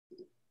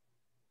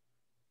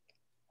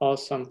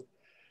Awesome.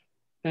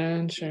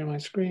 And share my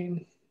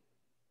screen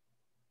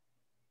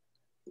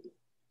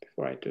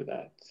before I do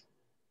that.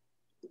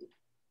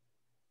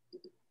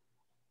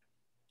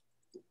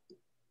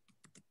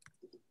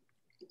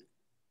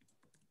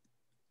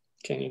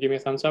 Can you give me a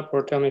thumbs up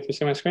or tell me if you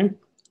see my screen?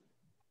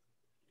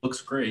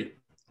 Looks great.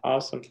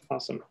 Awesome,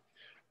 awesome.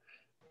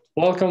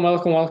 Welcome,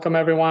 welcome, welcome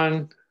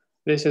everyone.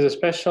 This is a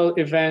special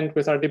event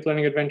with our Deep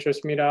Learning Adventures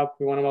meetup.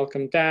 We want to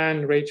welcome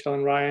Dan, Rachel,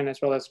 and Ryan, as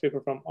well as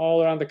people from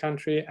all around the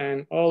country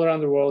and all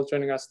around the world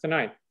joining us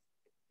tonight.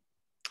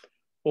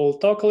 We'll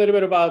talk a little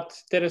bit about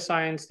data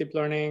science, deep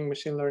learning,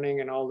 machine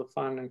learning, and all the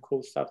fun and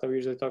cool stuff that we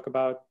usually talk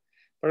about.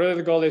 But really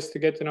the goal is to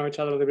get to know each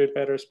other a little bit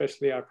better,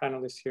 especially our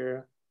panelists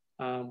here,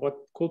 what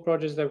cool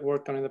projects they've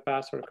worked on in the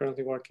past or are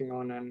currently working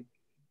on, and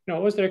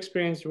what was their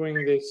experience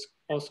during this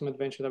awesome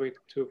adventure that we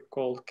took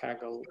called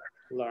Kaggle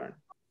Learn.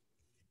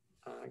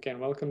 Again,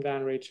 welcome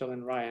Dan, Rachel,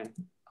 and Ryan.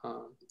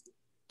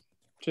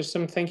 Just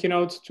some thank you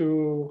notes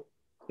to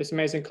this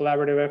amazing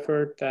collaborative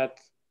effort that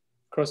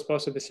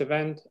cross-posted this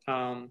event.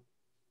 Apart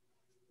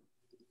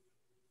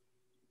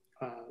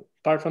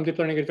from Deep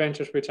Learning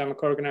Adventures, which I'm a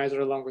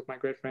co-organizer along with my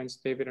great friends,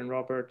 David and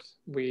Robert,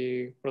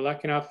 we were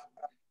lucky enough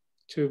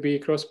to be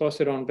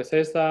cross-posted on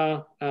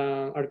Bethesda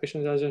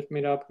Artificial Intelligence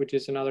Meetup, which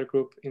is another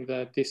group in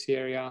the DC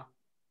area.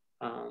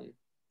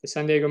 The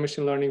San Diego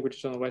Machine Learning, which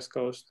is on the West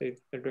Coast,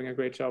 they're doing a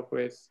great job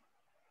with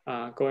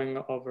going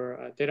over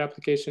a data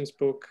applications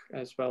book,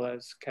 as well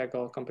as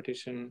Kaggle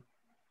competition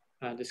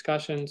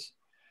discussions.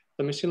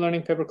 The Machine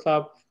Learning Paper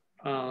Club,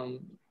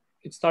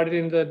 it started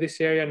in the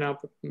DC area. Now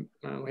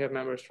we have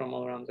members from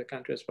all around the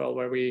country as well,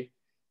 where we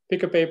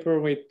pick a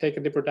paper, we take a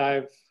deeper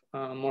dive,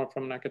 more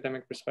from an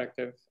academic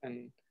perspective,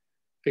 and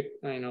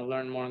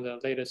learn more on the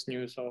latest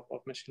news of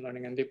machine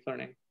learning and deep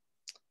learning.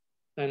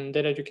 And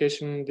Data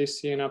Education,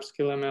 DC, and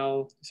Upskill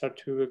ML, these are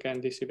two, again,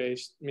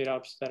 DC-based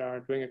meetups that are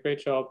doing a great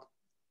job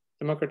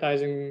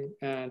democratizing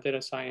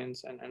data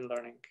science and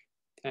learning.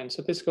 And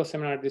Statistical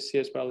Seminar DC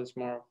as well is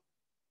more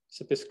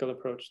statistical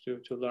approach to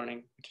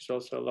learning, which is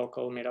also a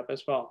local meetup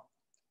as well.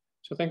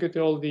 So thank you to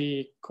all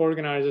the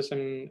co-organizers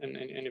and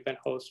event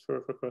hosts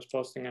for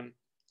cross-posting, and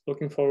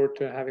looking forward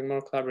to having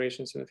more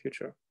collaborations in the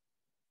future.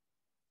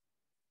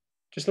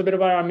 Just a little bit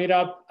about our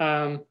meetup.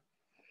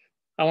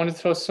 I want to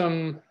throw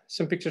some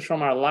pictures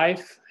from our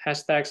live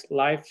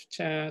Slack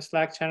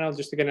channel,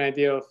 just to get an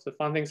idea of the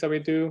fun things that we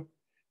do.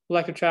 We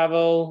like to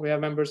travel. We have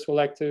members who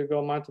like to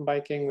go mountain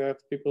biking. We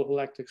have people who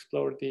like to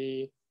explore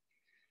the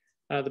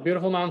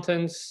beautiful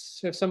mountains.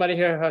 We have somebody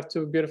here who have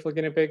two beautiful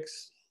guinea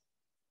pigs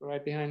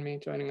right behind me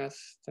joining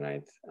us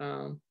tonight.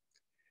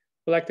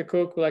 We like to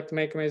cook. We like to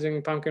make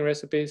amazing pumpkin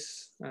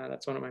recipes.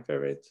 That's one of my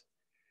favorites.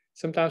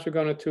 Sometimes we go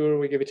on a tour.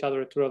 We give each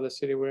other a tour of the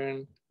city we're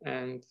in.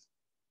 And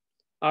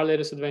our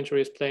latest adventure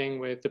is playing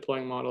with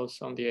deploying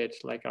models on the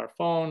edge, like our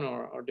phone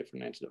or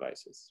different edge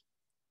devices.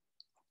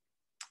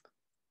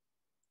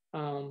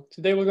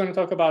 Today we're going to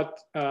talk about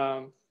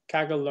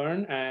Kaggle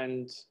Learn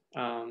and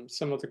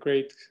some of the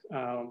great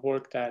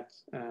work that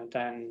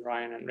Dan,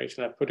 Ryan, and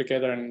Rachel have put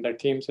together, and their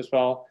teams as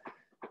well.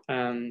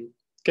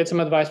 Get some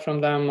advice from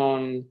them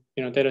on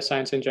data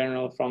science in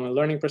general, from a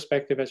learning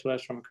perspective as well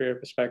as from a career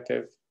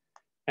perspective,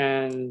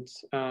 and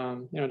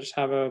just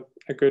have a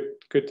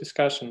good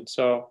discussion.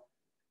 So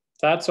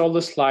that's all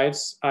the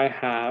slides I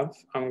have.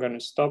 I'm going to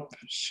stop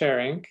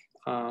sharing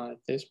at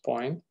this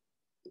point.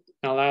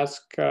 I'll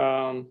ask.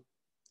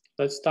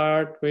 Let's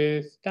start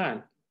with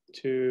Dan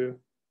to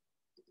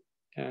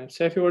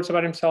say a few words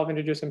about himself,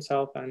 introduce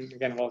himself, and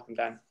again, welcome,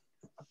 Dan.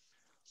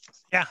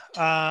 Yeah,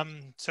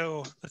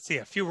 so let's see,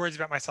 a few words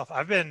about myself.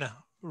 I've been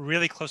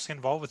really closely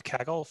involved with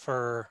Kaggle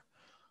for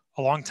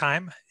a long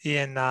time.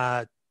 In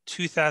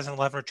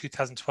 2011 or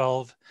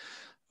 2012,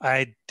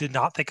 I did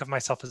not think of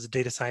myself as a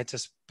data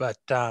scientist, but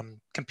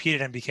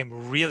competed and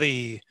became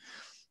really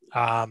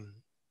spent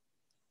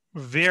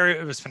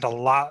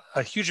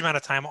a huge amount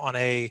of time on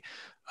a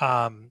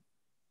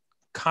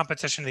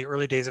competition in the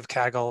early days of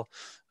Kaggle.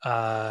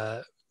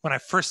 When I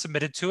first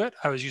submitted to it,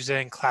 I was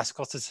using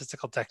classical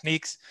statistical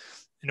techniques,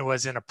 and it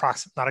was in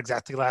not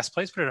exactly last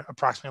place, but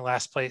approximately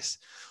last place.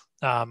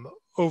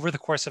 Over the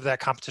course of that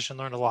competition,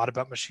 learned a lot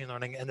about machine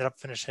learning, ended up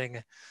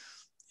finishing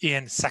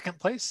in second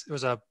place. It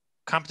was a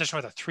competition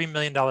with a $3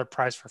 million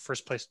prize for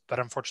first place, but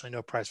unfortunately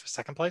no prize for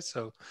second place.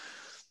 So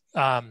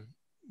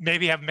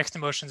maybe have mixed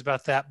emotions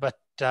about that, but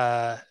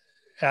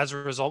as a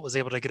result, was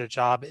able to get a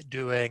job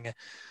doing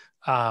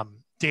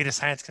data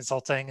science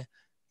consulting.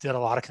 Did a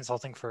lot of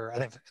consulting for,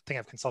 I think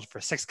I've consulted for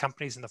 6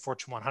 companies in the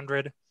Fortune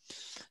 100.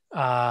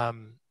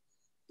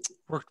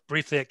 Worked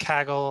briefly at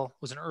Kaggle,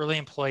 was an early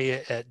employee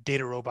at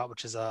Data Robot,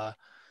 which is a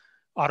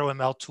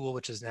AutoML tool,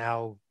 which is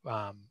now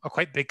a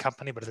quite big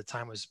company, but at the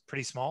time was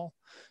pretty small.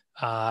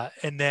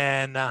 And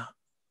then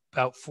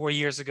about 4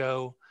 years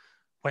ago,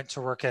 went to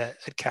work at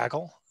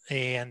Kaggle,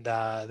 and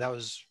that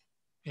was,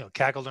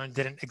 Kaggle Learn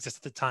didn't exist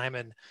at the time,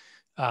 and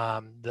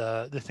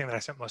the thing that I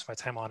spent most of my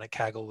time on at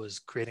Kaggle was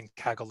creating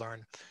Kaggle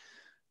Learn.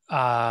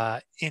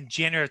 In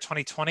January of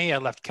 2020, I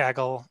left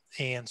Kaggle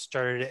and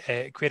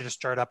created a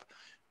startup,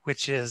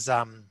 which is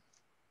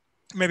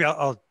maybe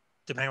I'll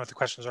depending on what the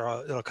questions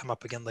are, it'll come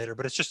up again later,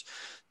 but it's just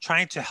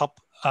trying to help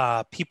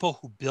people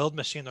who build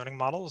machine learning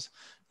models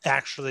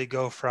actually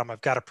go from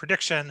I've got a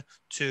prediction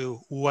to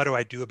what do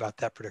I do about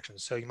that prediction.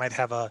 So you might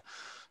have a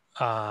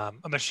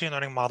machine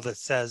learning model that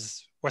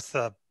says what's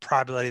the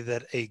probability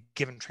that a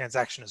given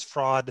transaction is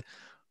fraud.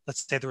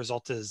 Let's say the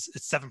result is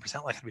it's 7%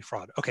 likely to be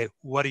fraud. Okay,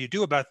 what do you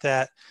do about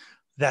that?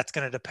 That's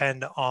going to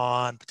depend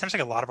on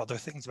potentially a lot of other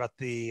things about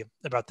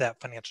that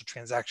financial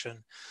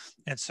transaction.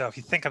 And so if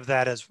you think of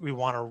that as we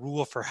want a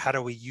rule for how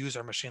do we use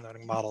our machine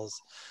learning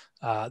models,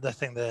 the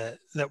thing that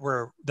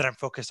I'm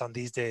focused on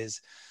these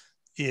days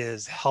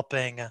is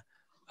helping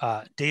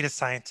data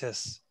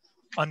scientists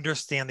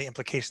understand the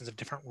implications of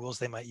different rules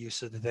they might use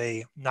so that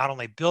they not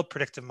only build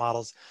predictive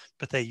models,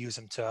 but they use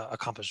them to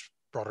accomplish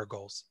broader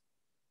goals.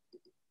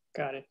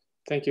 Got it.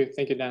 Thank you,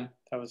 Dan.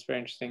 That was very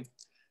interesting.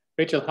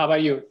 Rachel, how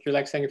about you? Would you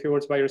like saying a few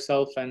words about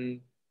yourself and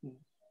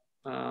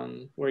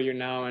where you're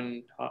now,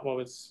 and what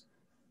was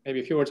maybe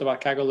a few words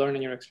about Kaggle Learn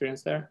and your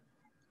experience there?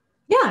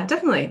 Yeah,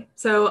 definitely.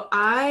 So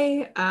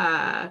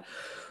I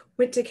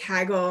went to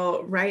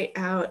Kaggle right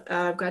out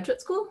of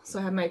graduate school. So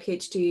I had my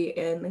PhD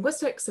in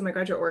linguistics, and my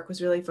graduate work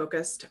was really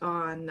focused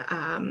on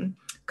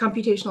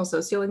computational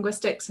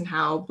sociolinguistics and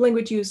how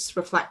language use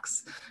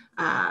reflects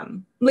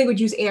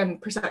language use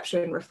and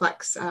perception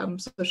reflects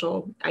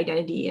social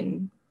identity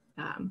in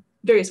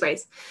various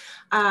ways.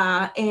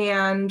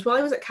 And while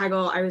I was at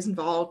Kaggle, I was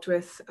involved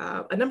with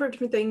a number of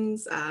different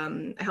things.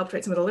 I helped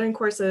write some of the learning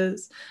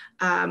courses.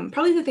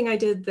 Probably the thing I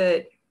did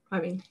that, I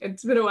mean,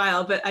 it's been a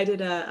while, but I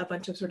did a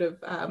bunch of sort of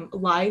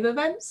live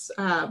events.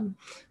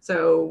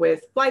 So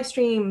with live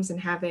streams and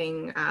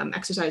having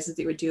exercises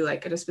that you would do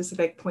like at a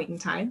specific point in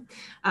time.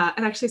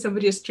 And actually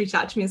somebody just reached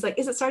out to me and was like,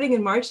 is it starting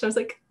in March? And I was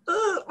like,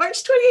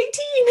 March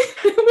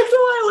 2018, it was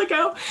a while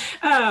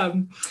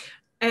ago.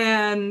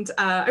 And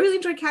I really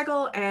enjoyed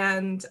Kaggle,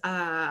 and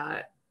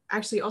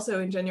actually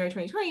also in January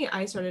 2020,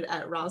 I started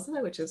at Rasa,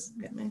 which is,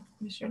 get my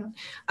shirt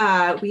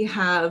on. We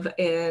have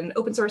an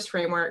open source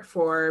framework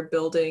for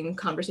building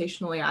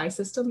conversational AI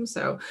systems,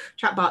 so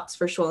chatbots,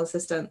 virtual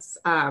assistants.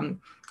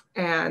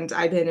 And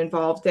I've been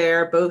involved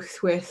there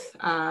both with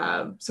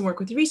some work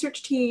with the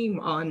research team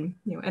on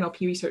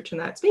NLP research in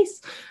that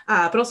space,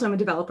 but also I'm a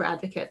developer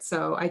advocate.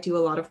 So I do a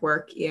lot of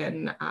work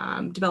in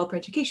developer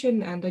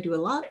education, and I do a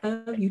lot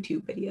of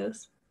YouTube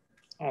videos.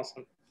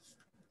 Awesome.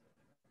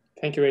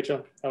 Thank you,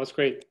 Rachel. That was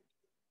great.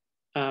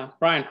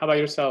 Ryan, how about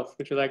yourself?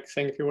 Would you like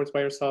saying a few words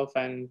by yourself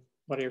and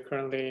what are you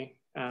currently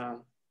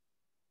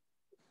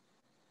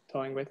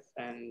toying with,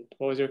 and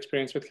what was your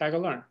experience with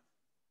Kaggle Learn?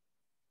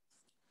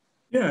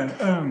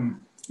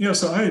 Yeah,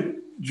 so I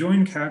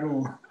joined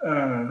Kaggle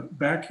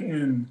back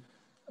in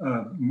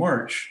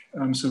March,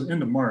 so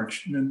end of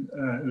March, and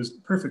then it was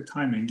perfect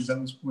timing because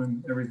that was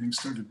when everything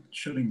started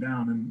shutting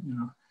down.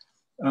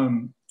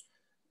 And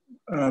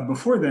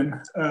before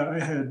then, I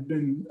had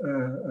been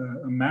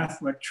a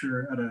math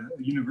lecturer at a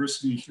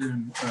university here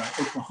in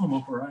Oklahoma,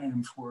 where I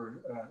am,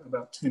 for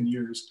about 10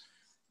 years.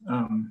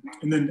 And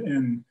then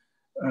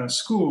in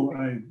school,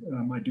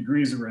 my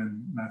degrees were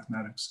in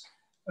mathematics.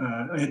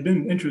 I had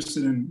been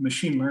interested in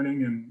machine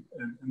learning and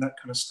that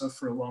kind of stuff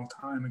for a long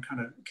time and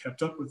kind of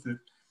kept up with it.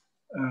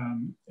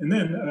 And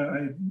then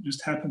I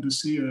just happened to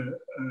see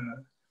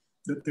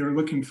that they were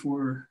looking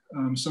for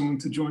someone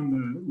to join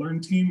the Learn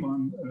team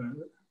on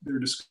their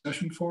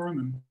discussion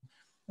forum,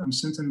 and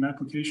sent in an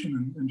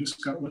application and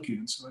just got lucky.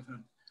 And so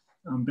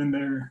I've been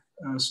there,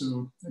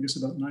 so I guess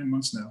about 9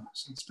 months now.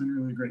 So it's been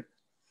really great.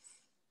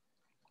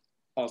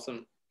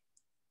 Awesome.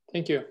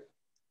 Thank you.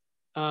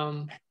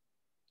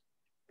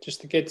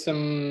 Just to get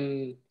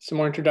some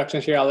more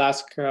introductions here, I'll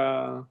ask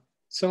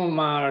some of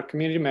our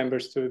community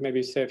members to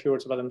maybe say a few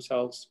words about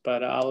themselves,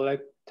 but I'll hand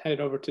it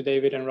over to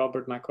David and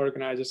Robert, my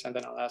co-organizers, and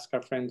then I'll ask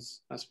our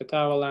friends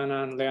Sveta,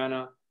 Lana, and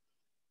Leana,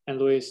 and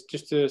Luis,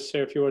 just to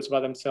say a few words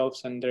about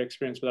themselves and their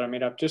experience with our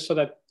meetup, just so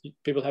that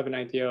people have an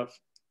idea of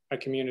our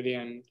community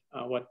and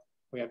what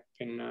we have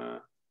been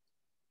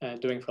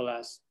doing for the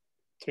last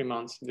 3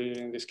 months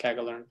during this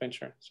Kaggle Learn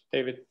venture. So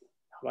David,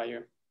 how about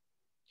you?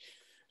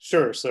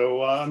 Sure.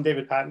 So I'm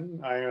David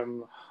Patton. I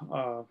am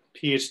a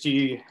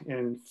PhD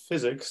in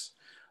physics,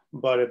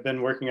 but I've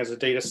been working as a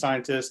data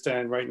scientist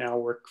and right now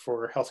work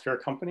for a healthcare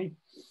company.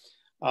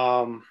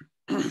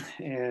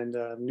 And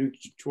knew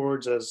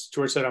George, as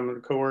George said, I'm a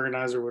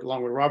co-organizer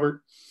along with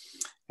Robert,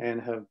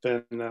 and have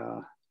been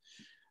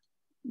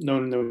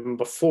known them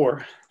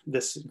before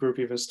this group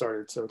even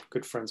started. So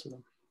good friends with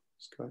them.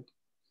 Just go ahead.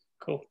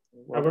 Cool.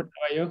 Robert,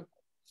 how about you?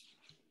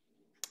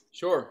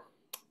 Sure.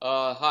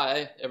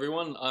 Hi,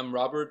 everyone. I'm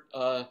Robert.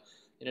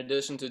 In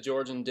addition to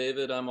George and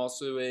David, I'm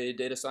also a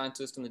data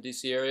scientist in the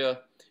DC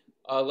area.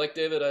 Like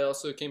David, I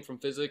also came from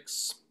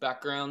physics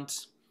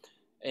background.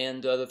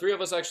 And the three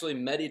of us actually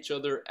met each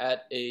other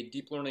at a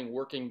deep learning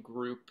working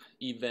group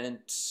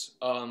event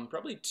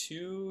probably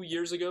 2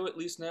 years ago, at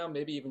least now,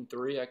 maybe even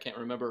 3, I can't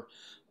remember,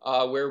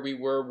 where we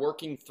were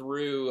working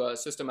through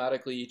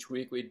systematically each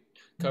week. We'd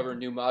cover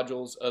new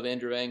modules of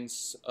Andrew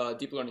Ng's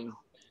deep learning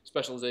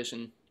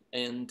specialization.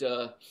 And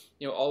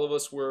all of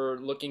us were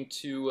looking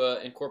to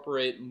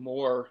incorporate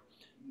more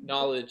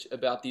knowledge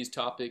about these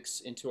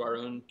topics into our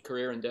own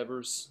career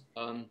endeavors.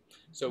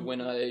 So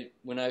when I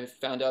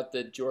found out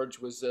that George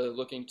was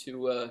looking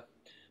to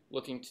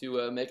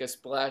make a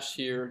splash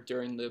here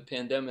during the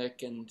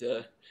pandemic and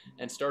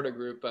start a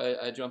group,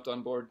 I jumped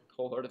on board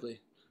wholeheartedly.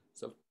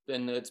 So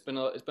it's been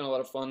a lot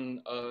of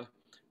fun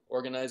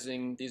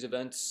organizing these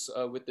events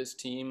with this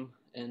team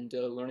and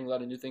learning a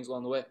lot of new things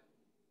along the way.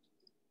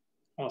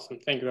 Awesome,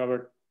 thank you,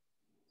 Robert.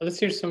 Let's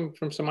hear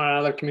from some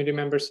other community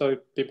members so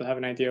people have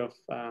an idea of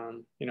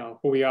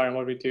who we are and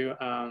what we do.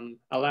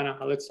 Alana,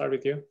 let's start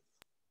with you.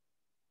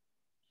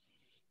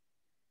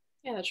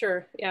 Yeah,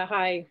 sure. Yeah,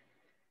 hi,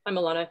 I'm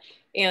Alana,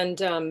 and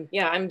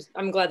yeah,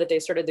 I'm glad that they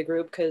started the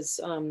group because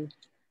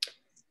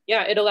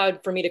yeah, it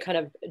allowed for me to kind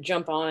of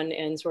jump on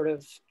and sort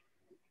of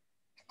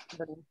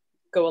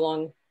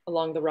go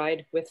along the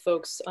ride with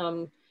folks.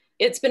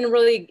 It's been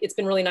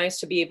really nice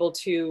to be able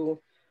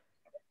to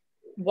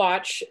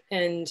watch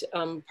and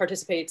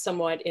participate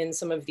somewhat in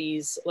some of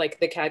these, like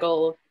the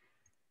Kaggle,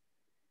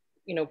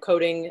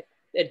 coding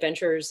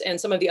adventures and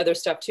some of the other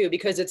stuff too,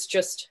 because it's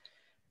just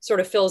sort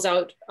of fills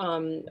out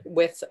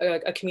with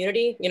a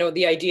community,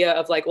 the idea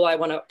of like, well, I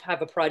want to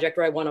have a project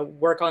or I want to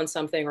work on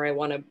something or I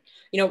want to,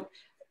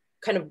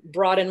 kind of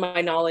broaden my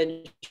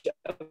knowledge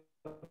of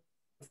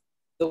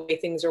the way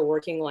things are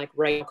working like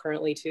right now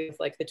currently too, with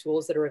like the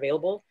tools that are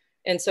available.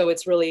 And so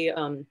it's really,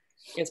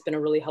 it's been a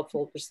really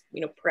helpful, just,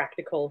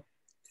 practical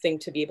thing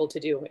to be able to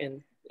do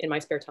in my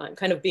spare time.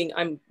 Kind of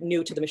I'm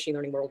new to the machine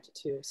learning world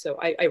too. So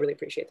I really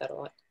appreciate that a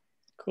lot.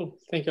 Cool,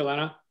 thank you,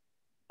 Lana.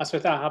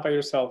 Asweta, how about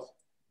yourself?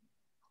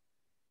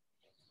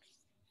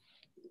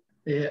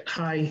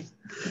 Hi.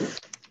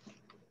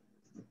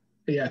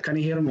 Yeah, can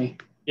you hear me?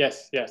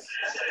 Yes.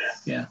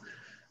 Yeah.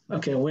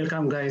 Okay,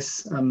 welcome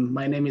guys.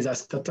 My name is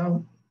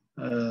Asweta.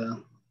 I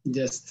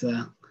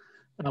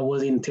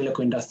was in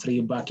telecom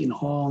industry back in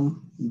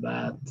home,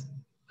 but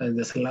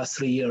this last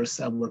 3 years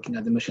I'm working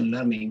at the machine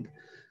learning.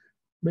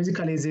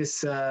 Basically,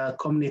 this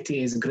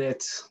community is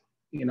great.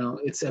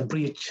 It's a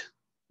bridge,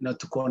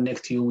 to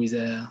connect you with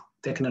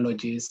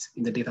technologies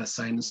in the data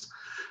science.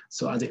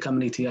 So as a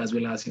community, as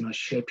well as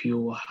shape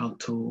you how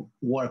to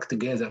work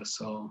together.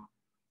 So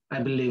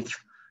I believe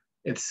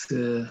it's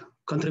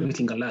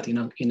contributing a lot,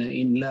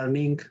 in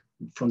learning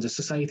from the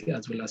society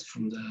as well as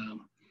from the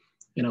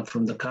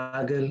from the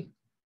Kaggle.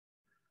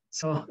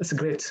 So it's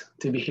great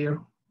to be here,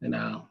 and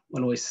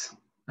always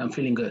I'm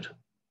feeling good.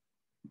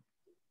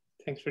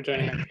 Thanks for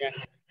joining us again.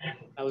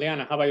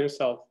 Liana, how about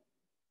yourself?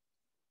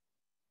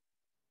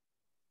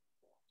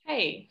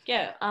 Hey,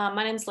 yeah,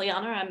 my name's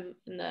Liana. I'm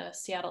in the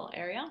Seattle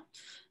area.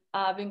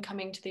 I've been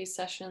coming to these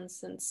sessions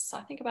since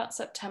I think about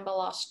September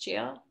last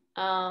year,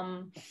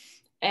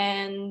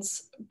 and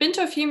been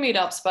to a few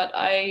meetups, but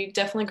I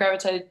definitely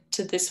gravitated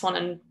to this one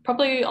and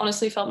probably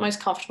honestly felt most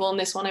comfortable in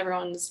this one.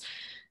 Everyone's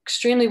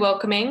extremely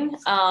welcoming.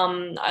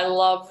 I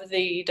love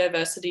the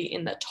diversity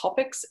in the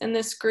topics in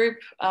this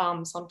group.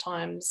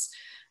 Sometimes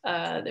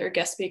there are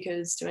guest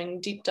speakers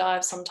doing deep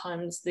dives,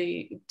 sometimes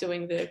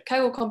doing the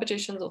Kaggle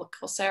competitions or the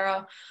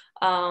Coursera.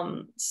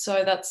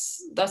 So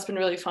that's been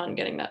really fun,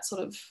 getting that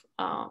sort of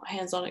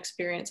hands-on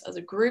experience as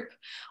a group.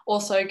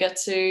 Also get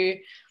to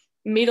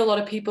meet a lot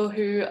of people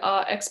who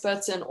are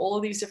experts in all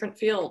of these different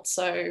fields.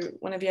 So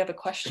whenever you have a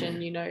question,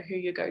 you know who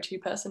your go-to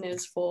person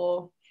is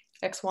for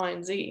X, Y,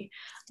 and Z.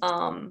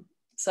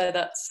 So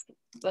that's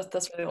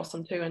really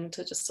awesome too, and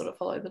to just sort of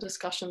follow the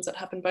discussions that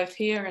happen both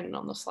here and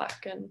on the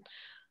Slack. And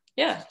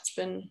yeah, it's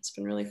been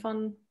really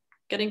fun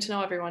getting to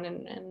know everyone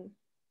and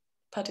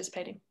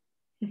participating.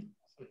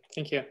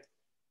 Thank you.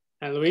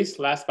 And Luis,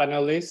 last but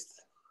not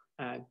least,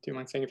 do you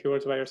mind saying a few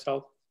words about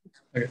yourself?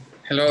 Okay.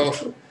 Hello.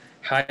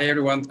 Hi,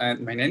 everyone.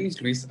 My name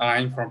is Luis.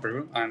 I'm from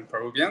Peru. I'm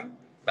Peruvian,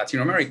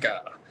 Latin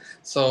America.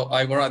 So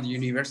I work at the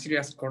university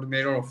as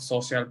coordinator of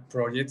social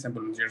projects and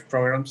volunteer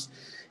programs.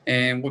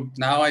 And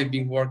now I've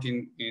been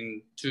working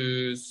in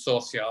 2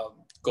 social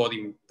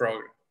coding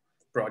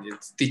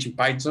projects, teaching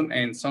Python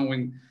and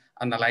some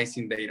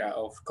analyzing data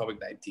of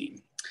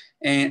COVID-19.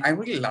 And I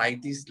really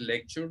like these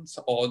lectures,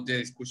 all the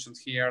discussions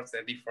here,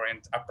 the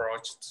different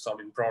approach to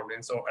solving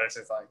problems or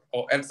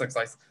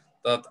exercise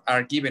that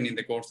are given in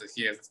the courses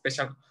here,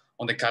 especially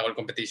on the Kaggle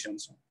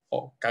competitions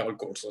or Kaggle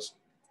courses.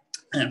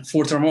 And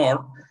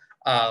furthermore,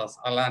 as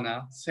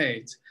Alana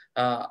said,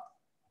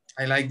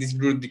 I like this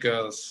group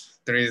because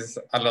there is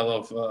a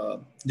lot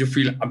of, you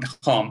feel at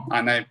home,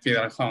 and I feel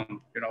at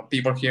home.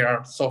 People here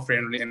are so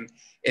friendly and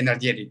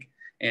energetic,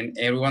 and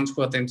everyone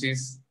who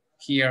attends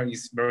here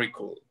is very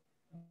cool.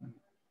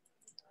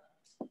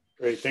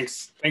 Great,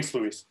 thanks,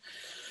 Luis.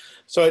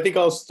 So I think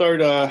I'll start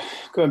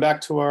going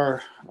back to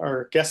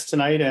our guests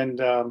tonight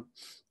and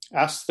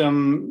ask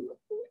them,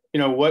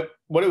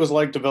 what it was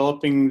like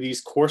developing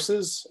these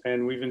courses,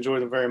 and we've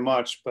enjoyed them very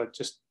much. But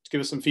just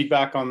give us some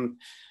feedback on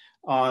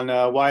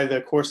why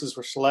the courses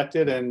were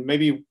selected, and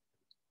maybe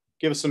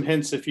give us some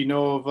hints if you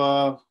know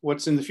of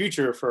what's in the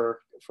future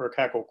for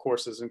Kaggle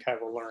courses and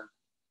Kaggle Learn.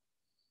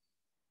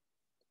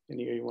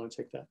 Any of you want to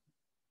take that?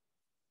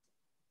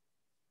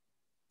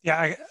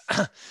 Yeah,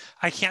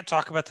 I can't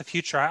talk about the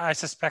future. I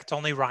suspect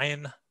only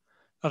Ryan,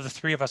 of the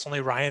three of us,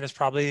 only Ryan is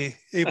probably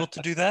able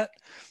to do that.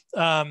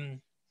 You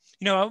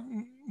know,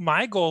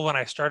 my goal when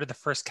I started the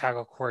first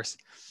Kaggle course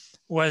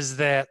was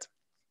that,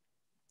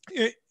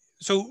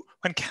 so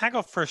when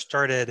Kaggle first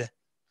started,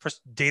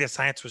 first data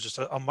science was just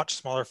a much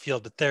smaller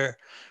field, but there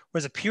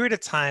was a period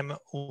of time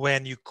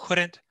when you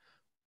couldn't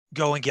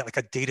go and get like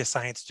a data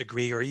science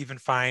degree or even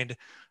find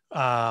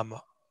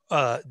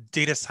a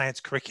data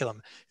science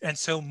curriculum. And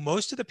so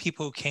most of the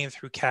people who came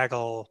through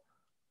Kaggle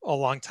a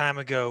long time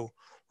ago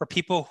were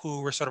people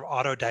who were sort of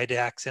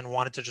autodidacts and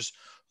wanted to just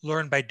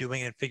learn by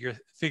doing and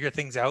figure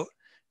things out.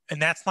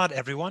 And that's not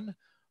everyone,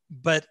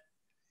 but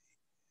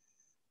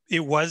it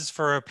was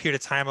for a period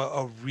of time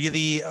a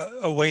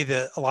way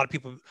that a lot of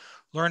people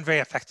learn very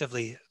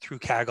effectively through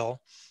Kaggle.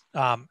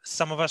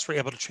 Some of us were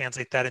able to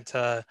translate that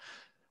into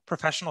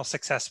professional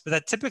success, but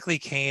that typically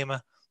came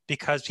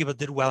because people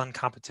did well in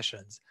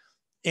competitions.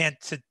 And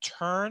to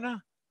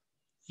turn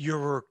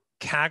your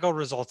Kaggle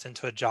results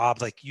into a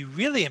job, like you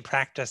really in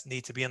practice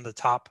need to be in the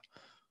top,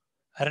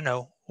 I don't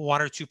know,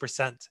 1 or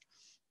 2%.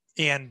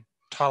 And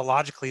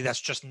tautologically, that's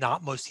just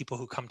not most people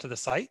who come to the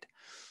site.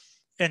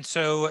 And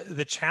so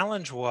the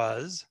challenge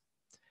was,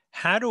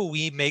 how do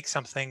we make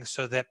something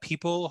so that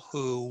people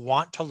who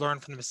want to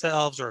learn for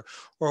themselves or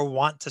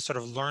want to sort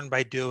of learn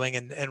by doing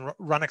and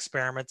run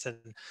experiments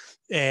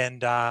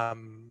and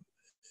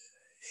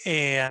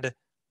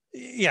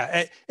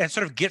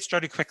sort of get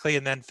started quickly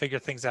and then figure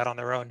things out on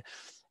their own,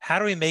 how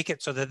do we make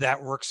it so that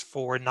that works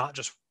for not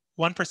just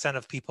 1%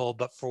 of people,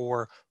 but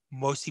for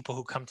most people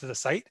who come to the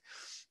site?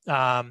 You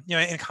know,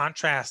 in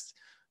contrast,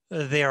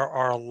 there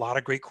are a lot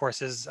of great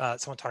courses.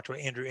 Someone talked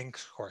about Andrew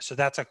Ng's course. So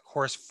that's a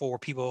course for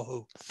people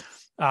who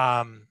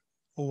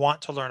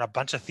want to learn a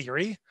bunch of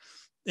theory.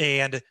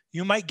 And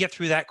you might get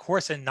through that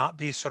course and not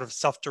be sort of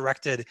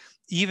self-directed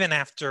even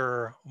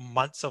after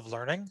months of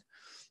learning.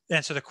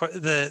 And so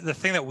the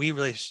thing that we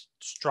really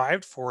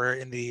strived for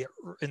in the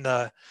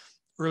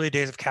early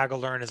days of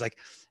Kaggle Learn is like,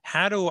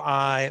 how do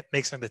I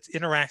make something that's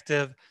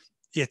interactive?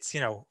 It's,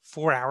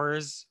 4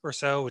 hours or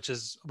so, which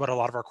is what a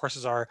lot of our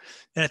courses are.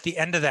 And at the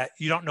end of that,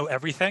 you don't know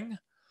everything.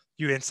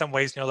 You, in some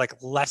ways, know like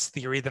less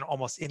theory than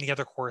almost any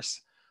other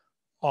course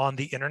on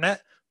the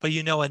internet, but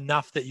you know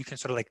enough that you can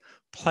sort of like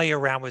play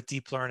around with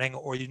deep learning,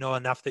 or you know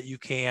enough that you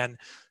can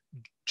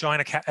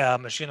join a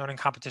machine learning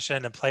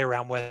competition and play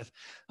around with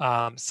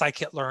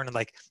scikit-learn and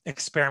like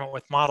experiment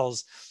with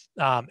models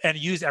and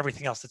use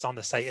everything else that's on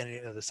the site.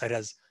 And the site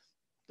has,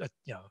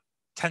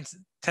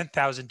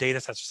 10,000 data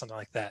sets or something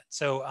like that.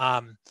 So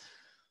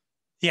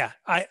yeah,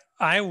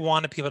 I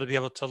wanted people to be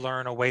able to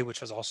learn a way,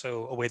 which was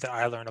also a way that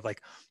I learned of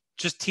like,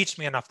 just teach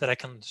me enough that I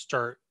can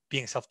start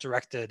being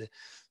self-directed.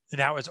 And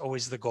that was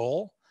always the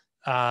goal.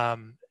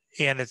 And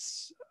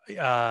it's,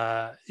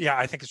 I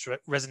think it's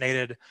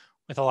resonated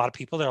with a lot of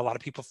people. There are a lot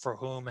of people for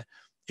whom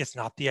it's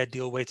not the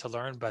ideal way to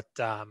learn, but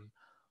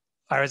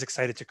I was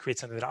excited to create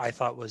something that I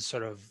thought was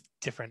sort of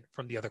different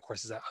from the other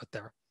courses out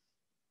there.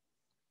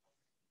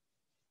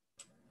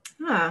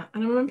 And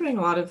I'm remembering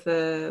a lot of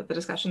the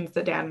discussions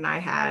that Dan and I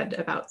had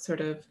about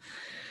sort of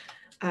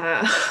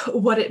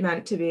what it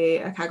meant to be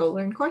a Kaggle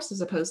Learn course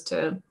as opposed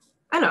to,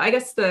 I don't know, I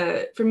guess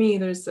for me,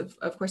 there's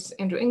of course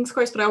Andrew Ng's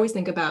course, but I always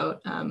think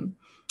about, when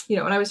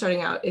I was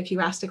starting out, if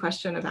you asked a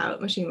question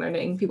about machine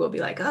learning, people would be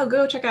like, oh,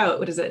 go check out,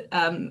 what is it?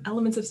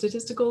 Elements of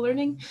Statistical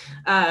Learning.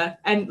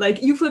 And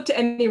like you flip to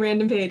any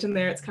random page and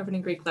there it's covered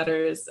in Greek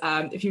letters.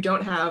 If you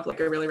don't have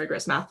like a really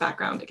rigorous math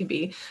background, it can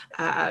be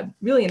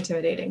really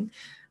intimidating.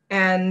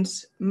 And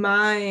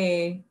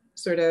my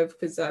sort of,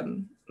 because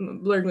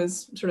Learn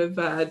was sort of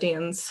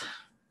Dan's,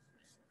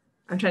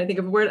 I'm trying to think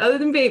of a word other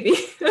than baby.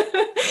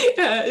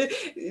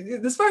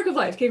 The spark of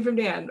life came from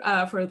Dan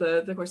for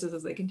the courses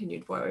as they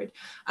continued forward.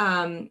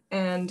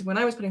 And when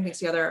I was putting things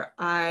together,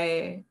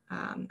 I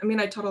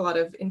taught a lot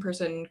of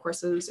in-person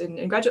courses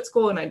in graduate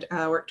school, and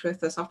I worked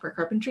with the software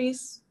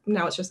carpentries.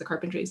 Now it's just the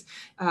carpentries.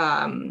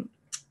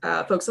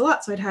 Folks a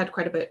lot, so I'd had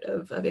quite a bit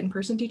of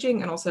in-person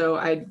teaching, and also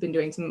I'd been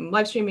doing some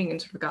live streaming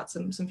and sort of got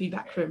some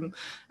feedback from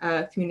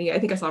community. I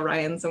think I saw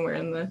Ryan somewhere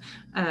in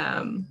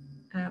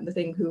the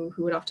thing who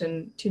would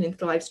often tune into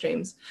the live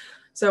streams.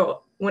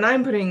 So when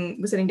I'm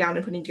sitting down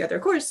and putting together a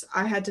course,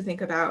 I had to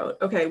think about,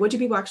 okay, what do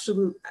people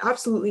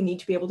absolutely need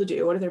to be able to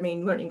do? What are their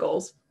main learning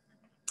goals?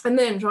 And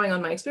then drawing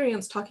on my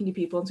experience, talking to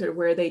people and sort of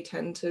where they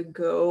tend to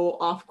go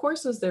off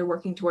course as they're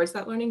working towards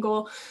that learning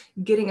goal,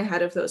 getting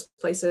ahead of those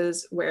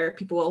places where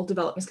people will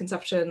develop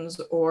misconceptions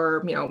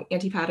or,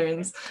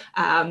 anti-patterns,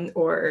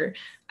 or,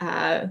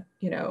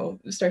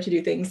 start to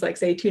do things like,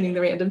 say, tuning the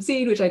random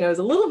seed, which I know is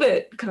a little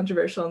bit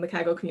controversial in the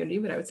Kaggle community,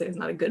 but I would say is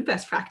not a good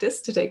best practice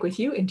to take with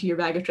you into your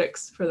bag of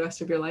tricks for the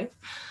rest of your life.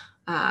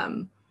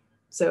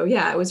 So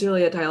yeah, it was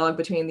really a dialogue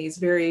between these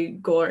very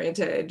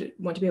goal-oriented,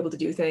 want to be able to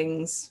do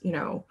things,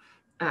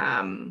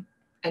 and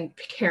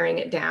paring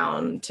it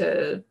down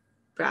to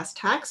brass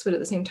tacks, but at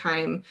the same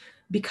time,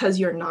 because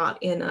you're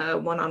not in a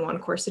one-on-one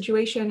course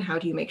situation, how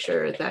do you make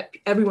sure that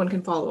everyone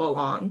can follow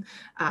along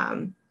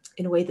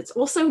in a way that's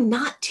also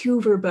not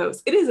too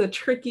verbose. It is a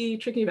tricky,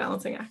 tricky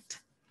balancing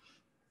act.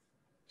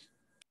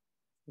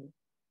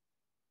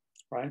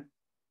 Ryan?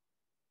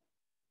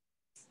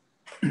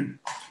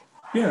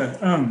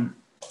 Yeah,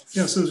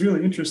 yeah. So it's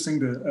really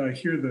interesting to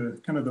hear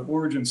the kind of the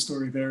origin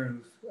story there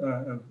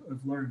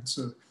of Learn.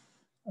 So,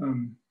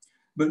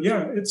 but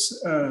yeah,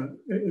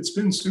 it's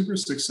been super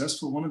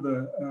successful. One of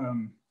the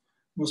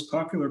most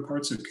popular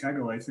parts of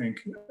Kaggle, I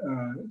think.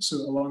 So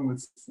along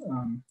with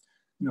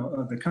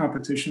the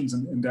competitions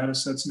and data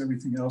sets and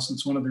everything else,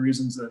 it's one of the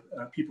reasons that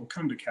people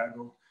come to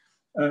Kaggle.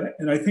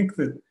 And I think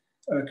that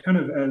kind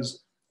of as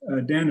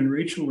Dan and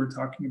Rachel were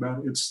talking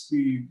about, it's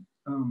the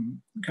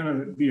kind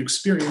of the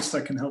experience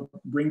that can help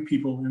bring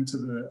people into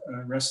the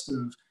rest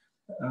of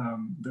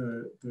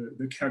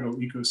the Kaggle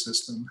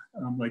ecosystem.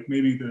 Like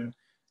maybe the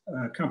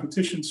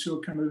competitions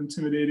feel kind of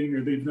intimidating,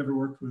 or they've never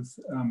worked with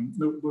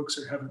notebooks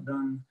or haven't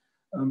done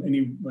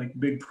any like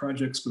big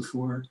projects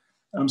before.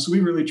 So we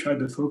really tried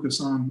to focus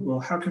on, well,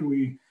 how can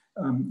we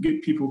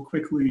get people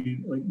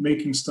quickly like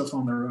making stuff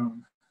on their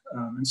own?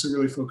 And so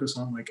really focus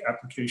on like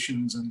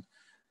applications and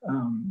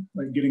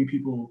like getting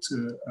people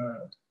to,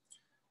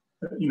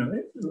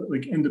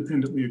 like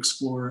independently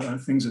explore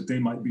things that they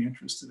might be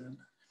interested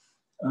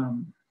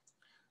in.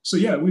 So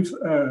yeah,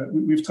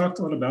 we've talked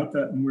a lot about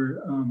that, and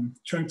we're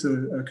trying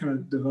to kind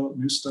of develop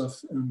new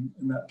stuff in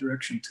that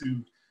direction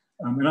too.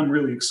 And I'm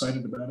really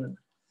excited about it.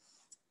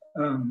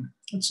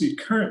 Let's see,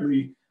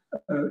 currently,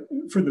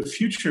 for the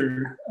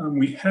future,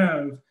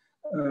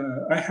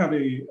 I have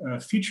a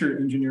feature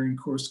engineering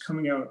course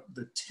coming out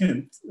the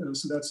 10th,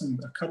 so that's in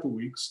a couple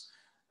weeks.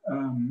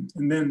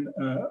 And then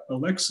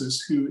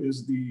Alexis, who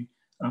is the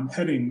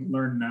heading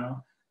Learn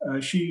now,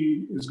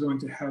 she is going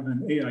to have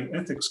an AI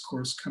ethics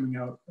course coming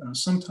out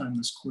sometime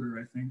this quarter,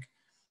 I think.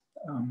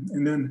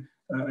 And then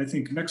I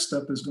think next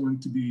up is going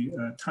to be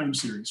a time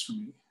series for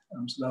me.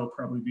 So that'll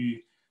probably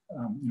be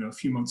a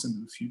few months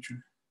into the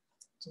future.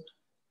 So.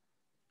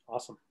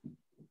 Awesome.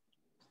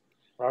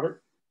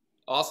 Robert?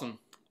 Awesome.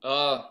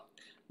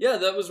 Yeah,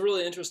 that was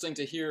really interesting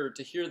to hear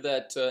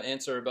that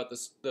answer about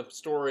the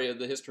story of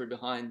the history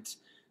behind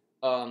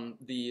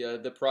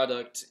the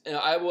product. And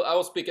I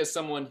will speak as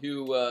someone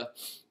who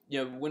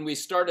when we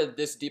started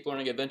this deep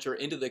learning adventure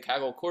into the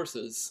Kaggle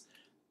courses,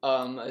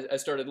 I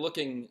started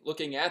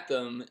looking at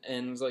them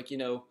and was like,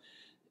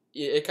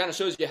 it kind of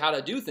shows you how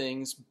to do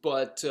things,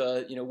 but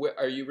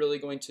are you really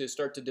going to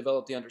start to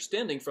develop the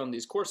understanding from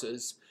these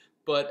courses?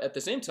 But at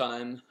the same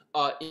time,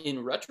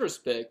 in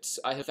retrospect,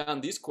 I have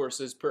found these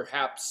courses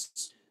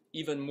perhaps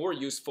even more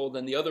useful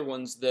than the other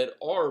ones that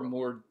are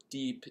more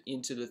deep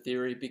into the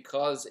theory,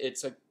 because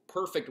it's a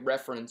perfect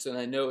reference and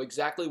I know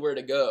exactly where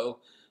to go.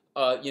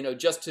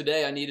 Just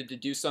today I needed to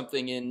do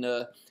something in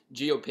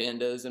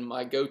GeoPandas, and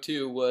my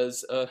go-to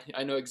was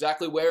I know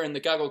exactly where in the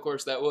Kaggle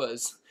course that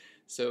was.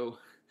 So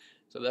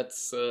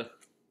that's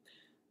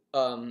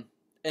and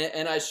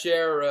I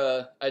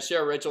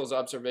share Rachel's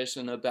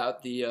observation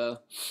about the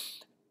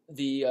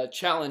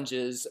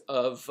challenges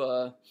of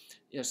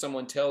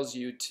someone tells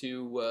you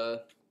to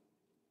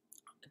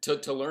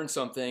learn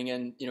something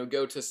and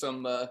go to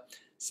some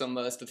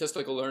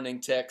statistical learning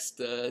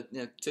text,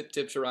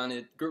 tips around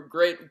it.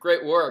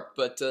 Great work,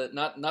 but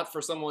not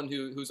for someone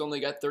who's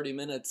only got 30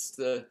 minutes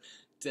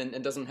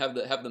and doesn't have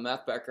the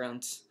math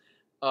background.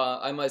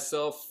 I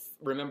myself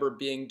remember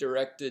being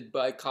directed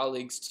by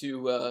colleagues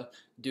to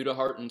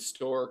Hart and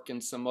Stork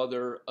and some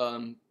other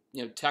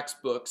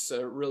textbooks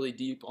really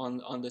deep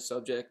on the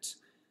subject,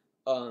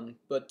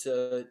 but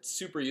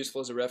super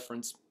useful as a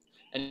reference.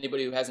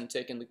 Anybody who hasn't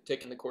taken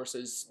the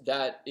courses,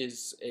 that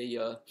is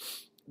a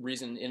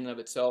reason in and of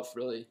itself.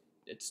 Really,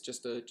 it's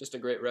just a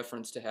great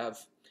reference to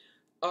have.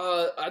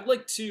 I'd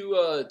like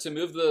to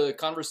move the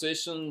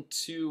conversation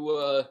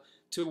to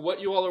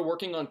what you all are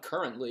working on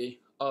currently.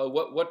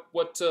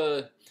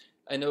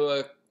 I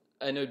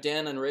know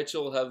Dan and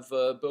Rachel have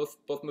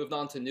both moved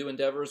on to new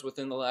endeavors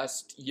within the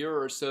last year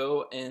or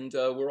so, and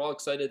we're all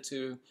excited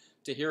to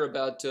hear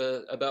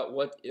about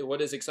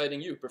what is exciting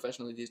you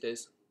professionally these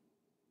days.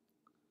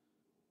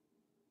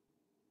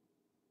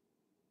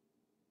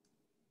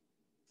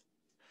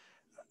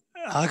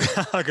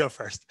 I'll go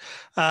first.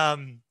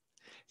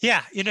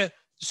 Yeah,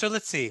 so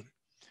let's see.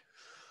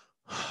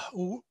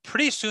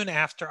 Pretty soon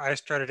after I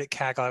started at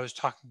Kaggle, I was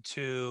talking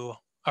to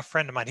a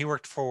friend of mine. He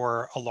worked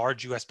for a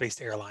large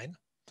US-based airline.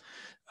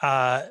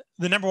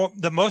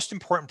 The most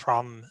important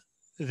problem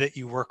that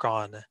you work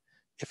on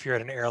if you're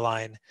at an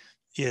airline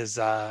is,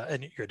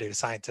 and you're a data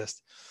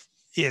scientist,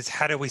 is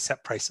how do we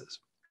set prices?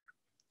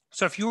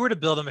 So if you were to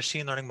build a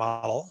machine learning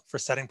model for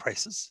setting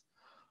prices,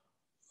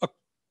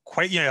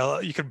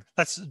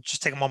 let's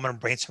just take a moment and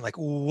brainstorm, like,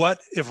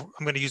 what if I'm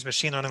going to use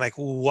machine learning, like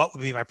what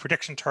would be my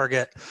prediction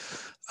target?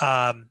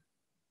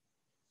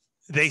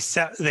 They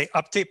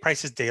update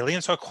prices daily.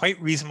 And so a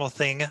quite reasonable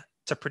thing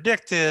to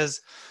predict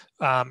is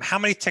how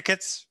many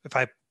tickets, if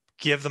I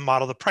give the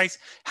model the price,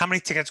 how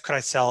many tickets could I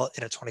sell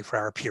in a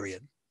 24-hour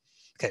period?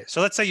 Okay, so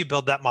let's say you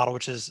build that model,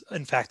 which is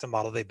in fact a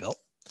model they built.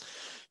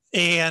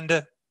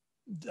 And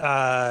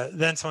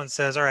then someone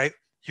says, all right,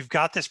 you've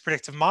got this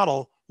predictive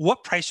model.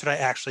 What price should I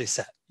actually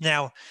set?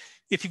 Now,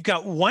 if you've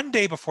got 1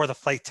 day before the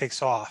flight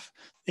takes off,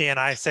 and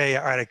I say,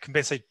 all right, I can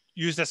basically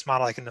use this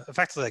model, I can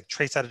effectively like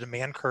trace out a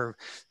demand curve,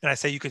 and I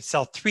say you could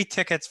sell 3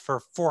 tickets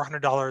for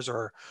 $400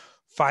 or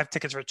 5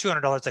 tickets for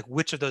 $200, like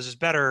which of those is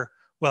better?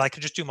 Well, I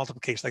could just do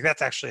multiplication. Like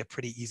that's actually a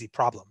pretty easy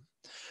problem.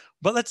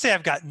 But let's say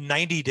I've got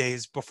 90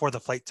 days before the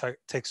flight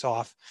takes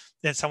off.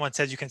 Then someone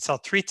says you can sell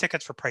 3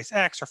 tickets for price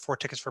X or 4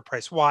 tickets for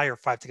price Y or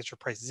 5 tickets for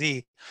price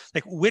Z.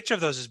 Like which of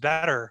those is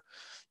better?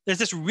 There's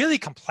this really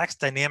complex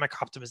dynamic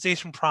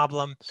optimization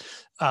problem.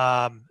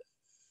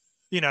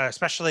 You know,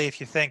 especially if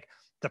you think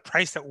the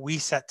price that we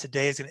set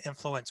today is going to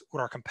influence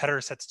what our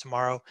competitor sets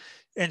tomorrow.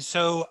 And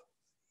so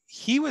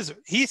he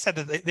said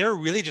that they're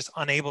really just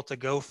unable to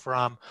go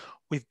from,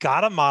 we've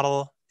got a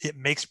model, it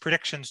makes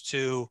predictions,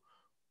 to,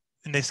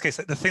 in this case,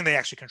 the thing they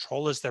actually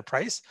control is their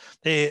price.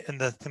 And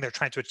the thing they're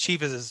trying to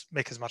achieve is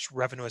make as much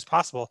revenue as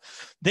possible.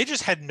 They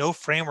just had no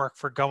framework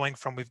for going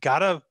from, we've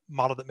got a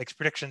model that makes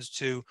predictions,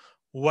 to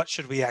what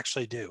should we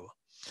actually do?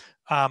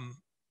 In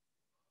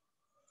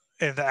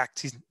fact,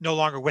 he's no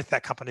longer with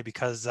that company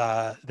because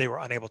they were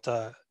unable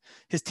to,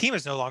 his team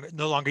is no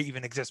longer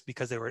even exists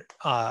because they were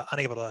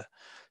unable to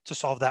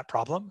solve that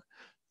problem.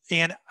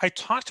 And I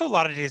talked to a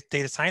lot of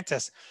data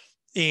scientists,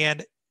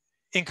 and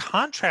in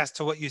contrast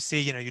to what you see,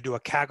 you know, you do a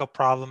Kaggle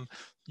problem,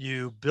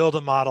 you build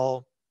a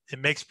model, it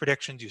makes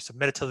predictions, you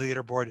submit it to the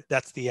leaderboard,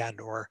 that's the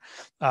end. Or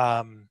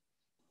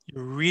you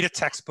read a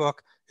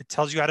textbook, it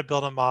tells you how to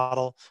build a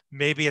model.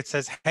 Maybe it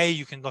says, hey,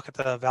 you can look at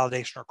the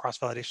validation or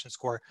cross-validation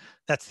score.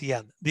 That's the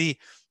end.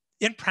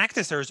 In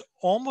practice, there's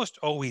almost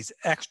always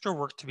extra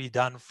work to be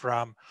done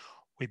from,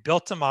 we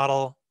built a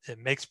model, it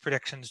makes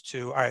predictions,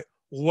 to, all right,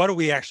 what do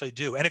we actually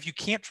do? And if you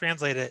can't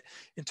translate it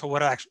into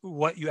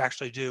what you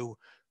actually do,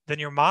 then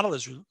your model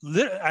is, I'm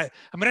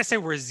going to say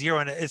we're 0,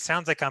 and it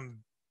sounds like I'm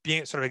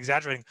being sort of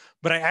exaggerating,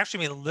 but I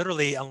actually mean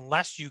literally,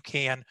 unless you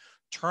can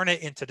turn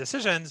it into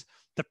decisions,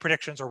 the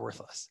predictions are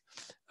worthless.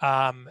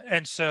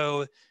 And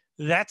so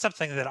that's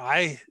something that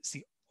I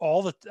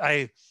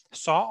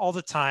saw all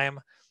the time.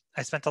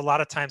 I spent a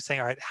lot of time saying,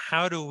 all right,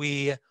 how do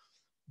we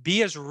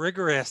be as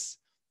rigorous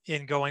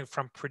in going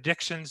from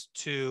predictions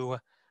to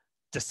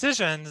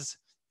decisions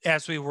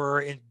as we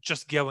were in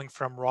just going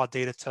from raw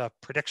data to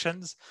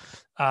predictions?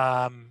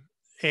 I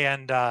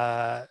came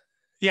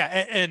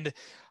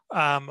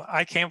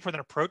up with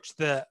an approach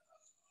that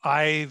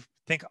I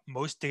think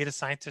most data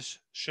scientists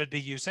should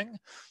be using.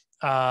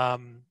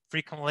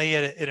 Frequently,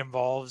 it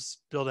involves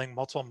building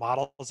multiple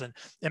models and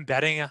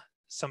embedding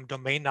some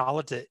domain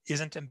knowledge that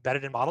isn't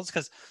embedded in models,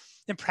 because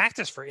in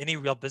practice, for any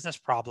real business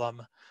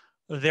problem,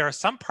 there are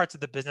some parts of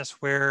the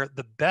business where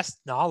the best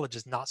knowledge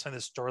is not something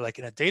that's stored like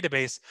in a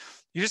database.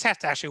 You just have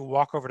to actually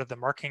walk over to the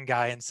marketing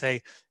guy and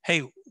say,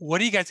 hey,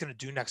 what are you guys going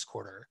to do next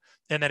quarter?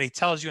 And then he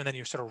tells you, and then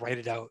you sort of write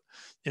it out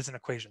as an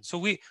equation. So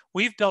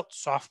we've built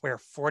software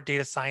for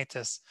data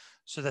scientists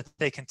so that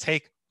they can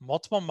take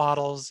multiple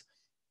models,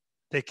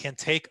 they can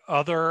take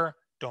other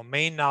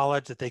domain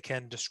knowledge that they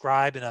can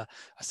describe in a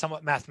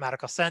somewhat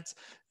mathematical sense.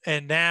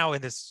 And now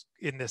in this,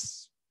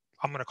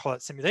 I'm going to call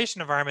it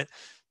simulation environment,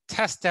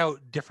 test out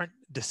different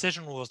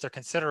decision rules they're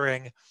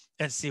considering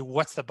and see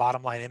what's the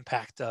bottom line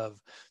impact of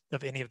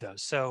any of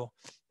those. So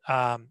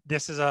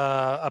this is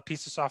a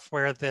piece of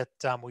software that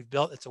we've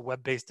built. It's a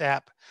web-based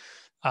app.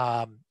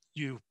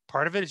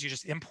 Part of it is you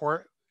just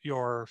import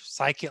your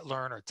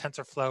scikit-learn or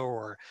TensorFlow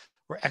or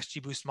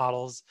XGBoost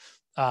models.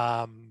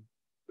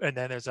 And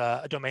then there's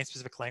a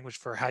domain-specific language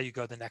for how you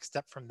go the next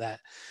step from that.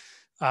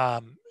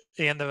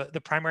 And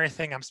the primary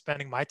thing I'm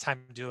spending my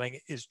time doing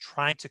is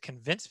trying to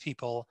convince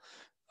people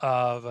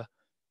of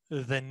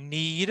the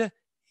need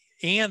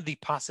and the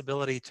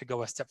possibility to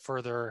go a step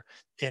further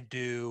and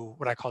do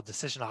what I call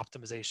decision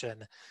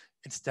optimization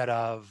instead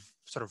of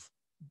sort of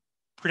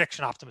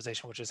prediction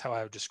optimization, which is how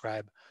I would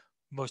describe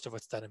most of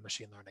what's done in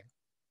machine learning.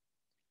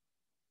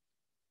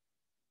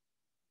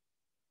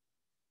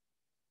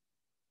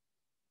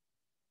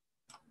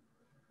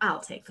 I'll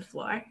take the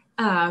floor.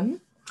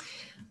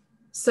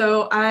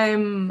 So I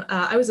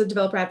was a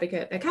developer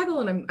advocate at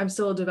Kaggle, and I'm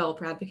still a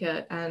developer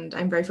advocate, and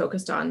I'm very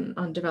focused on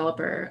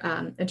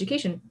developer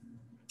education.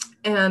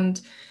 And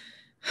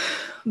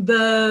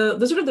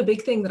the sort of the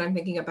big thing that I'm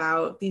thinking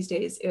about these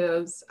days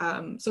is,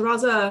 so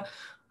Raza,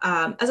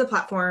 as a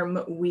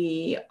platform,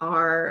 we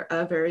are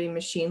a very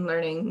machine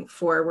learning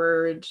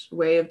forward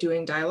way of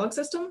doing dialogue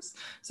systems.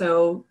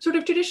 So sort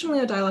of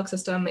traditionally a dialogue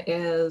system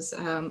is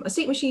a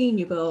state machine.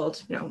 You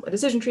build, a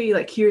decision tree,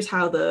 like here's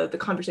how the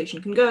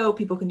conversation can go.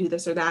 People can do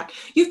this or that.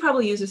 You've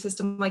probably used a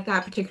system like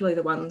that, particularly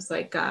the ones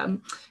like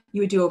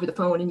you would do over the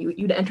phone, and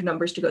you'd enter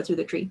numbers to go through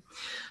the tree.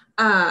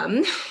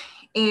 And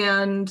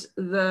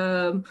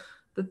the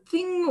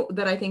thing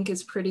that I think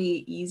is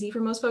pretty easy for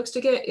most folks to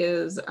get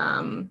is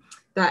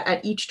that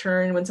at each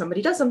turn, when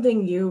somebody does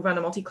something, you run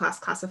a multi-class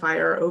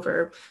classifier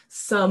over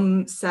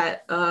some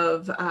set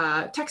of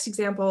text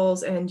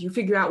examples, and you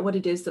figure out what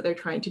it is that they're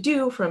trying to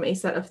do from a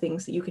set of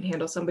things that you can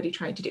handle somebody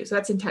trying to do. So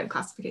that's intent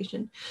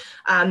classification.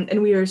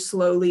 And we are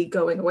slowly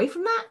going away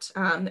from that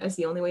as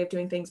the only way of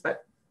doing things,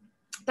 but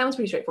That one's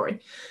pretty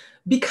straightforward.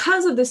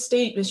 Because of the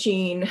state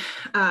machine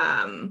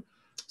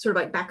sort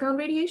of like background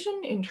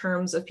radiation in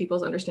terms of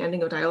people's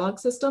understanding of dialogue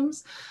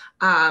systems,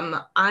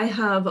 I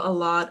have a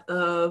lot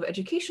of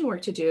education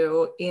work to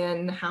do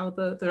in how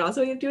the Raza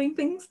way of doing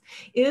things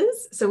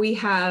is. So we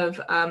have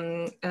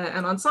an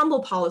ensemble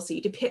policy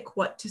to pick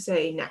what to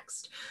say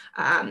next.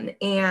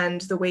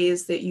 And the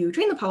ways that you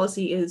train the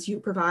policy is you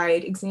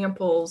provide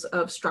examples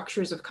of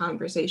structures of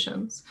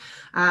conversations.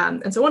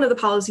 And so one of the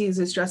policies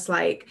is just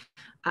like,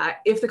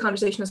 if the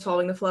conversation is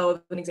following the flow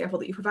of an example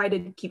that you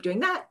provided, keep doing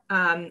that.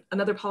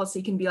 Another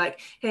policy can be like,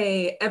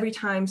 hey, every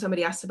time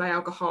somebody asks to buy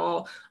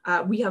alcohol,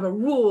 we have a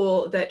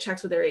rule that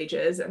checks what their age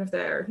is. And if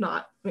they're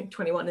not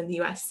 21 in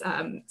the US,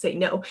 say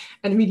no,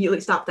 and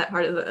immediately stop that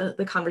part of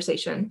the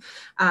conversation.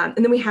 And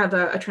then we have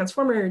a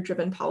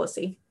transformer-driven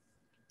policy.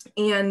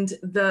 And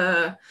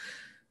the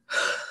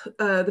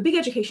big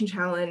education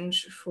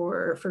challenge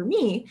for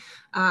me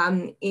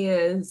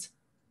is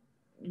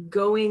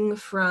going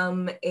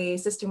from a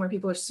system where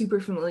people are super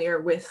familiar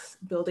with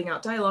building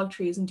out dialogue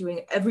trees and doing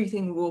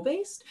everything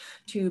rule-based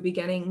to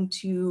beginning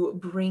to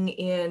bring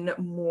in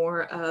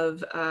more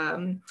of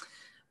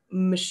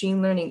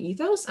machine learning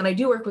ethos. And I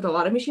do work with a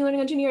lot of machine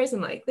learning engineers,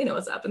 and like they know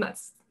what's up, and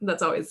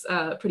that's always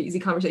a pretty easy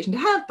conversation to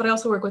have. But I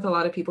also work with a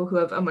lot of people who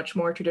have a much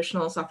more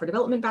traditional software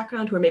development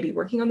background, who are maybe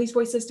working on these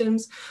voice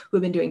systems, who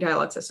have been doing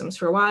dialogue systems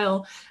for a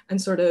while,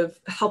 and sort of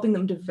helping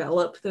them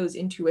develop those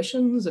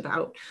intuitions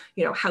about,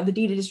 you know, how the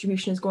data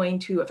distribution is going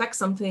to affect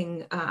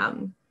something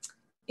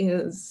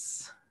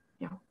is,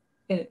 you know,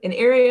 an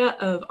area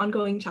of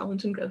ongoing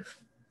challenge and growth.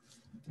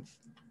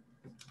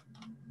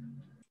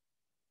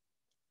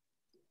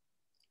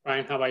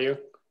 Ryan, how about you?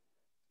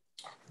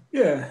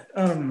 Yeah,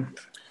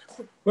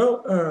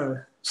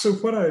 so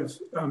what I've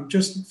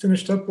just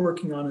finished up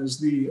working on is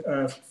the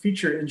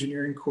feature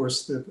engineering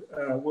course that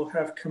we'll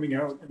have coming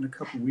out in a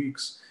couple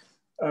weeks.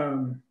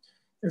 And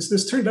so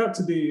this turned out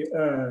to be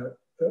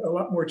a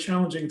lot more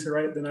challenging to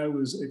write than I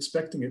was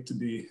expecting it to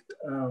be.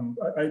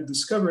 I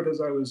discovered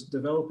as I was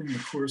developing the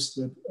course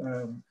that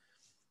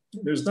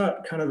there's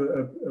not kind of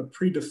a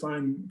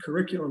predefined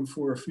curriculum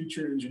for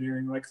feature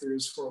engineering like there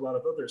is for a lot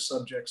of other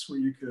subjects where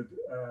you could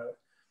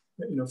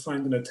you know,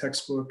 find in a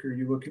textbook or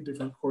you look at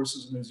different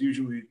courses and there's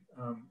usually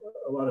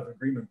a lot of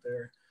agreement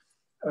there.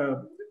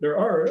 There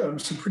are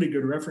some pretty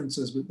good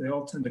references, but they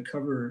all tend to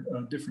cover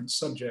different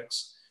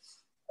subjects.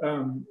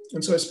 And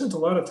so I spent a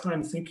lot of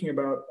time thinking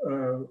about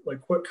like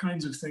what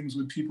kinds of things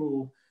would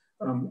people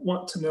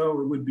want to know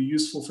or would be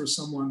useful for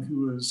someone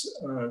who is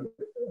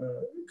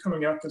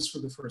coming at this for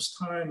the first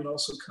time, and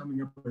also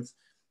coming up with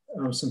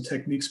some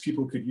techniques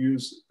people could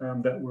use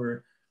that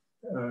were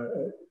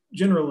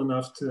general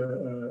enough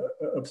to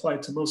apply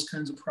to most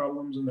kinds of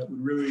problems, and that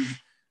would really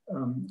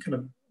kind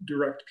of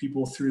direct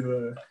people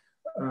through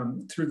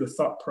the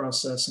thought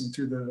process and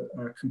through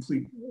the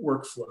complete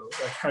workflow.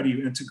 Like, how do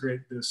you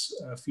integrate this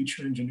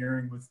feature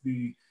engineering with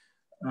the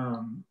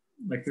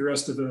like the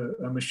rest of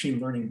a machine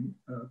learning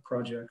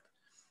project?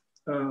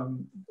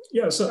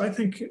 Yeah, so I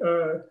think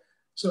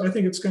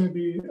it's going to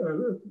be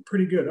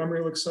pretty good. I'm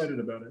real excited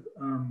about it.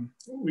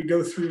 We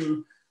go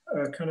through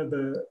kind of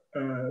the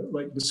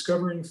like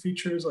discovering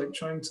features, like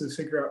trying to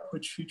figure out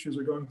which features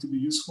are going to be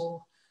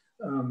useful,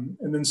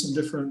 and then some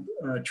different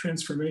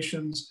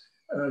transformations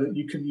that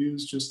you can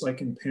use, just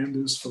like in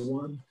pandas for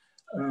one,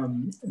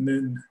 and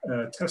then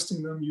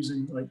testing them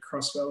using like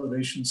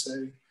cross-validation,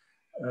 say,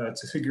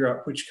 to figure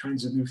out which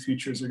kinds of new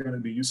features are going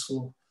to be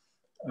useful.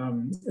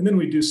 And then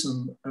we do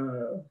some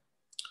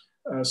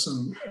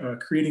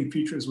creating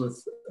features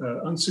with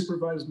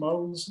unsupervised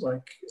models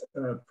like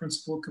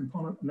principal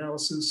component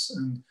analysis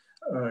and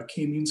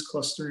k-means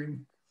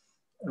clustering.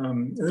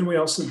 And then we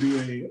also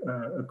do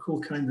a cool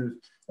kind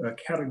of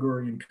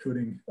category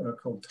encoding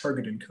called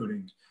target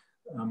encoding.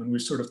 And we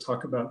sort of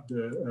talk about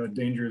the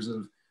dangers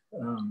of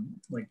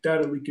like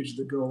data leakage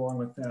that go along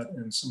with that,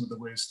 and some of the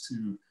ways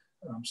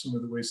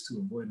to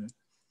avoid it.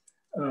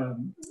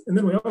 And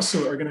then we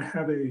also are going to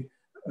have a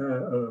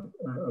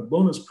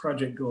bonus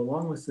project go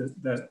along with it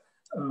that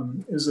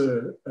is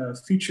a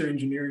feature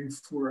engineering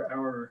for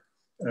our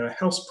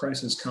house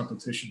prices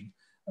competition.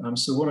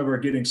 So one of our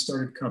getting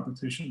started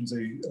competitions,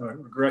 a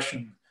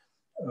regression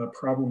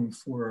problem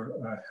for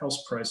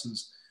house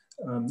prices.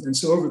 And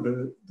so over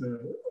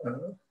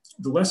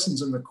the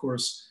lessons in the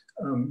course,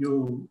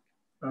 you'll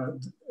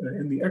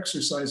in the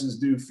exercises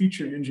do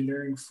feature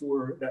engineering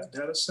for that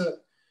data set.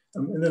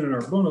 And then in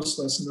our bonus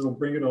lesson, it'll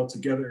bring it all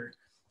together.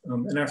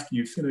 And after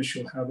you finish,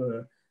 you'll have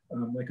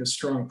like a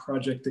strong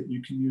project that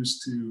you can use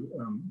to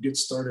get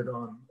started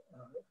on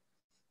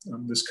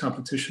this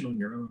competition on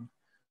your own.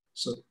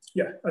 So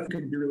yeah, I think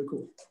it'd be really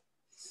cool.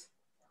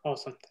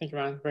 Awesome, thank you,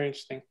 Ryan. Very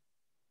interesting.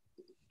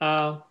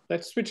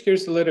 Let's switch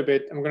gears a little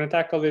bit. I'm going to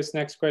tackle this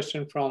next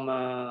question from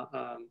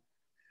a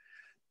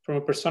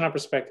persona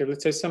perspective.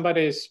 Let's say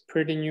somebody is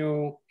pretty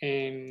new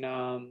in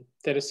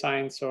data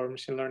science or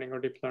machine learning or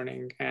deep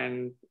learning,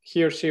 and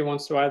he or she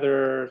wants to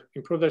either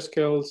improve their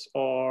skills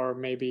or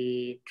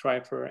maybe try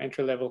for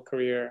entry-level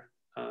career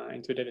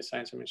into data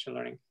science or machine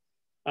learning.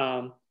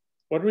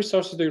 what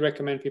resources do you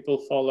recommend people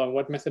follow?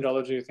 What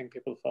methodology do you think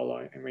people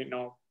follow? And we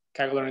know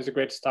Kaggle Learn is a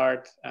great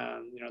start.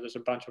 There's a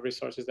bunch of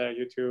resources there: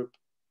 YouTube,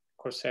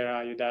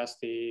 Coursera,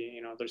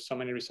 Udacity. There's so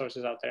many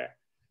resources out there.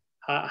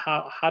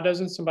 How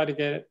does somebody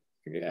get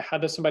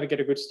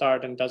a good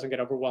start and doesn't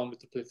get overwhelmed with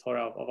the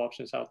plethora of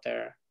options out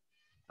there,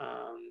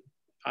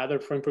 either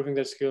for improving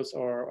their skills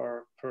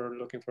or for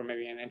looking for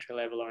maybe an entry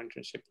level or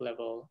internship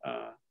level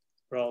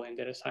role in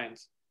data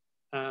science?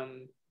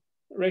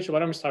 Rachel, why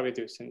don't we start with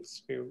you,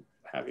 since we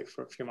have you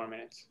for a few more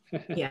minutes?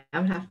 Yeah,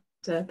 I'm gonna have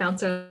to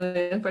bounce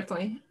early,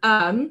 unfortunately.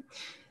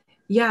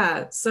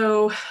 Yeah,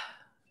 so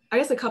I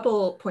guess a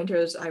couple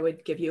pointers I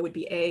would give you would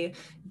be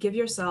give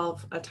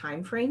yourself a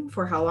time frame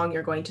for how long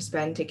you're going to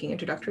spend taking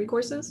introductory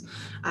courses.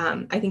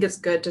 I think it's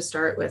good to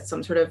start with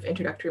some sort of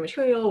introductory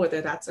material,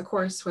 whether that's a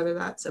course, whether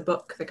that's a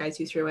book that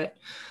guides you through it.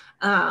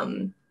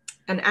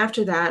 And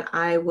after that,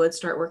 I would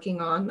start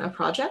working on a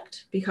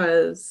project,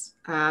 because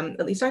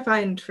at least I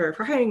find for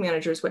hiring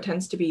managers, what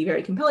tends to be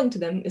very compelling to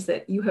them is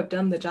that you have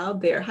done the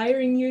job they are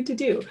hiring you to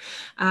do.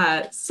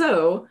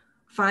 So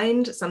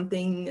find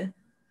something,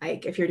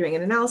 like if you're doing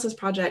an analysis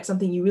project,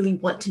 something you really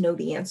want to know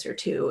the answer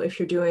to. If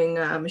you're doing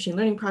a machine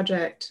learning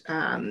project,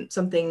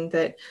 something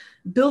that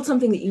builds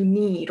something that you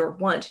need or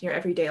want in your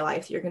everyday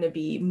life that you're going to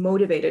be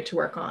motivated to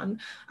work on.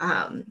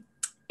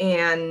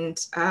 And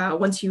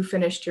once you've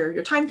finished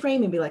your time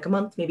frame, maybe like a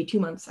month, maybe 2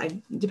 months,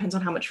 depends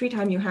on how much free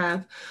time you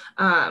have,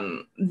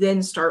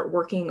 then start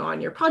working on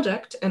your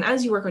project. And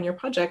as you work on your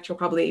project, you'll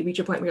probably reach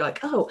a point where you're like,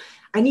 oh,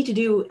 I need to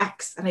do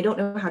X and I don't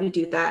know how to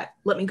do that.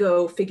 Let me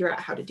go figure out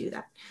how to do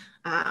that.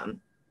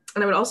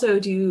 And I would also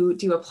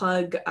do a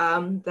plug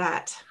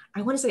that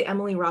I want to say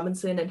Emily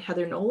Robinson and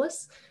Heather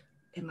Knowles.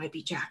 It might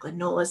be Jacqueline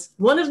Knowles.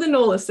 One of the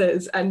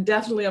Knowleses, and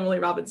definitely Emily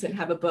Robinson,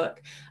 have a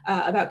book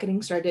about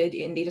getting started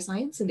in data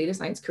science and data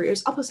science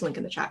careers. I'll post a link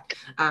in the chat.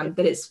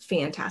 That is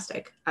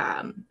fantastic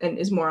and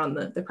is more on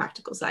the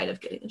practical side of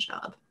getting a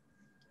job.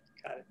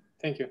 Got it.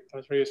 Thank you. That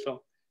was very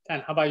useful.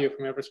 Dan, how about you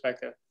from your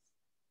perspective?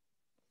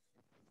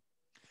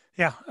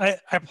 Yeah, I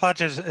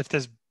apologize if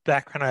there's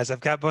background noise.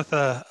 I've got both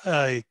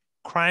a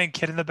crying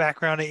kid in the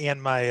background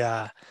and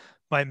my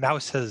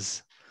mouse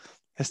has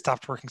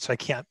stopped working, so I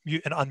can't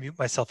mute and unmute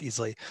myself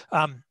easily.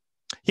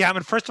 Yeah, I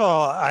mean, first of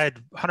all, I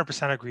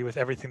 100% agree with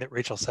everything that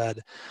Rachel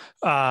said.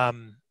 I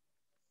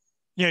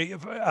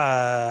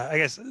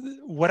guess,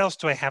 what else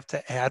do I have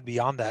to add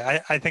beyond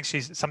that? I think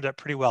she's summed it up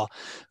pretty well.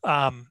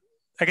 I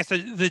guess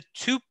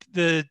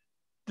the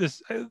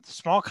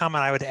small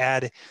comment I would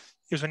add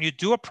is, when you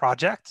do a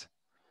project,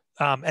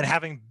 and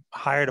having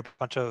hired a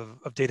bunch of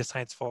data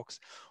science folks,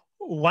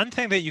 one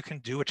thing that you can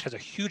do, which has a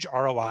huge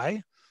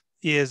ROI,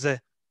 is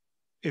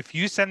if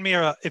you send me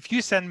a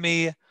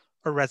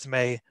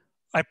resume,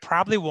 I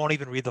probably won't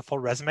even read the full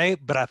resume,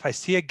 but if I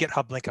see a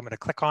GitHub link, I'm going to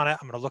click on it.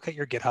 I'm going to look at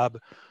your GitHub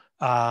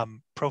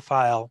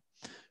profile.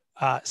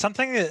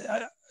 Something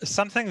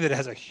that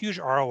has a huge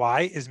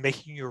ROI is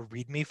making your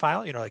README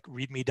file, like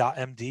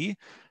readme.md.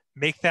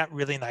 Make that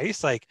really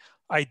nice. Like,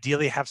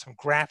 ideally have some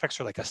graphics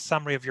or like a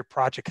summary of your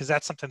project, because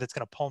that's something that's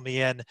going to pull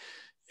me in.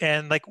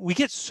 And like, we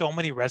get so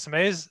many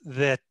resumes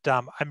that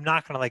I'm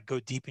not going to like go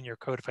deep in your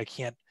code if I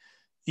can't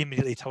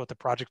immediately tell what the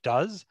project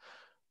does.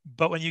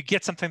 But when you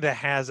get something that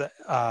has a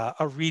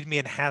README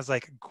and has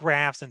like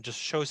graphs and just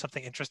shows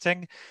something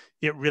interesting,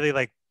 it really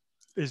like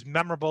is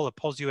memorable. It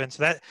pulls you in.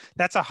 So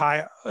that's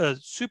a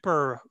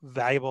super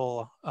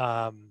valuable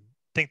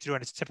thing to do,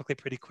 and it's typically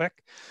pretty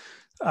quick.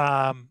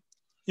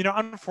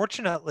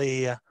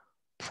 Unfortunately,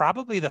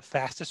 probably the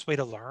fastest way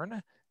to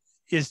learn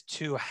is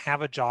to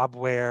have a job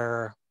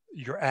where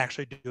you're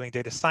actually doing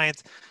data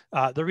science.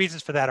 The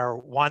reasons for that are,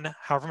 one,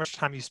 however much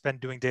time you spend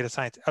doing data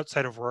science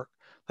outside of work.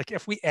 Like,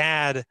 if we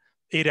add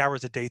 8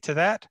 hours a day to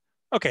that,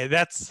 okay,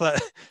 that's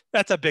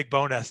a big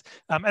bonus.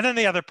 And then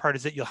the other part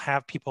is that you'll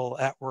have people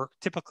at work,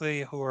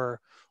 typically who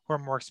are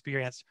more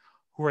experienced,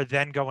 who are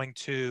then going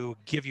to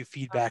give you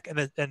feedback,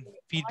 and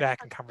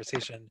feedback and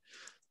conversation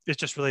is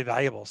just really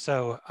valuable.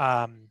 So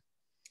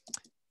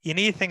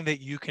anything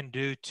that you can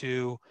do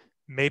to,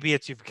 maybe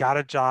it's you've got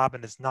a job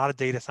and it's not a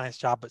data science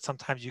job, but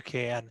sometimes you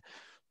can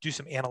do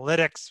some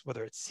analytics,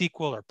 whether it's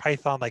SQL or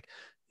Python. Like,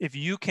 if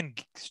you can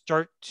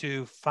start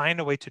to find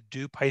a way to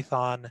do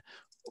Python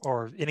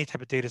or any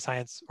type of data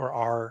science, or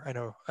R, I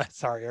know,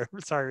 sorry,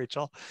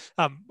 Rachel,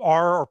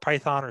 R or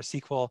Python or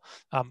SQL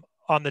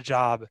on the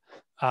job.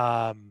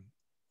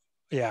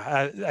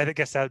 Yeah, I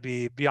guess that would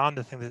be beyond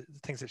the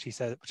things that she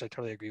said, which I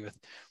totally agree with,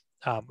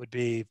 would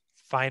be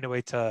find a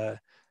way to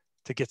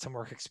get some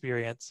work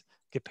experience,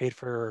 get paid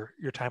for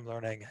your time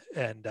learning,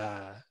 and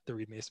the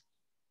READMEs.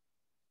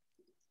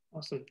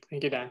 Awesome.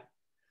 Thank you, Dan.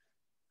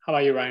 How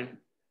about you, Ryan?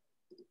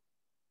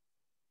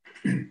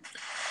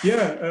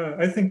 Yeah,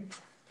 I think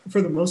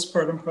for the most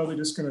part, I'm probably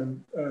just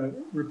going to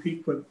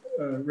repeat what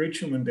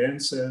Rachel and Dan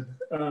said.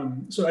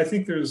 So I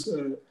think there's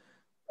the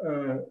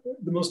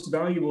most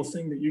valuable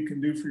thing that you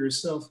can do for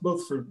yourself,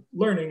 both for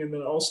learning and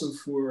then also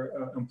for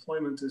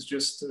employment, is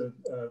just to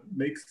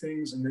make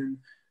things and then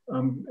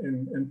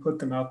and put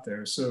them out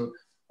there. So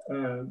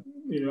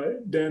You know,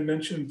 Dan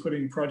mentioned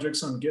putting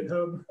projects on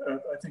GitHub.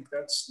 I think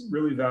that's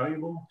really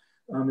valuable.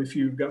 If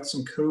you've got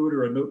some code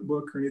or a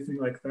notebook or anything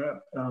like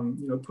that,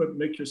 you know,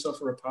 make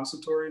yourself a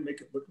repository,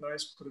 make it look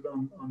nice, put it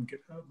on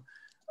GitHub.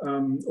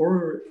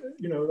 Or,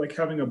 you know, like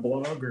having a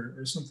blog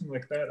or something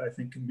like that, I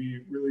think can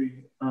be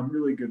really,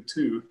 really good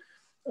too.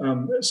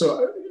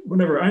 So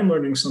whenever I'm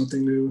learning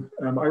something new,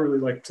 I really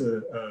like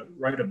to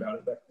write about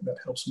it. That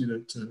helps me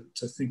to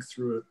think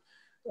through it.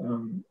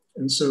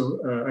 And so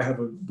I have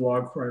a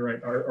blog where I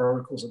write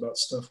articles about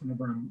stuff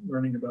whenever I'm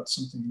learning about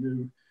something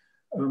new.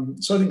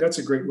 So I think that's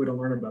a great way to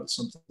learn about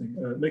something.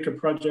 Make a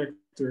project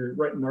or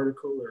write an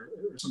article or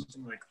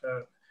something like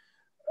that.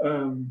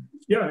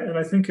 Yeah, and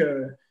I think,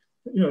 you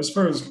know, as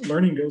far as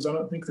learning goes, I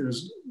don't think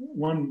there's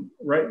one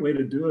right way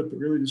to do it, but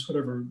really just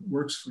whatever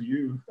works for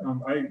you.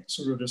 I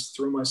sort of just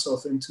throw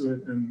myself into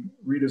it and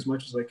read as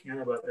much as I can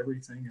about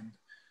everything.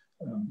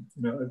 And,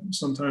 you know,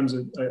 sometimes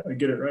I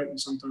get it right and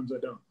sometimes I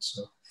don't,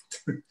 so.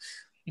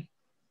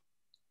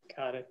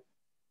 Got it.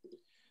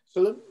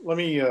 So let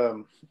me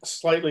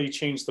slightly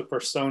change the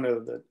persona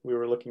that we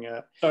were looking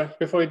at. Sorry,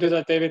 before we do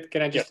that, David,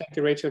 can I just thank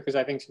you, Rachel, because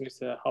I think she needs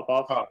to hop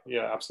off. Oh,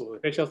 yeah, absolutely.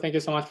 Rachel, thank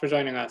you so much for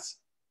joining us.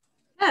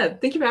 Yeah,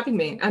 thank you for having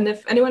me. And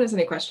if anyone has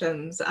any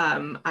questions,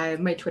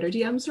 my Twitter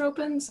DMs are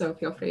open, so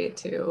feel free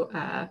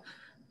to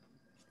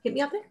hit me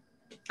up there.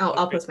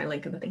 I'll post my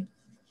link in the thing.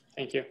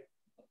 Thank you.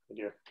 Thank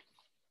you.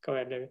 Go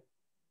ahead, David.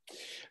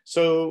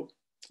 So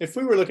if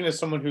we were looking at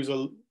someone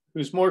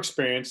who's more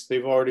experienced,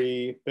 they've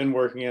already been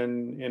working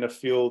in a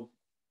field,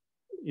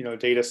 you know,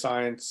 data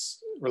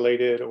science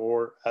related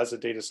or as a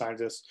data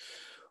scientist,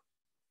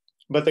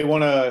 but they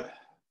want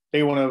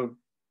to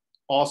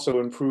also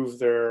improve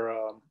their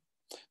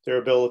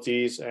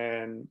abilities,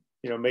 and,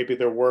 you know, maybe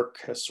their work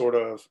has sort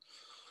of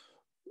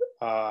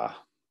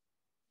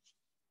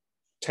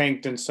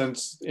tanked in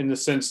the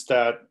sense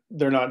that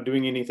they're not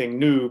doing anything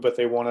new, but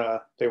they want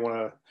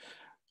to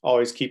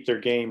always keep their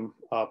game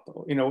up.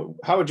 You know,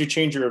 how would you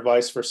change your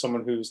advice for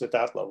someone who's at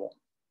that level?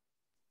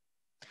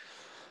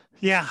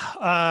 Yeah,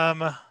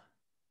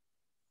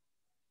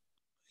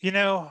 you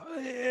know,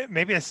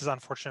 maybe this is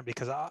unfortunate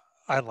because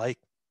I like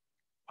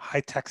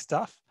high-tech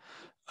stuff.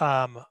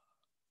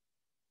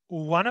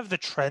 One of the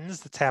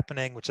trends that's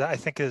happening, which I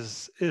think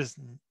is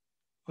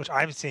which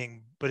I'm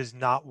seeing, but is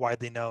not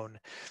widely known,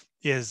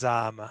 is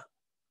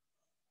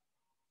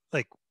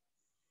like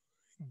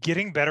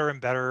getting better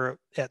and better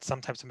at some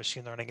types of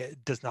machine learning.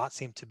 It does not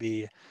seem to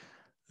be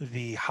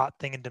the hot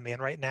thing in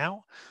demand right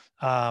now.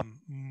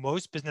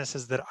 Most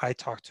businesses that I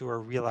talk to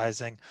are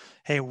realizing,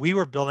 hey, we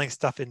were building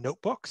stuff in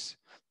notebooks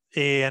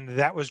and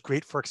that was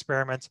great for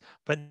experiments,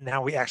 but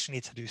now we actually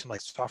need to do some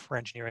like software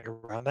engineering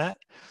around that.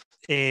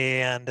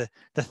 And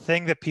the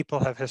thing that people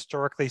have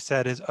historically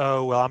said is,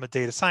 oh, well, I'm a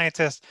data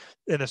scientist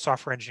and a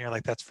software engineer,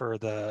 like that's for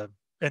the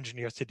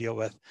engineers to deal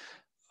with.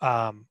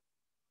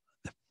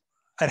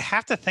 I'd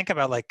have to think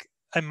about, like,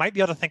 I might be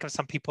able to think of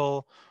some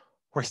people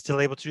who are still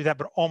able to do that,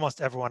 but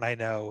almost everyone I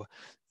know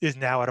is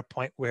now at a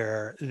point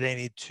where they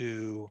need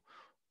to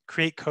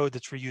create code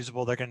that's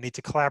reusable. They're going to need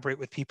to collaborate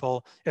with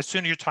people. As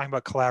soon as you're talking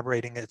about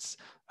collaborating, it's,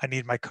 I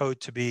need my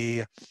code to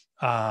be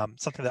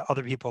something that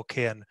other people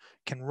can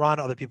run,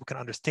 other people can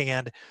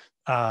understand.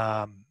 You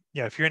know,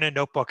 if you're in a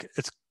notebook,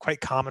 it's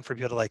quite common for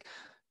people to like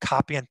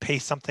copy and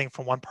paste something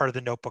from one part of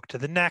the notebook to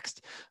the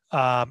next,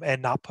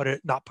 and not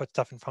put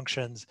stuff in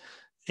functions.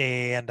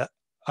 And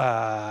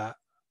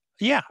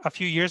yeah, a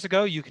few years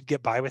ago, you could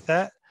get by with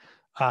that.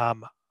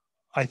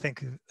 I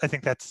think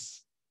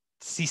that's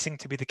ceasing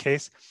to be the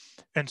case.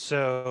 And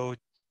so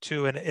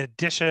in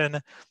addition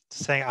to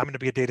saying, I'm going to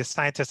be a data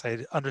scientist,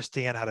 I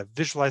understand how to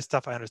visualize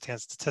stuff, I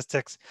understand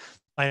statistics,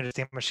 I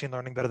understand machine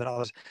learning better than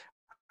others.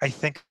 I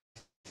think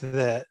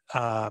that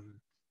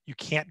you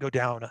can't go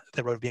down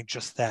the road of being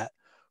just that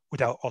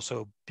without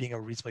also being a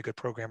reasonably good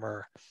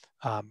programmer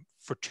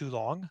for too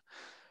long.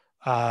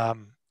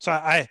 So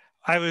I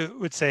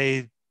would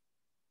say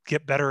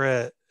get better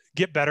at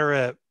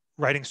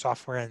writing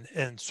software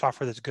and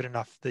software that's good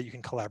enough that you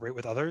can collaborate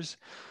with others.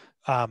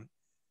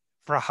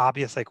 For a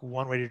hobbyist, like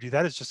one way to do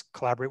that is just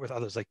collaborate with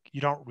others. Like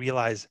you don't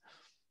realize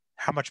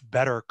how much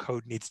better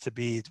code needs to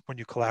be when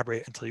you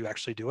collaborate until you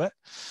actually do it.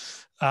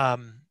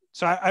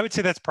 So I would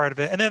say that's part of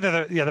it. And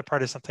then the other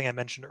part is something I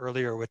mentioned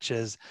earlier, which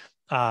is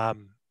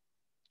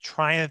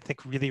try and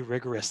think really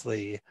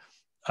rigorously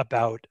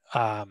about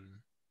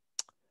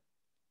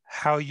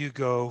how you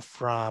go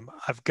from,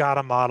 I've got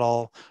a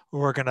model,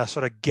 we're going to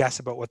sort of guess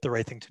about what the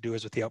right thing to do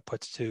is with the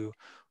outputs, to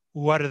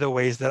what are the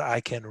ways that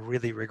I can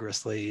really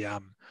rigorously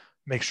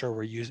make sure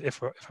we're using, if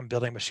I'm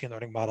building machine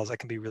learning models, I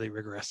can be really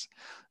rigorous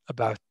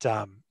about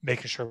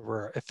making sure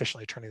we're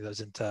efficiently turning those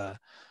into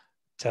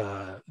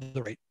the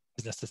right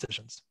business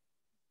decisions.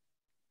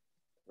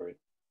 Great.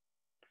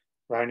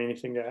 Ryan,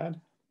 anything to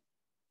add?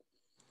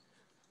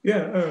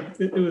 Yeah,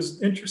 it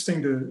was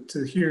interesting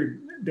to hear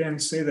Dan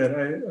say that.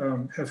 I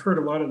have heard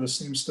a lot of the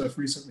same stuff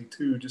recently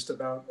too, just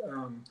about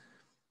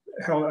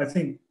how I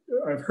think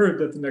I've heard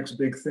that the next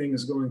big thing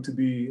is going to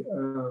be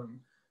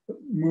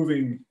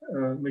moving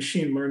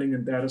machine learning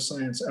and data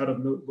science out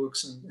of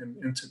notebooks and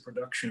into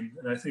production.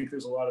 And I think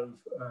there's a lot of,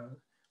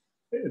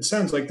 it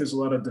sounds like there's a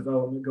lot of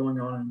development going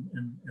on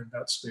in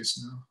that space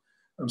now.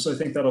 So I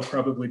think that'll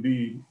probably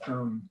be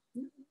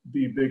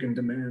big in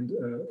demand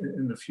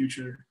in the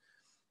future.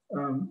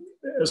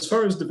 As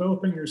far as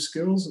developing your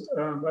skills,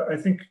 I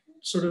think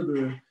sort of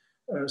the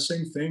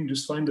same thing,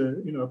 just find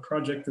a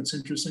project that's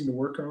interesting to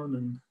work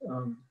on,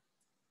 and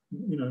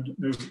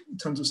there's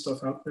tons of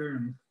stuff out there,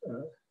 and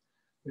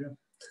yeah.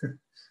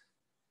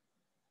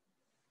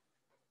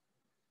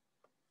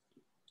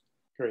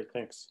 Great,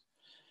 thanks.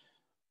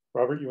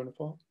 Robert, you want to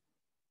follow?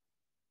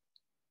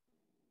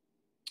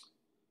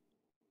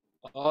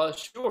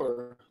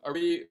 Sure. Are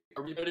we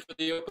ready for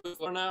the open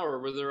floor now, or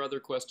were there other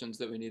questions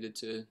that we needed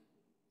to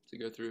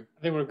go through?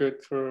 I think we're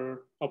good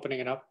for opening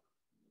it up.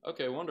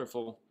 Okay,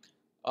 wonderful.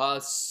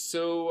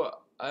 So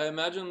I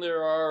imagine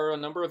there are a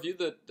number of you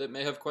that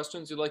may have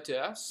questions you'd like to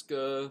ask.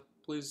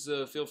 Please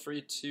feel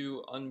free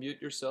to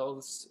unmute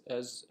yourselves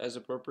as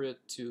appropriate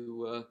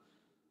to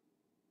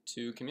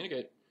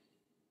communicate.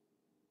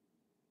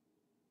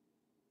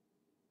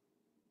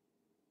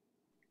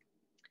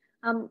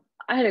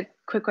 I had a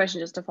quick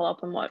question just to follow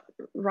up on what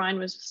Ryan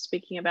was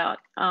speaking about.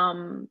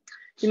 You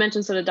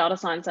mentioned sort of data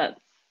science at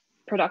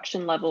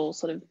production level,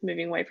 sort of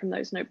moving away from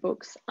those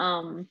notebooks.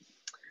 In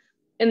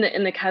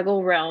the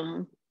Kaggle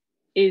realm,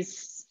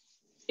 is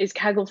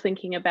Kaggle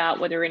thinking about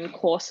whether in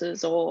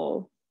courses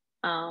or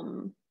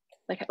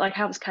like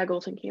how is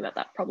Kaggle thinking about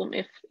that problem,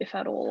 if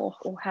at all,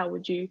 or how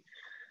would you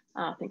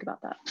think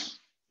about that?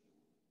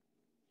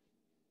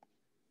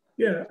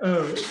 Yeah,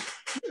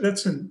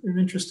 that's an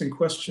interesting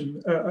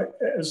question.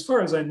 As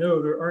far as I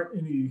know, there aren't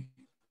any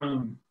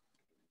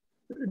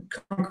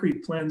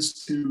concrete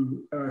plans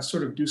to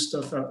sort of do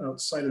stuff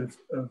outside of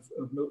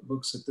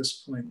notebooks at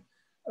this point.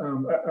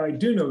 I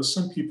do know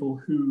some people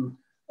who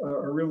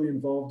are really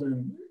involved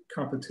in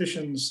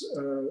competitions,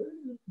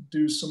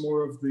 do some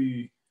more of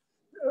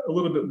a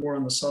little bit more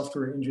on the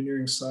software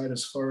engineering side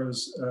as far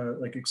as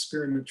like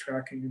experiment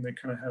tracking, and they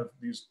kind of have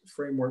these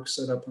frameworks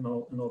set up and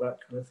all that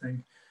kind of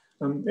thing.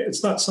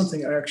 It's not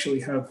something I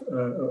actually have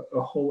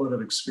a whole lot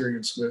of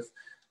experience with,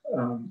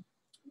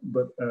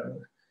 but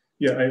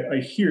yeah, I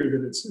hear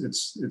that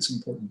it's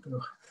important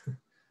though.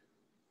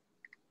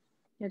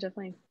 Yeah,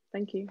 definitely.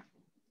 Thank you.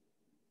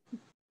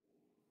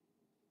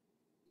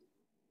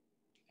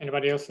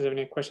 Anybody else have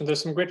any questions?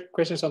 There's some great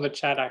questions on the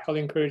chat. I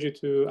highly encourage you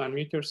to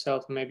unmute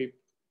yourself, maybe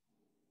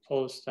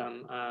post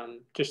them,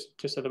 just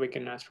so that we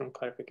can ask some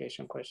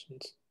clarification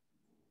questions.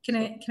 Can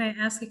I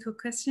ask a quick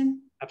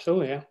question?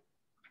 Absolutely, yeah.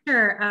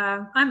 Sure.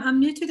 I'm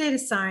new to data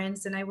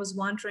science, and I was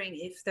wondering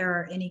if there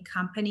are any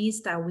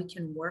companies that we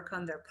can work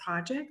on their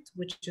project,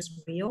 which is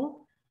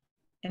real.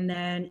 And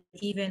then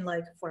even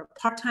like for a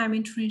part-time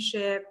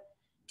internship,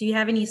 do you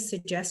have any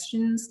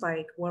suggestions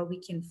like where we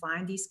can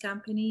find these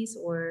companies,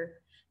 or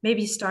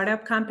maybe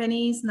startup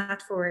companies,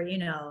 not for,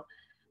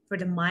 for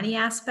the money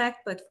aspect,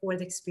 but for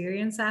the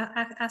experience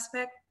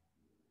aspect?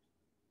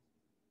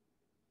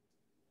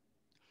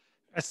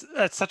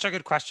 That's such a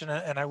good question,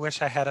 and I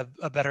wish I had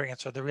a better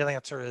answer. The real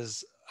answer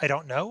is I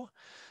don't know.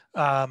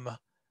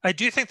 I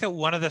do think that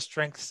one of the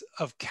strengths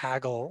of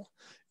Kaggle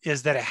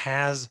is that it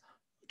has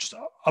just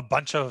a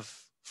bunch of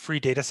free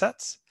data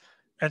sets.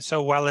 And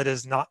so while it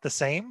is not the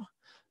same,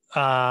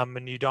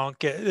 and you don't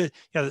get,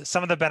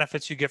 some of the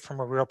benefits you get from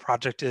a real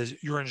project is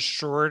you're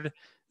ensured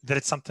that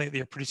it's something that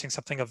you're producing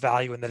something of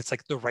value and that it's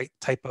like the right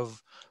type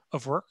of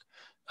work.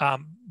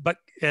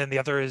 And the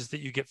other is that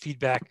you get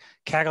feedback.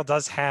 Kaggle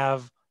does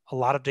have a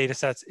lot of data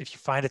sets. If you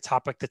find a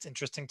topic that's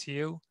interesting to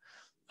you,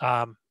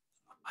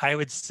 I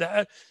would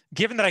say,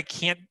 given that I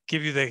can't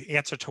give you the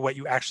answer to what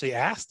you actually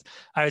asked,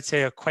 I would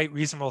say a quite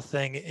reasonable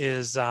thing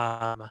is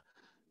to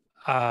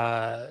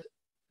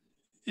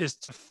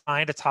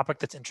find a topic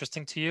that's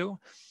interesting to you,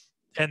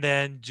 and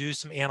then do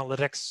some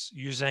analytics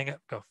using,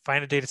 go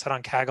find a data set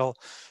on Kaggle,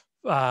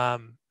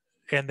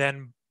 and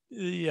then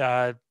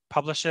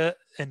publish it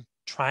and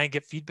try and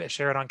get feedback,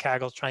 share it on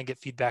Kaggle, try and get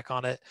feedback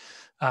on it.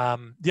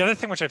 The other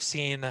thing which I've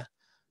seen,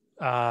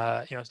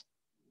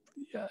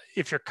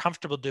 if you're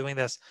comfortable doing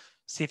this,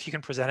 see if you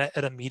can present it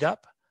at a meetup.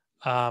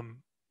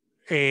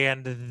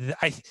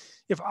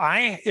 If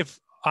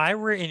I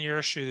were in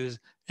your shoes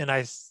and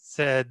I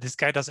said, this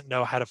guy doesn't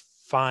know how to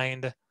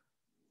find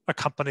a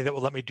company that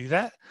will let me do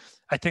that,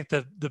 I think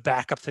the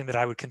backup thing that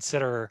I would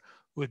consider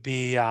would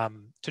be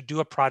to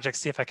do a project,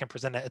 see if I can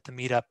present it at the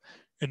meetup,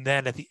 and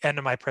then at the end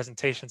of my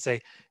presentation say,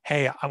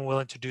 hey, I'm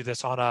willing to do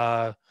this on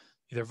a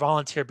either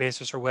volunteer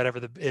basis or whatever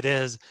it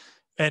is.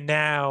 And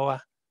now,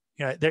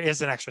 there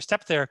is an extra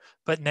step there,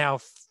 but now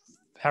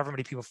however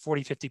many people,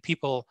 40, 50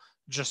 people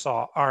just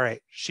saw, all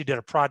right, she did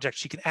a project,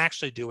 she can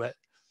actually do it.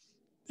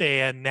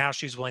 And now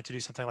she's willing to do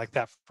something like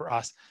that for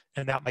us.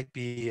 And that might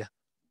be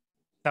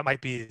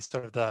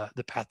sort of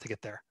the path to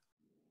get there.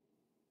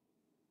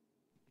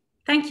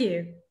 Thank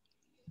you.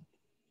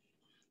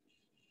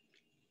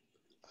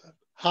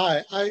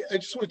 Hi, I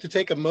just wanted to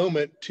take a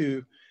moment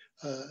to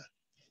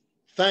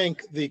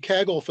thank the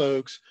Kaggle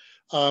folks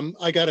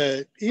I got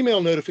an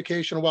email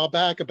notification a while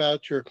back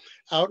about your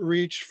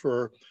outreach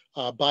for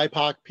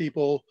BIPOC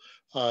people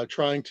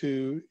trying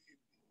to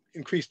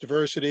increase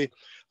diversity.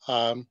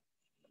 I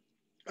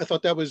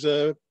thought that was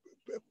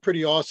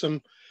pretty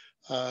awesome.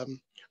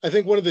 I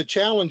think one of the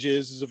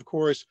challenges is, of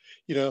course,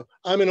 you know,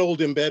 I'm an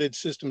old embedded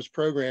systems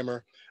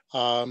programmer,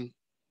 and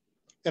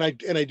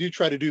I do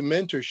try to do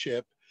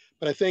mentorship,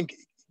 but I think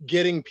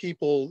getting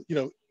people, you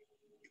know,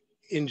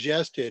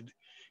 ingested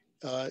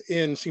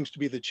in seems to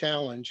be the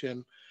challenge.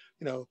 And,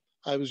 you know,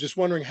 I was just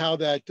wondering how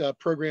that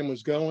program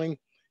was going.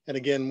 And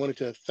again, wanted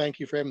to thank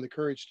you for having the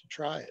courage to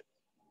try it.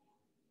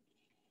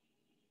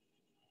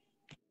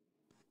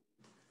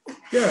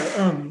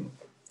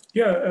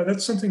 Yeah,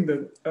 that's something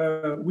that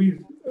we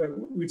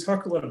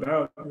talk a lot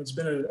about, and it's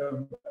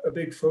been a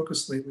big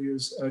focus lately,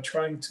 is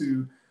trying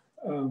to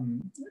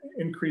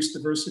increase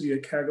diversity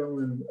at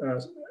Kaggle and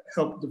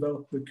help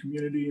develop the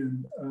community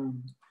and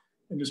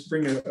just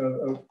bring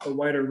a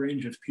wider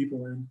range of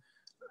people in.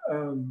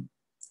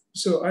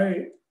 So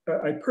I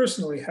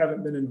personally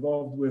haven't been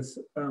involved with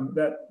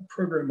that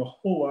program a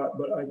whole lot,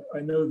 but I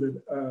know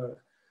that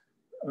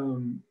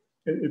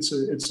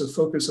it's a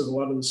focus of a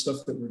lot of the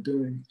stuff that we're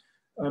doing.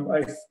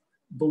 I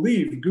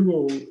believe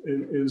Google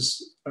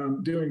is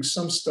doing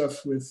some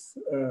stuff with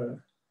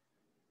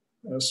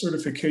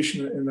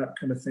certification and that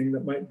kind of thing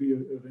that might be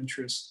of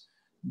interest.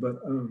 But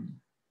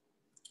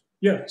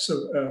yeah,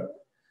 so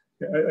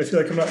I feel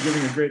like I'm not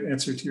giving a great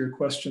answer to your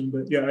question,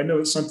 but yeah, I know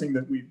it's something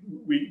that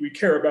we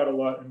care about a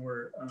lot, and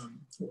we're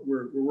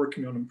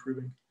working on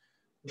improving.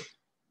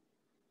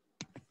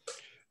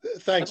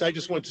 Thanks. I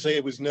just want to say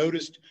it was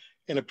noticed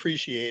and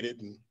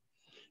appreciated, and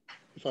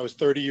if I was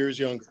 30 years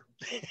younger.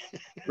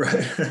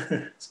 Right.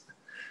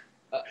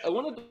 I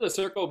wanted to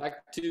circle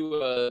back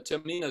to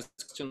Mina's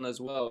question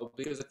as well,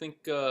 because I think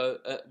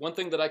one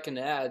thing that I can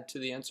add to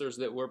the answers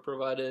that were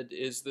provided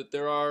is that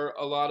there are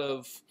a lot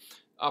of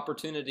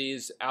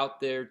opportunities out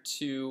there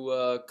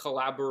to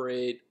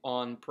collaborate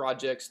on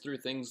projects through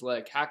things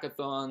like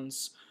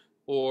hackathons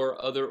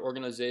or other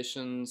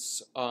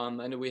organizations.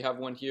 I know we have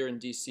one here in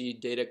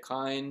DC,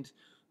 DataKind.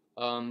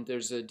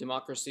 There's a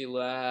Democracy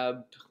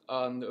Lab,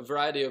 a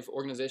variety of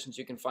organizations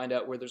you can find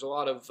out where there's a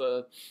lot of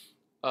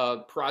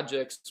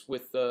projects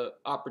with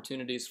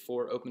opportunities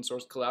for open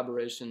source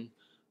collaboration.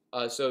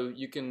 So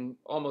you can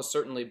almost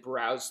certainly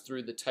browse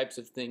through the types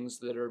of things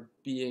that are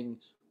being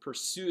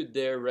pursued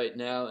there right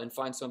now and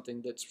find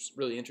something that's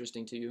really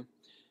interesting to you.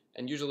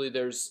 And usually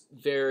there's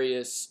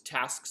various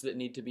tasks that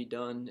need to be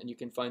done, and you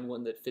can find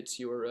one that fits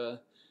your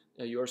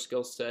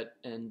skill set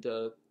and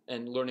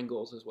learning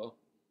goals as well.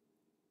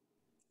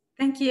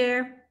 Thank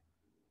you.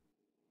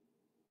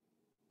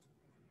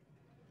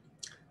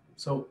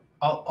 So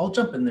I'll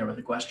jump in there with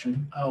a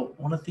question.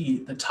 One of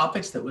the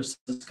topics that was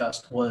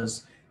discussed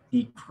was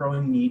the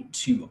growing need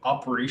to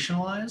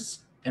operationalize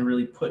and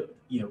really put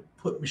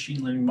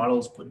machine learning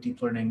models, put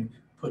deep learning,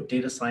 put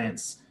data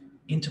science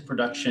into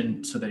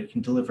production so that it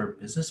can deliver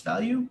business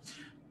value.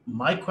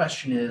 My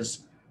question is,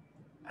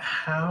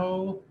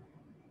 how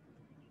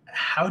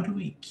do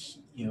we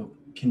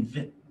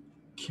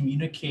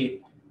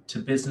communicate to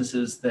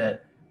businesses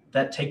that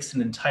takes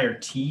an entire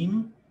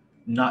team,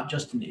 not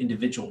just an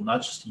individual,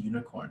 not just a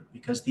unicorn,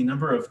 because the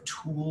number of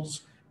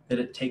tools that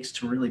it takes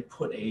to really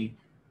put a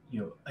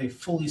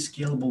fully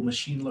scalable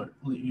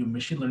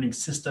machine learning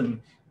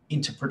system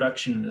into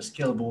production in a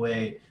scalable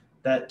way,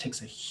 that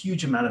takes a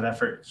huge amount of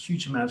effort,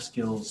 huge amount of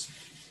skills.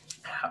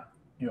 How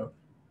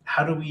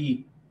do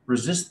we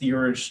resist the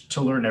urge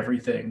to learn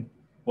everything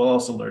while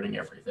also learning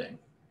everything?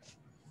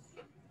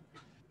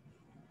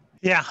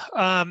 Yeah,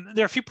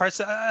 there are a few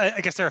parts. I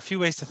guess there are a few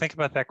ways to think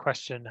about that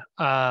question.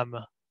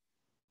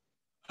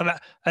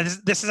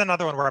 This is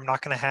another one where I'm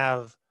not going to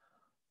have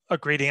a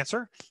great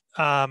answer.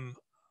 One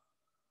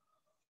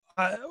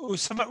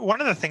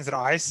of the things that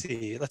I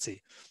see,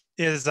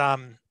 is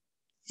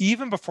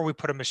even before we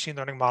put a machine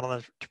learning model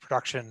into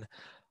production,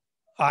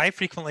 I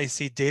frequently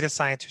see data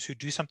scientists who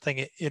do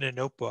something in a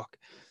notebook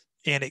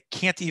and it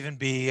can't even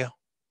be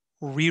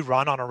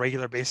rerun on a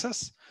regular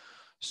basis.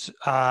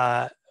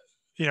 Something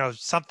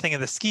in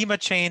the schema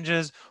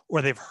changes,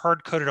 or they've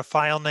hard coded a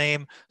file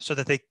name so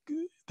that they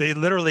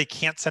literally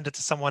can't send it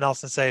to someone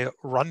else and say,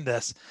 run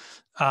this.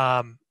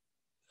 And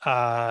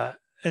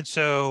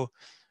so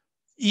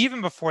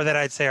even before that,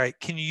 I'd say, all right,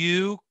 can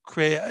we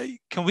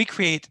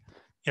create,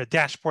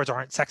 dashboards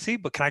aren't sexy,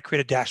 but can I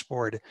create a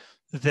dashboard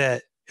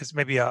that is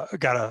maybe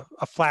got a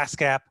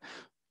Flask app?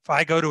 If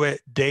I go to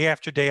it day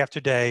after day after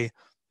day,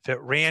 if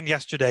it ran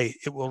yesterday,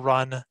 it will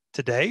run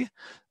today.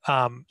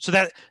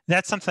 So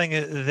that's something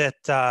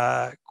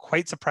that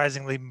quite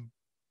surprisingly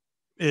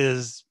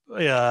is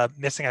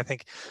missing, I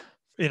think,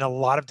 in a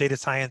lot of data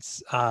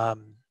science.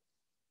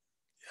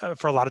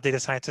 For a lot of data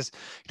scientists,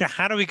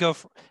 how do we go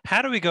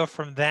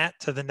from that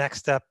to the next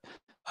step?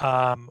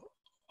 I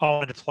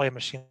want to deploy a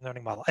machine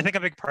learning model. I think a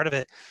big part of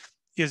it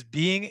is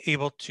being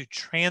able to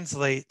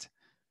translate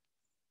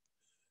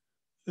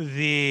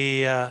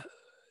the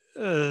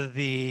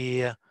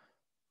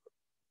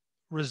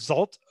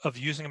result of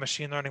using a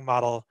machine learning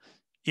model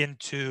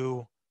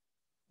into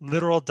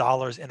literal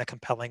dollars in a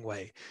compelling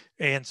way.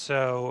 And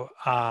so,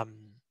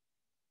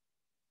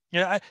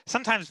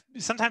 sometimes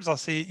I'll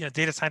see,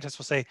 data scientists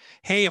will say,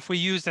 hey, if we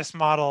use this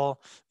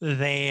model,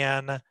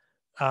 then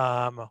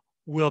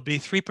we'll be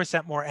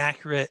 3% more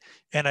accurate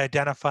in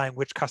identifying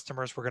which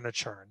customers we're going to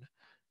churn.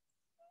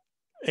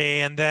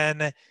 And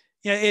then,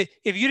 if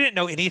you didn't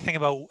know anything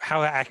about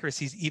how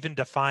accuracy is even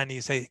defined,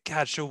 you say,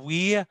 God, should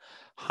we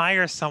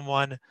hire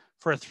someone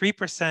for a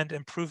 3%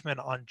 improvement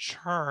on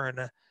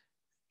churn?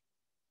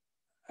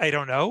 I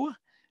don't know.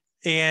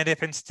 And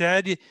if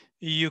instead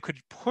you could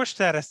push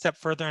that a step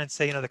further and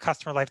say, the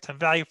customer lifetime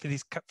value for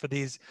these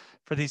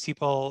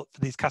people,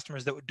 for these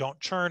customers that don't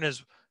churn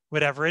is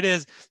whatever it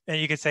is,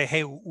 and you could say,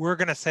 hey, we're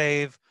going to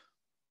save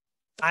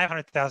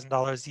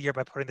 $500,000 a year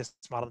by putting this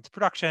model into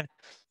production,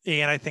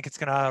 and I think it's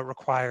going to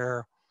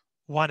require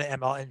one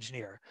ML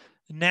engineer.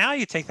 Now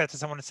you take that to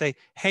someone and say,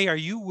 hey, are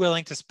you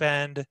willing to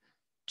spend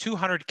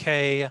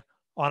 $200K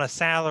on a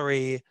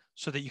salary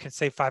so that you can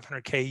save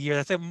 $500K a year?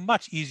 That's a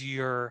much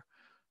easier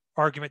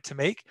argument to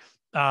make.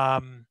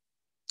 And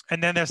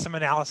then there's some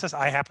analysis.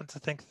 I happen to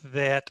think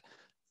that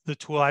the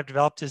tool I've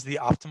developed is the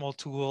optimal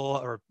tool,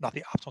 or not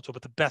the optimal tool,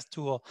 but the best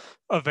tool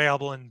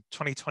available in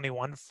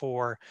 2021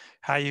 for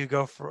how you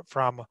go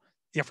from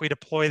if we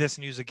deploy this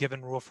and use a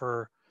given rule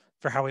for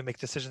how we make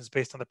decisions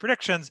based on the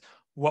predictions,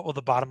 what will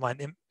the bottom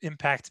line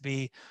impact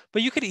be?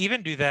 But you could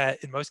even do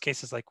that in most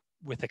cases, like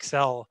with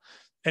Excel,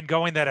 and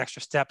going that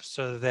extra step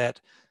so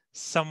that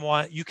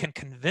you can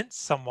convince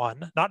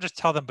someone, not just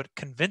tell them, but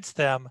convince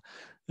them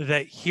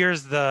that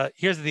here's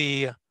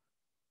the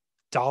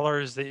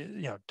dollars,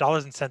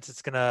 dollars and cents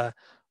that's gonna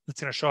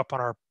show up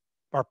on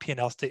our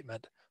P&L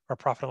statement, our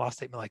profit and loss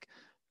statement. Like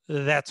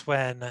that's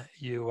when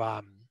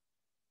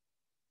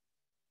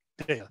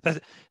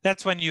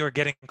that's when you are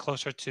getting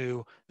closer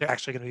to they're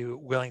actually going to be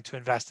willing to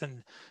invest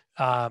in.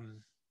 How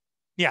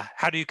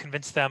do you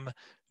convince them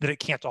that it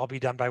can't all be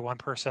done by one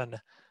person?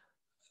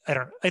 I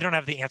don't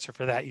have the answer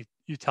for that.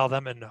 You tell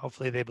them, and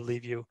hopefully they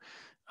believe you.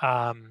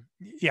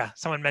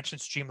 Someone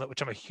mentioned Streamlit,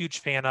 which I'm a huge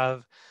fan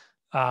of,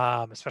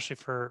 especially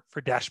for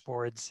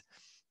dashboards.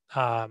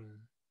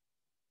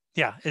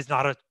 Is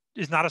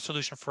not a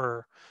solution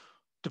for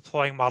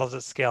deploying models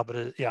at scale,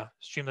 but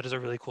Streamlit is a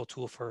really cool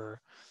tool for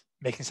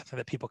making something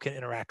that people can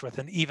interact with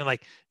and even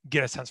like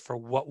get a sense for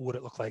what would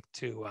it look like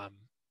to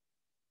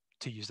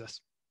use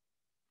this.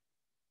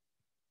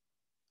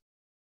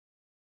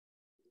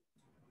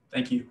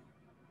 Thank you.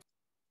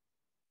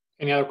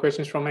 Any other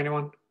questions from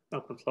anyone?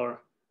 Open floor.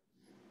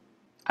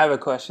 I have a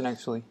question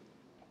actually.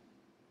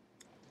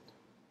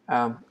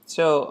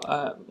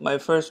 My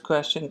first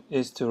question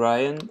is to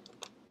Ryan.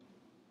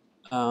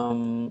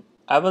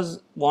 I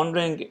was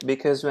wondering,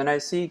 because when I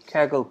see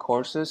Kaggle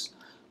courses,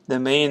 the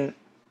main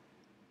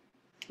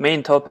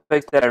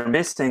topics that are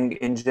missing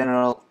in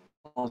general,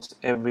 almost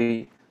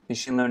every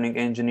machine learning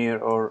engineer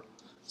or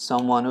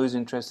someone who is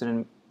interested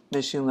in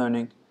machine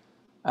learning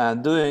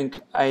doing,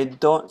 I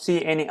don't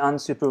see any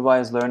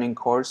unsupervised learning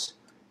course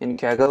in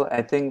Kaggle.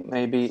 I think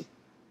maybe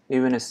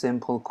even a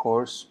simple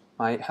course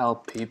might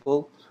help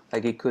people.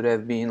 Like it could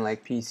have been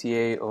like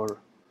PCA or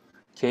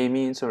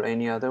K-means or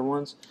any other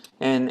ones.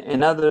 And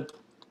in other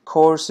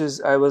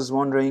courses, I was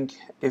wondering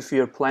if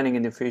you're planning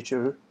in the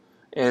future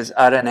is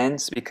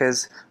RNNs,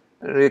 because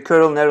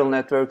recurrent neural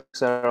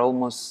networks are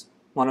almost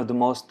one of the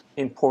most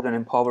important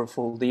and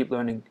powerful deep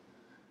learning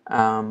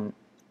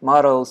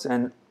models,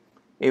 and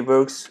it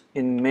works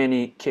in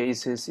many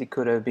cases. It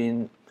could have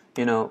been,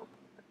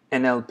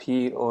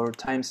 NLP or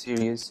time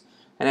series.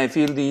 And I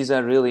feel these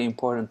are really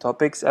important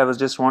topics. I was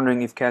just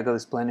wondering if Kaggle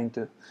is planning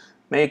to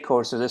make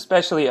courses,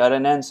 especially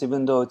RNNs,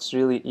 even though it's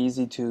really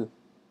easy to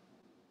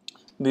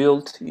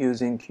build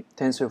using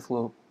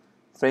TensorFlow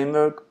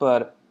framework,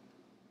 but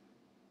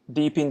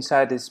deep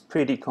inside is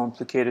pretty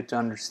complicated to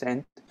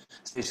understand,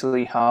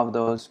 especially how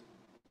those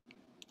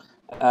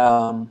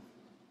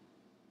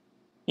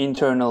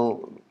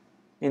internal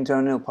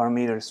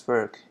parameters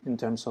work in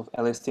terms of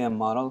LSTM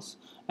models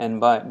and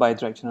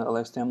bidirectional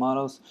LSTM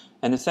models.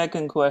 And the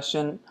second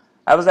question,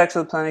 I was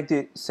actually planning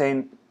to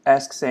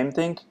ask same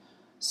thing,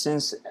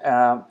 since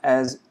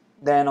as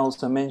Dan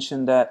also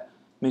mentioned that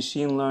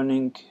machine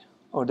learning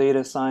or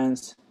data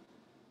science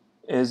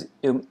is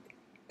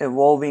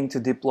evolving to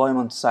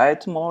deployment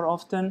side more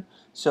often.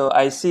 So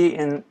I see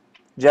in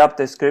job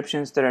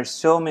descriptions there are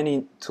so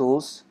many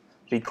tools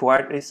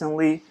required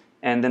recently,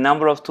 and the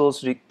number of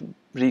tools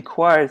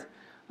required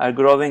are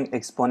growing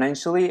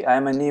exponentially.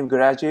 I'm a new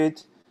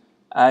graduate.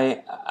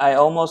 I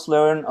almost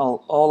learned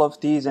all of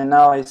these, and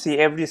now I see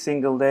every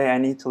single day I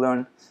need to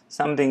learn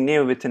something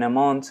new within a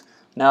month.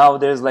 Now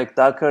there's like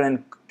Docker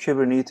and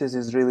Kubernetes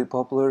is really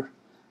popular,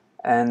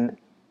 and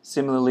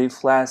similarly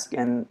Flask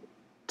and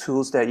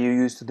tools that you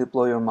use to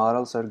deploy your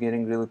models are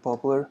getting really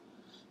popular.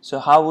 So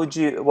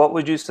what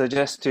would you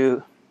suggest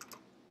to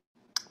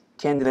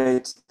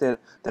candidates that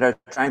are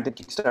trying to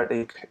kickstart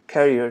a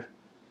career?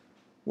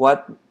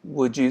 What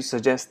would you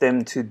suggest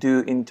them to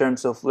do in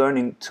terms of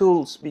learning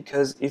tools?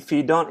 Because if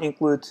you don't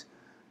include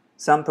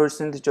some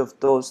percentage of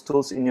those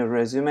tools in your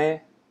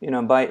resume,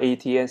 by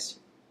ATS,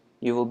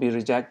 you will be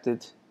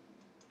rejected.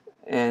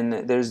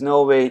 And there's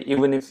no way,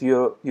 even if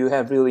you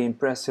have really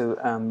impressive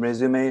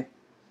resume,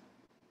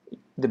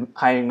 the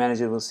hiring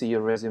manager will see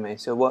your resume.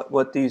 So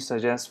what do you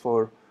suggest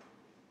for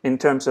in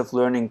terms of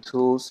learning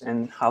tools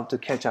and how to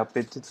catch up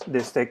with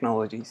these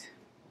technologies?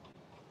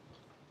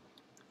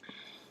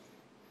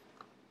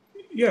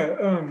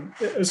 Yeah,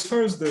 as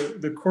far as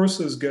the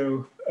courses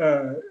go,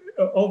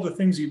 all the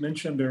things you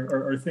mentioned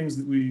are things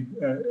that we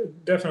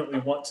definitely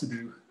want to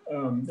do.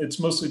 It's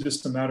mostly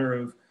just a matter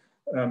of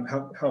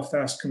how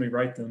fast can we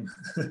write them.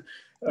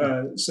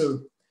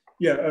 So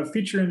yeah,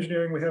 feature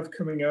engineering we have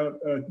coming out,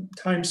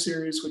 time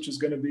series, which is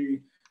going to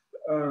be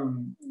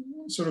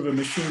sort of a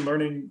machine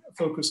learning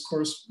focused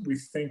course. We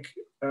think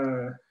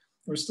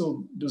we're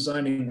still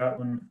designing that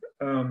one.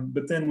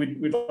 But then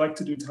we'd like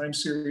to do time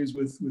series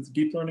with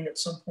deep learning at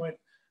some point.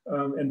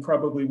 And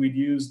probably we'd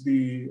use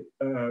the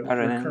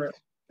current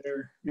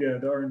there. Yeah,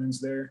 the RNNs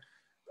there.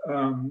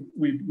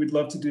 We'd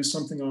love to do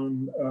something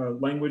on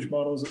language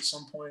models at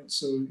some point.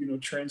 So,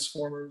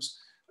 transformers.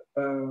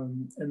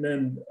 And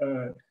then,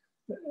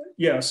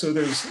 yeah, so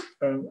there's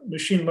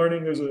machine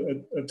learning. There's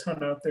a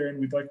ton out there, and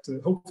we'd like to,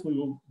 hopefully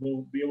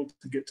we'll be able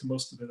to get to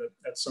most of it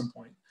at some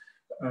point.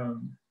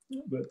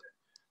 But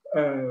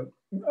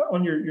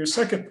on your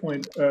second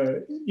point,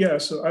 yeah,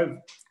 so I've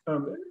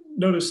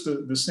noticed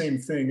the same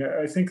thing.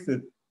 I think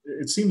that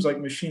it seems like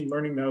machine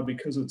learning now,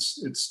 because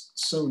it's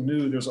so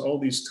new, there's all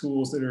these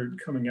tools that are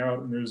coming out,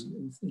 and there's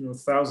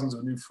thousands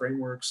of new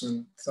frameworks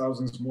and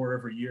thousands more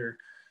every year.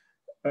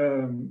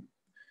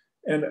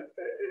 And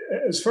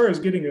as far as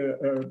getting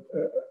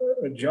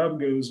a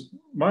job goes,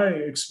 my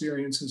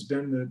experience has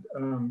been that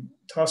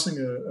tossing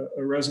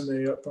a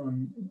resume up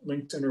on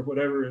LinkedIn or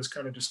whatever is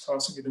kind of just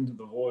tossing it into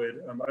the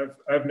void.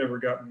 I've never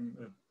gotten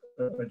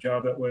a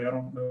job that way. I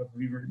don't know if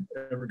we've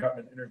ever gotten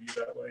an interview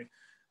that way.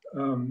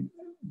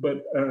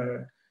 But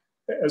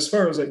as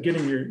far as like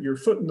getting your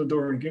foot in the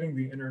door and getting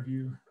the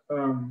interview,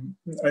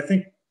 I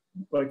think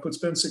like what's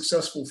been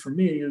successful for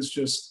me is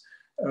just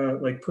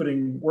like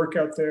putting work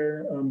out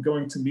there,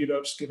 going to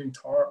meetups, giving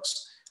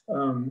talks,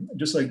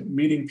 just like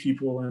meeting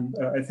people. And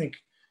I think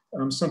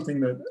something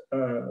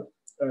that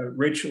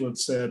Rachael had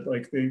said,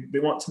 like they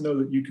want to know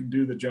that you can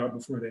do the job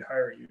before they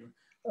hire you.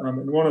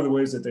 And one of the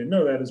ways that they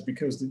know that is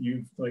because that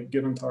you've like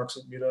given talks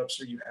at meetups,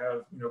 or you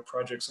have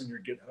projects on your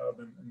GitHub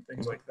and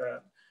things like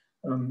that.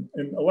 And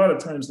a lot of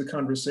times the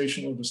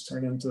conversation will just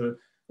turn into,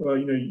 well,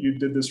 you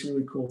did this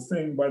really cool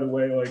thing, by the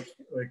way,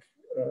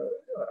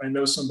 I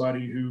know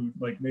somebody who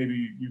like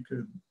maybe you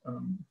could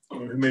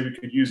who maybe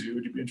could use you.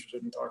 Would you be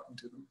interested in talking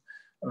to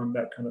them?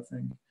 That kind of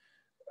thing.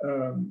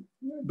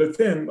 But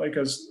then, like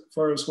as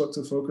far as what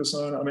to focus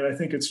on, I mean, I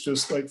think it's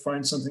just like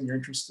find something you're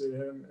interested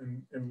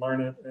in and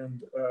learn it.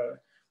 And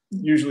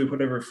usually,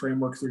 whatever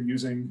framework they're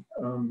using,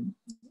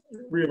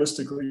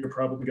 realistically, you're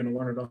probably going to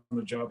learn it on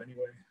the job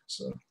anyway.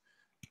 So,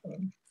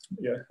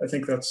 yeah, I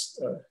think that's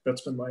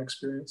been my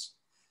experience.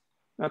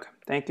 Okay,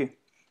 thank you.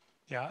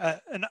 Yeah,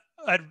 and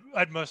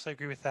I'd mostly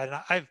agree with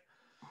that. And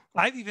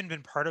I've even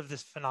been part of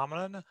this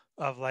phenomenon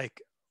of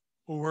like,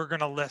 we're going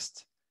to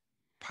list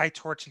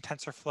PyTorch and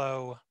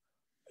TensorFlow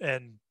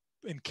and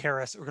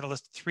Keras. We're going to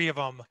list 3 of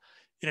them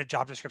in a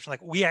job description.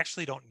 Like, we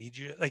actually don't need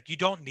you. Like, you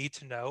don't need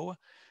to know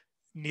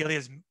nearly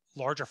as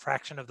large a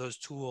fraction of those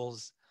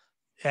tools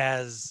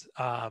as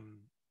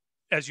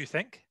you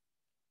think.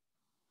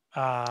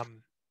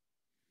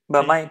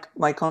 But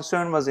my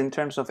concern was in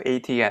terms of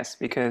ATS,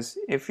 because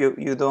if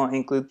you don't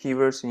include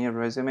keywords in your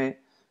resume,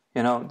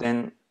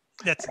 then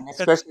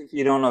especially if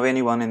you don't know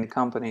anyone in the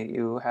company,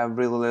 you have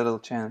really little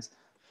chance.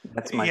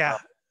 That's my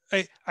problem.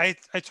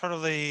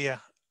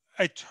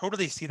 I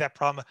totally see that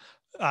problem.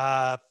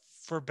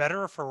 For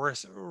better or for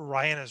worse,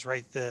 Ryan is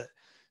right that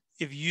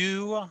if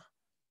you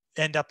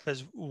end up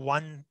as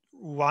one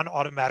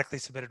automatically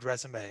submitted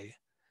resume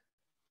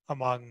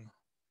among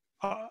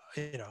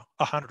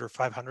 100 or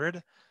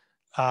 500.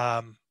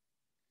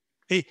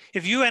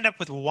 If you end up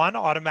with one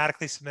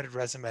automatically submitted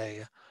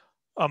resume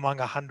among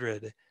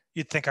 100,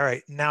 you'd think, all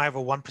right, now I have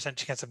a 1%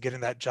 chance of getting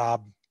that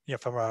job,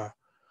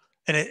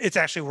 and it's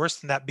actually worse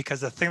than that,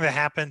 because the thing that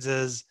happens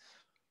is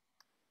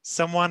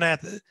someone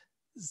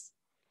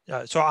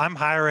so I'm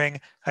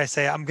hiring, I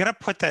say, I'm going to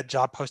put that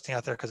job posting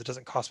out there because it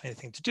doesn't cost me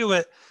anything to do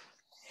it.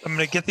 I'm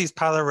going to get these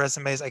pile of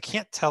resumes. I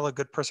can't tell a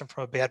good person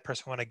from a bad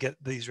person when I get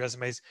these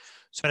resumes.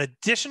 So in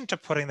addition to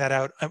putting that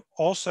out, I'm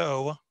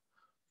also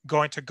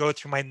going to go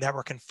through my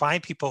network and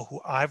find people who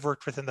I've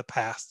worked with in the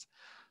past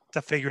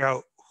to figure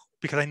out,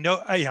 because I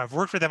know, I've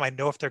worked with them. I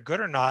know if they're good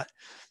or not.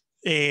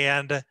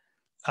 And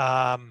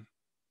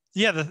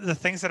the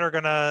things that are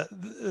going to,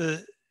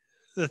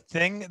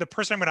 the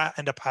person I'm going to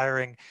end up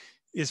hiring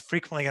is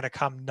frequently going to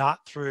come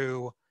not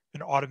through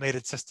an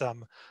automated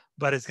system,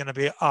 but it's going to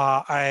be,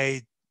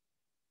 I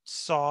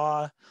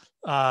saw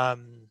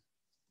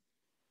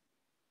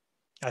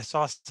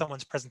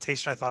someone's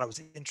presentation. I thought it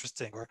was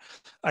interesting, or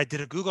I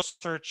did a Google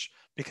search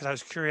because I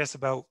was curious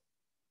about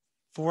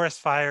forest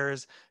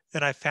fires,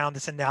 and I found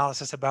this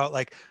analysis about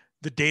like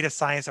the data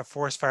science of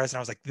forest fires, and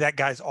I was like, that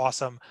guy's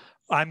awesome.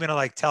 I'm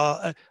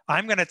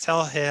gonna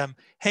tell him,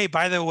 hey,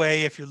 by the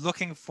way, if you're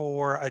looking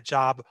for a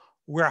job,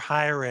 we're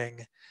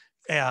hiring.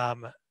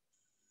 And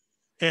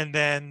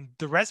then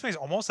the resume is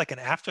almost like an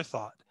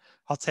afterthought.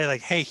 I'll say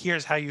like, hey,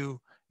 here's how you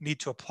need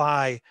to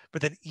apply,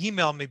 but then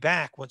email me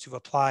back once you've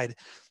applied.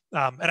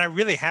 And I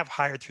really have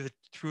hired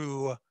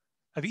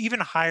I've even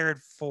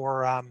hired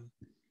for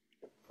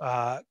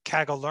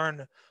Kaggle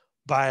Learn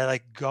by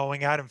like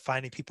going out and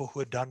finding people who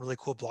had done really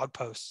cool blog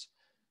posts,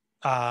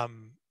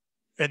 and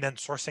then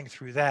sourcing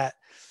through that.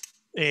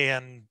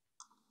 And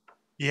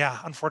yeah,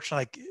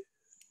 unfortunately, like,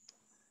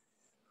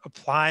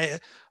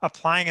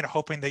 applying and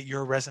hoping that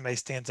your resume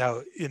stands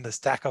out in the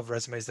stack of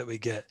resumes that we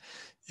get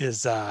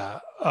is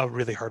a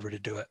really hard way to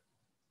do it.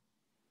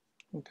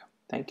 Okay,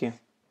 thank you.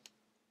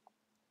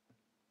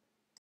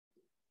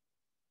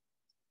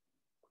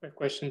 Great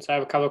questions. I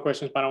have a couple of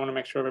questions, but I want to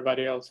make sure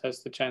everybody else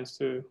has the chance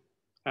to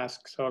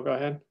ask. So I'll go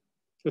ahead.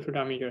 Feel free to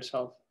unmute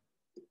yourself.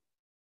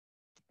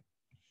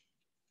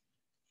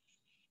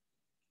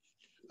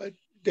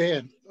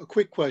 Dan, a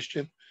quick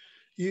question.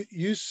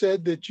 You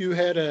said that you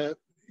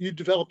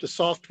developed a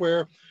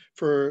software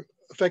for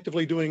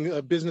effectively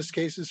doing business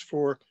cases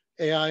for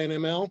AI and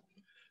ML.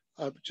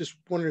 Just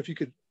wondering if you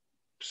could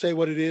say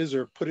what it is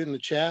or put it in the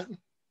chat.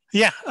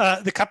 Yeah,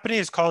 the company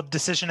is called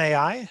Decision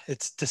AI.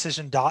 It's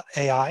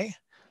decision.ai.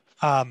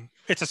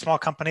 It's a small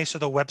company, so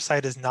the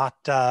website is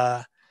not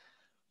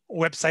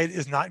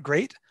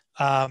great.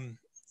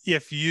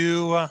 If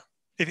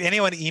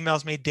anyone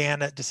emails me,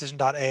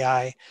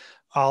 Dan@decision.ai,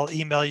 I'll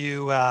email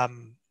you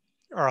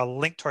or a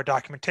link to our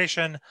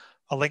documentation,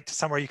 a link to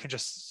somewhere you can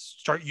just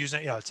start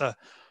using it.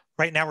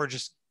 Right now we're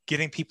just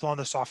getting people on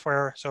the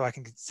software, so I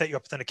can set you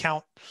up with an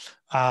account,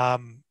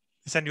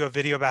 send you a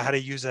video about how to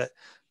use it,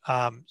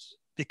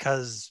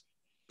 because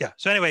yeah.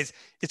 So anyways,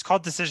 it's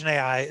called Decision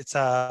AI. It's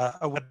a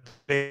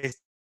web-based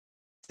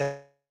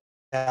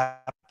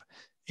app,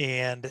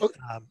 and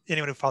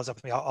anyone who follows up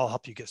with me, I'll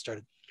help you get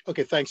started.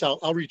 Okay, thanks.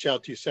 I'll reach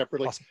out to you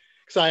separately. Awesome.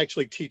 Because I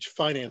actually teach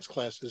finance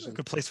classes, and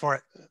good place for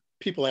it.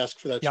 People ask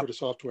for that sort of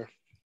software.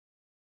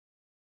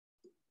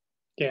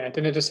 Yeah, I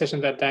did a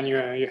decision that Dan you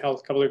held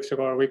a couple of weeks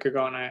ago or a week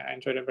ago, and I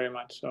enjoyed it very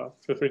much. So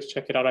feel free to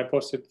check it out. I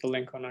posted the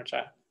link on our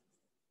chat.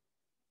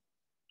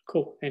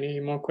 Cool. Any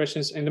more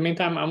questions? In the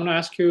meantime, I'm going to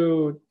ask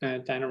you,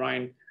 Dan and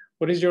Ryan,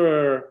 what is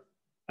your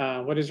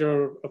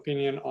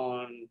opinion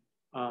on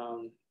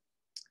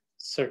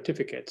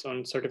certificates,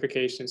 on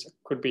certifications? It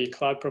could be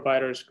cloud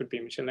providers, could be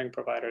machine learning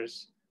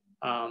providers.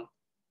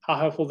 How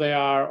helpful they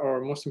are,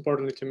 or most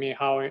importantly to me,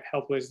 how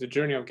helpful is the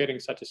journey of getting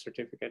such a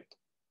certificate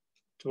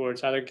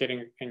towards either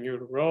getting a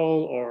new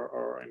role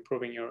or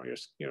improving your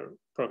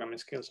programming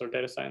skills or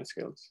data science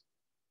skills?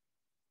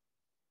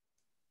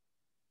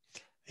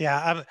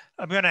 Yeah,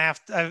 I'm gonna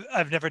have to,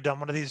 I've never done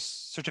one of these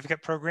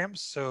certificate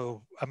programs,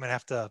 so I'm gonna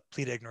have to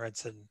plead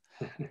ignorance and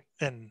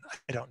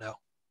I don't know.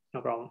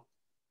 No problem.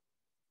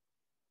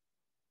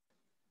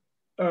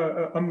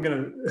 I'm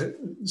going to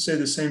say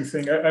the same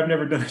thing. I've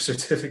never done a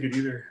certificate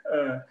either.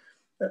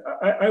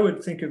 I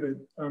would think of it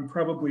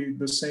probably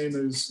the same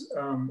as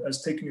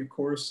taking a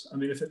course. I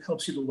mean, if it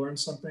helps you to learn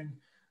something,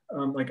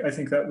 like I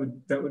think that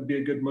would be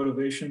a good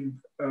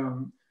motivation.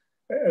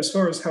 As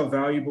far as how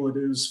valuable it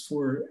is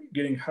for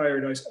getting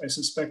hired, I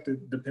suspect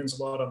it depends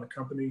a lot on the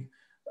company.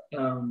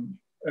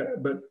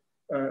 But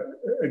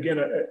again,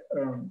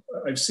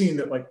 I've seen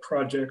that like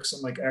projects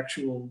and like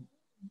actual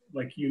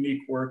like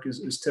unique work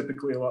is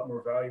typically a lot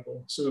more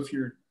valuable. So if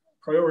you're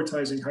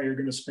prioritizing how you're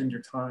going to spend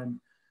your time,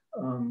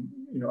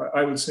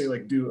 I would say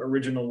like do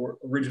original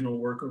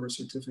work over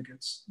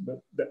certificates,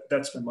 but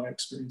that's been my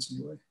experience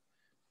anyway.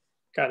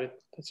 Got it.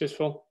 That's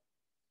useful.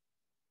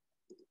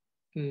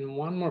 And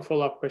one more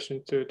follow-up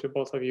question to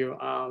both of you.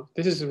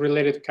 This is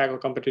related to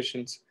Kaggle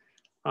competitions.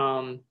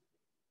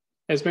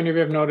 As many of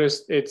you have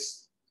noticed,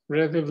 it's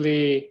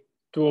relatively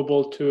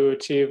doable to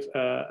achieve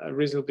a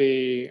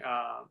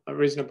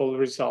reasonable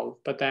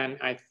result. But then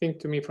I think,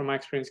 to me, from my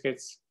experience,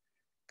 it's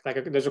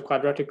like there's a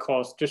quadratic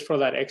cost just for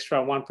that extra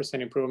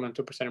 1% improvement,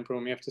 2%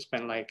 improvement. You have to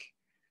spend like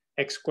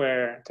X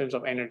square in terms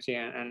of energy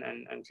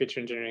and feature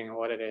engineering or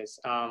what it is.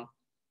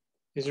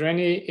 Is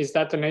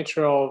that the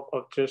nature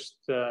of just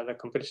the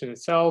competition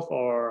itself,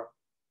 or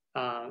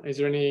is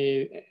there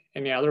any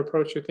other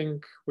approach you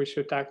think we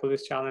should tackle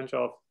this challenge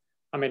of,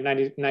 I mean,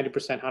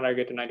 90%, how do I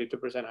get to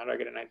 92%? How do I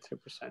get to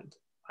 93%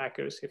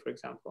 accuracy, for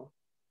example?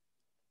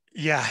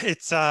 Yeah,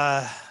 it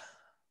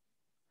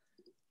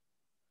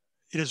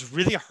is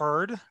really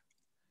hard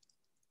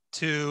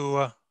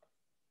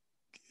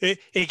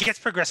it gets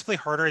progressively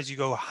harder as you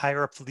go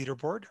higher up the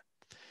leaderboard.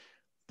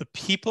 The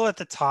people at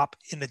the top,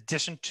 in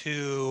addition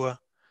to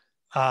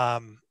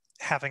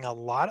having a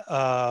lot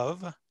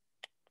of,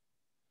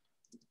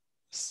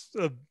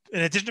 in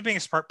addition to being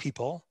smart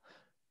people,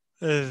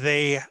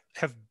 they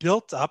have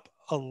built up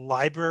a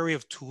library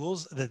of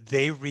tools that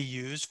they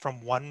reuse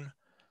from one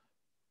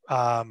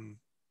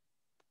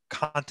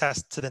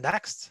contest to the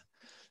next.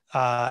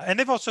 And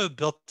they've also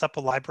built up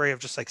a library of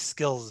just like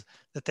skills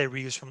that they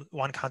reuse from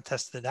one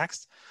contest to the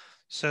next.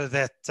 So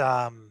that,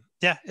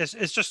 yeah,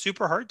 it's just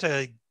super hard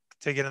to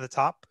to get in the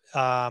top.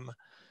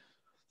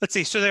 Let's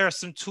see. So there are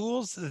some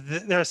tools.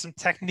 There are some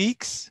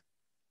techniques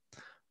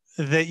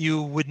that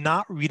you would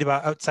not read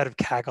about outside of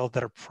Kaggle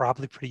that are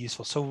probably pretty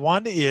useful. So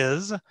one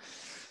is,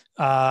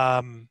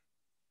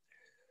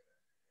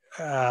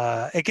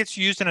 it gets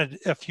used in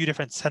a few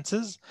different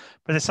senses,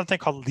 but there's something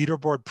called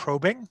leaderboard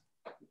probing,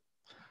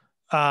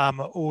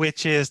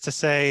 which is to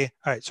say,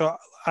 all right, so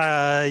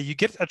you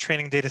get a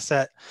training data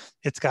set.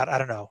 It's got, I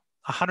don't know,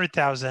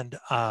 100,000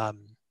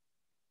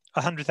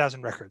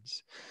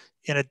 records.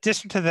 In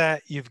addition to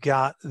that, you've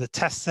got the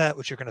test set,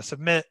 which you're going to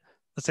submit.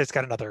 Let's say it's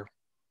got another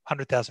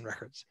 100,000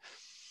 records.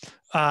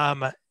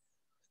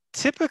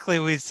 Typically,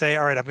 we'd say,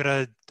 all right, I'm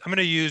going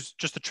to use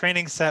just the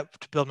training set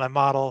to build my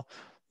model.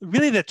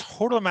 Really, the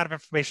total amount of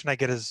information I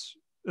get is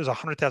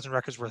 100,000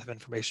 records worth of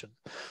information.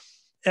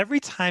 Every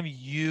time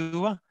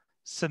you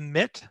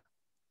submit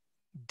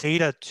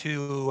data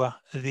to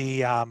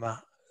the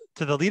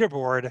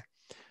leaderboard,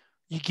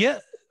 you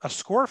get a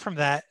score from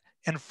that.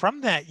 And from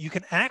that, you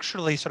can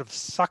actually sort of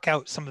suck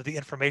out some of the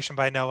information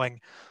by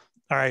knowing,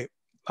 all right,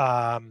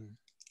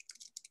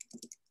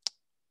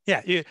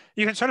 yeah, you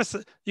can sort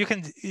of, you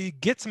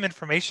get some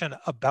information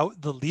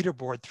about the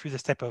leaderboard through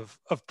this type of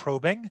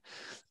probing.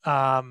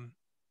 And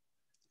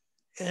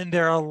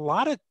there are a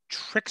lot of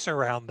tricks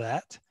around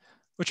that,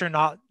 which are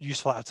not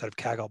useful outside of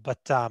Kaggle. But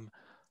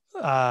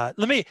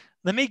let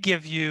me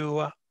give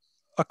you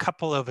a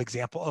couple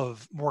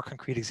of more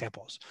concrete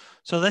examples.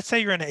 So let's say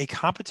you're in a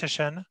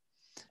competition,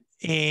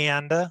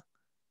 and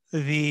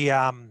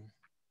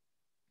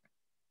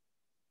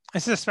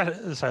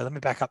sorry, let me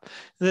back up.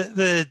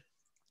 The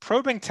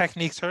probing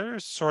techniques are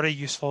sort of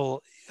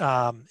useful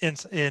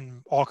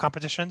in all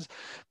competitions,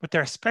 but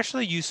they're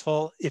especially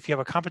useful if you have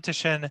a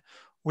competition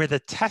where the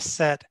test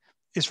set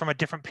is from a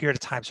different period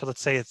of time. So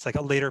let's say it's like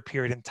a later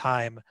period in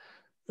time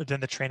than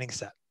the training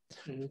set.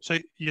 Mm-hmm. So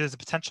there's a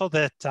potential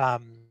that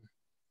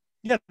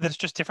that's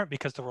just different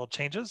because the world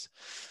changes.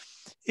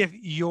 If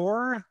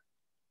your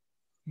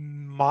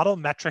model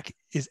metric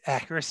is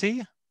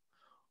accuracy,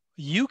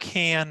 you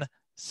can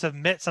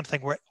submit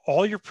something where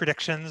all your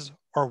predictions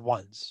are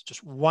ones,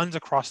 just ones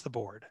across the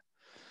board.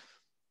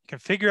 You can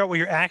figure out what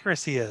your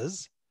accuracy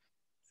is.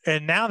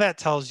 And now that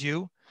tells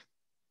you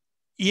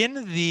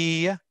in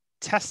the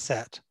test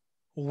set,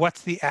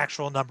 what's the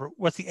actual number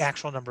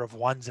of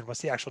ones and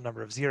what's the actual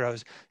number of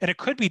zeros. And it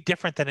could be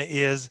different than it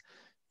is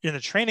in the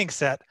training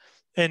set.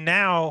 And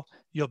now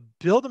you'll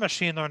build a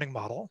machine learning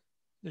model.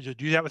 You'll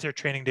do that with your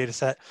training data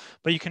set,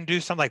 but you can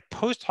do some like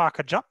post hoc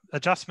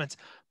adjustments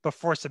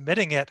before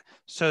submitting it,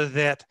 so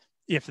that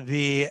if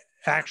the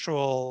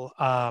actual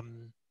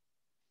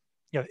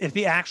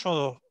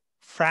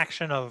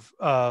fraction of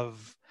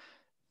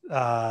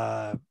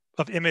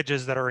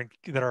images that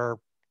are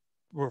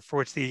for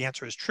which the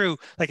answer is true,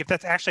 like if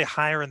that's actually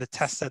higher in the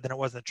test set than it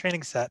was in the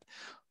training set,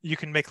 you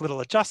can make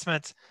little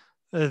adjustments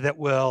that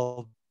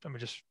will,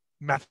 just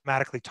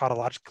mathematically,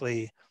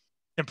 tautologically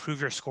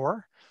improve your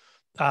score.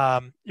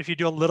 If you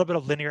do a little bit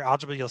of linear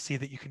algebra, you'll see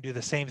that you can do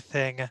the same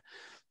thing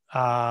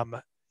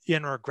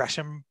in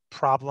regression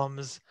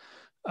problems,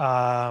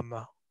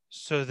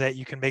 so that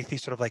you can make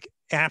these sort of like,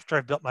 after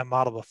I've built my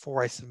model,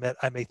 before I submit,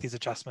 I make these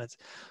adjustments.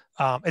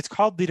 It's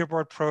called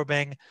leaderboard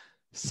probing.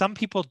 Some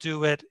people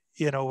do it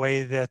in a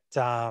way that,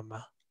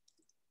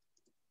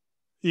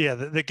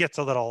 that gets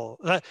a little,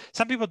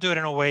 some people do it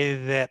in a way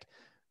that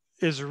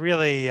is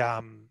really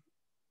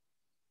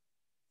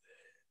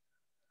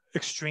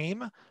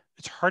extreme.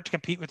 It's hard to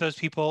compete with those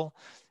people.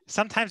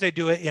 Sometimes they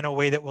do it in a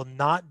way that will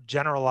not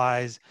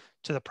generalize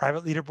to the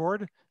private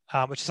leaderboard,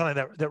 which is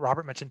something that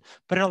Robert mentioned.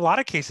 But in a lot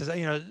of cases,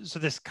 so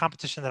this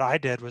competition that I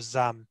did was,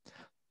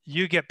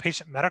 you get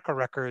patient medical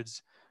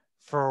records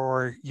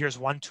for years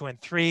 1, 2,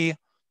 and 3,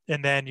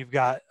 and then you're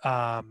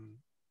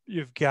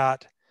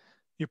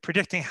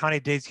predicting how many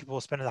days people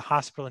will spend in the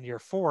hospital in year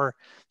 4.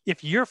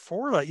 If year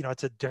 4,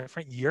 it's a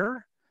different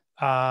year.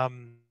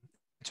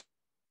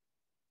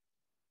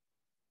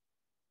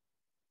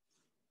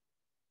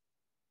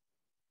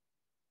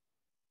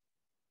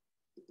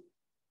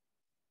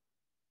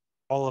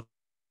 All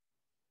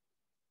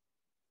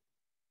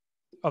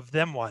of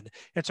them one.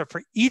 And so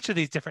for each of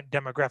these different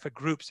demographic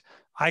groups,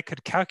 I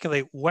could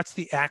calculate what's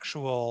the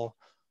actual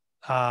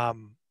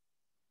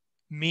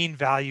mean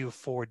value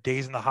for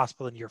days in the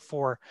hospital in year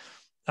 4.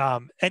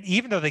 And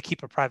even though they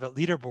keep a private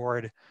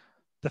leaderboard,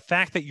 the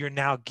fact that you're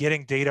now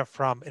getting data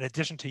from, in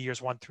addition to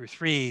years 1 through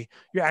 3,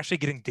 you're actually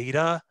getting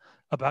data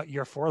about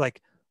year 4. Like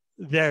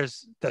you're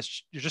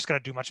just going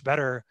to do much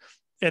better.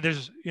 And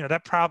there's,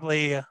 that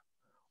probably,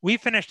 we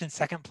finished in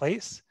 2nd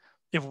place.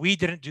 If we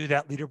didn't do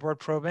that leaderboard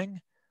probing,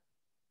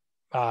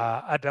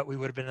 I bet we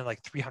would have been in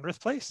like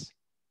 300th place.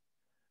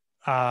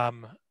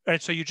 And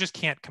so you just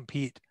can't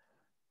compete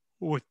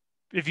with,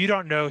 if you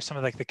don't know some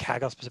of like the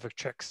Kaggle specific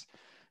tricks,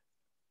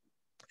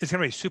 it's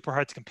going to be super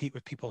hard to compete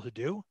with people who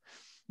do.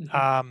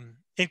 Mm-hmm.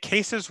 In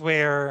cases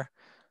where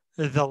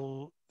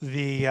the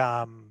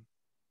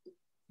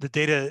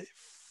data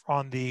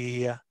on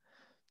the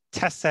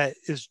test set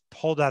is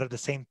pulled out of the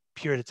same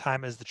period of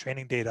time as the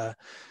training data,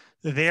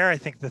 there, I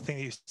think the thing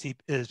that you see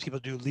is people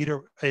do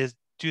this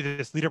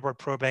leaderboard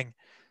probing.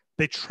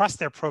 They trust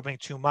their probing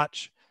too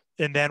much,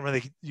 and then when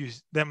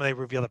they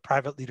reveal the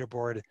private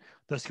leaderboard,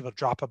 those people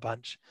drop a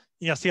bunch.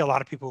 You'll see a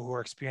lot of people who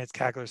are experienced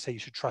Kagglers say you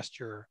should trust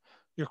your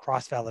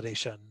cross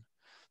validation.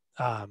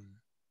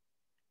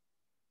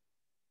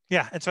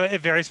 Yeah, and so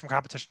it varies from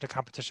competition to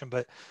competition,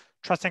 but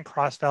trusting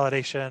cross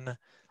validation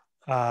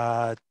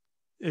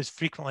is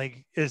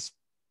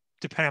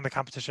depending on the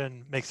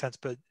competition makes sense,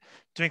 but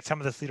doing some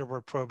of this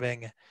leaderboard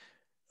probing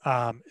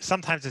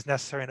sometimes is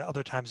necessary and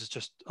other times it's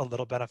just a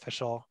little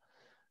beneficial.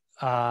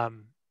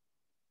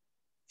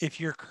 If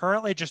you're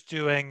currently just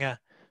doing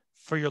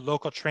for your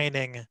local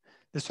training,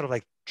 this sort of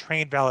like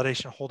train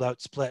validation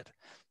holdout split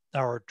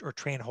or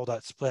train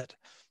holdout split,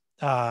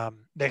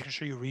 making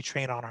sure you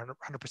retrain on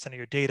 100% of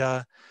your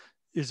data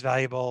is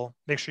valuable.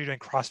 Make sure you're doing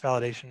cross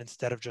validation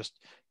instead of just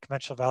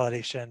conventional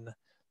validation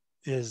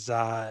is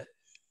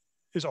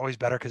always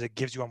better because it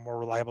gives you a more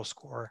reliable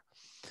score.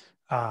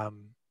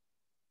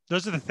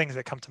 Those are the things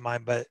that come to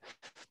mind. But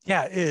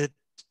yeah,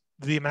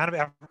 the amount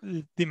of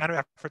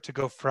effort to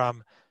go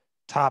from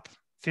top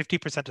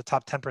 50% to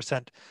top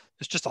 10%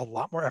 is just a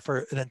lot more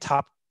effort, and then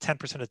top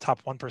 10% to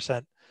top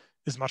 1%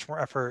 is much more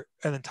effort,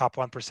 and then top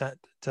 1%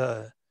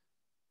 to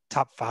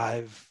top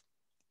 5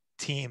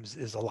 teams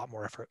is a lot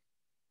more effort.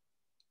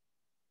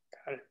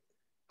 Got it.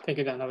 Thank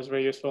you, Dan. That was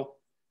very useful.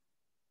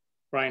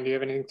 Ryan, do you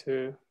have anything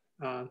to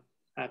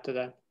add to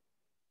that?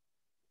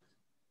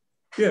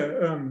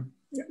 Yeah,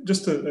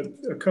 just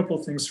a couple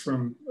of things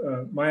from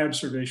my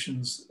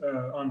observations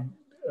on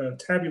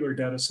tabular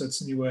data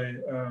sets anyway.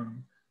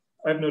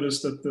 I've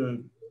noticed that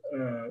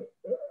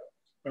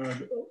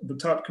the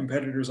top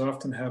competitors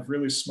often have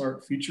really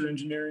smart feature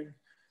engineering,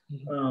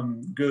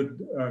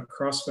 good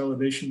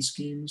cross-validation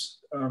schemes,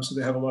 so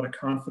they have a lot of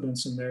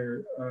confidence in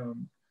their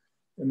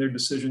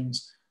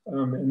decisions.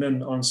 And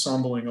then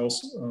ensembling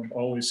also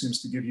always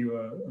seems to give you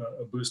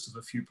a boost of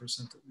a few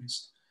percent at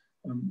least.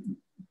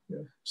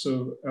 Yeah.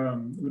 So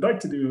we'd like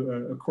to do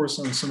a course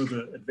on some of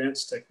the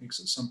advanced techniques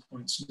at some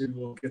point, so maybe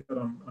we'll get that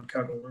on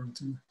Kaggle Learn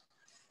too.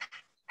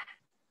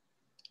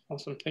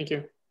 Awesome, thank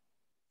you.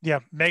 Yeah,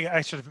 Meg, I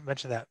should have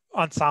mentioned that.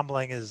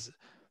 Ensembling is,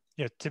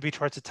 to be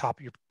towards the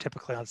top, you're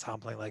typically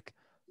ensembling like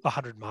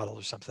 100 models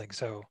or something.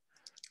 So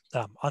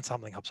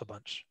ensembling helps a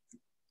bunch.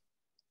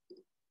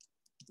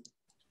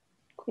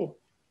 Cool.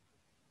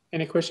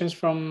 Any questions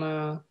from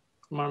our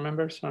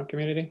members, our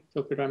community?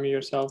 Feel free to unmute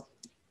yourself.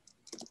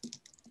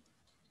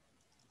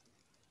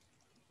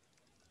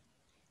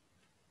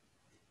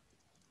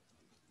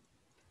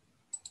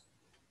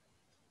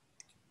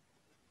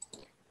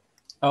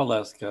 I'll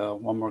ask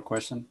one more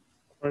question.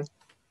 Right.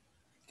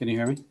 Can you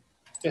hear me?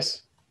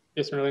 Yes.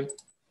 Yes, Merlin.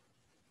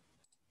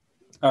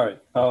 All right.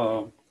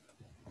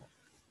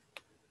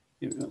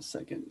 Give me a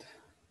second.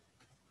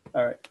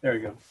 All right, there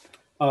you go.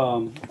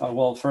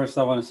 Well, first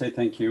I want to say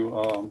thank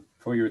you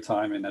for your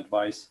time and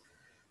advice.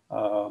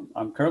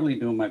 I'm currently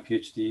doing my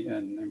PhD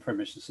in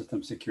information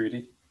system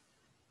security,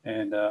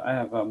 and I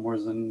have more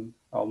than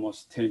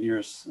almost 10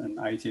 years in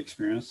IT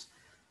experience.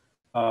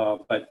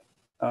 But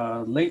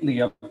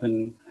lately I've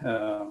been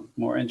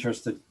more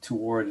interested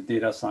toward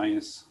data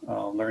science,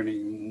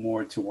 learning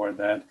more toward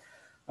that.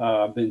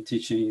 I've been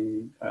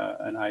teaching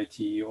an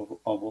IT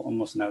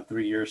almost now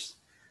 3 years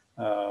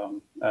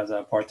as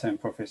a part-time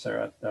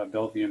professor at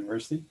Bellevue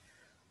University.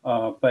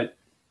 But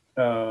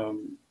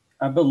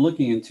I've been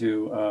looking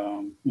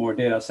into more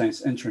data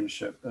science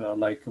internship,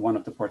 like one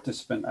of the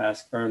participants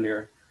asked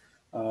earlier.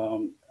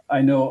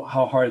 I know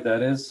how hard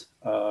that is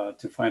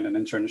to find an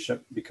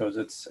internship because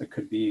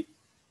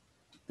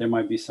there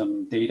might be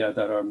some data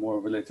that are more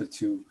related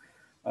to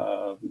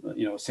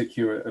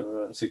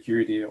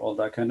security, all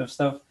that kind of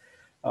stuff.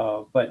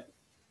 But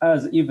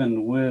as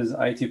even with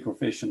IT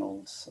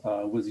professionals,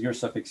 with your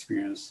self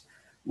experience,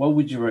 what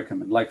would you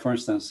recommend? Like, for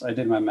instance, I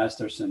did my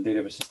master's in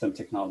database system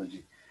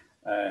technology,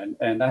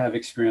 and I have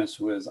experience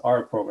with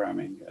R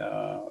programming,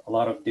 a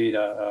lot of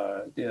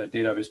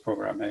database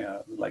programming,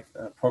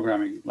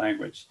 programming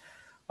language.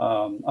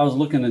 I was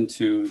looking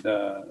into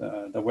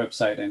the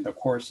website and the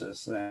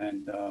courses,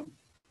 and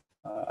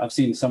I've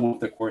seen some of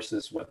the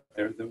courses, what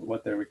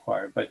they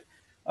require. But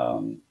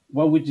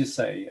what would you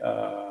say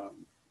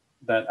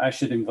that I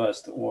should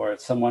invest, or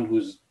someone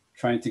who's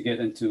trying to get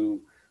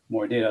into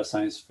more data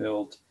science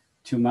field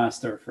to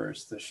master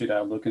first? Should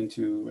I look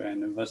into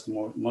and invest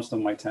most of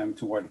my time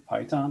toward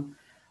Python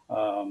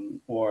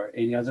or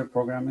any other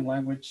programming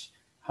language?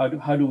 How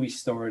do we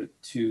start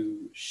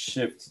to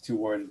shift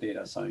toward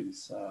data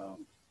science?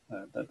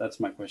 That's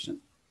my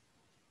question.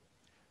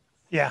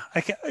 Yeah,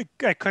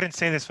 I couldn't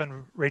say this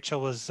when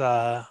Rachel was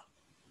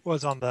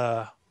on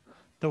the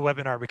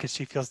webinar because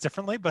she feels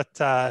differently,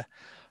 but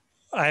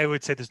I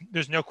would say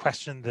there's no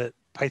question that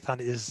Python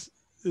is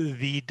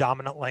the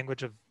dominant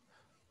language of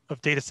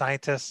data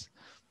scientists.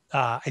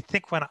 I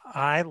think when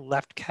I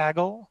left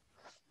Kaggle,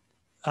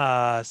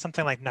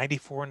 something like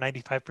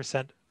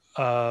 95%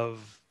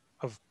 of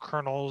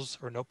kernels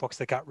or notebooks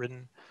that got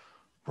written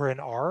were in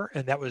R,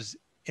 and that was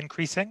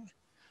increasing.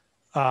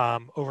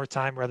 over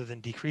time rather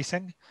than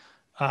decreasing.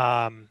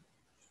 So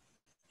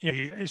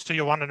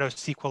you'll want to know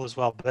SQL as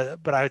well,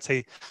 but I would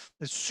say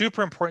it's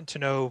super important to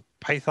know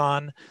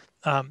Python.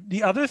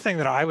 The other thing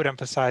that I would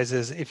emphasize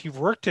is if you've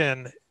worked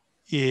in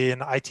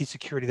IT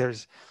security,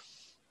 there's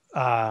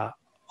a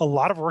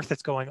lot of work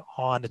that's going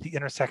on at the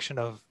intersection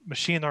of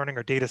machine learning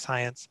or data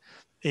science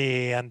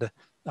and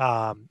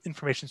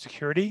information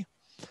security.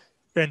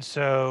 And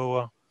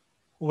so,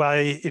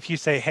 if you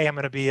say, hey, I'm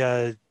going to be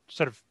a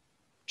sort of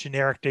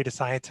generic data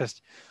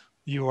scientist,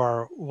 you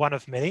are one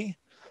of many.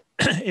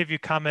 If you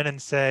come in and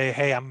say,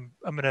 hey, I'm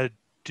going to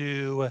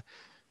do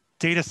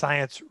data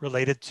science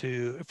related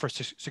for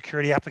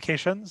security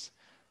applications,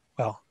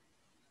 well,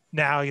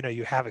 now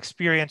you have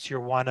experience. You're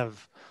one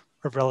of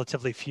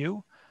relatively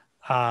few.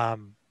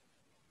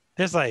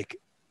 There's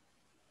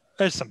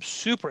some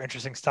super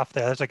interesting stuff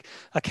there. There's like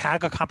a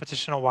Kaggle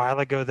competition a while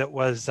ago that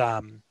was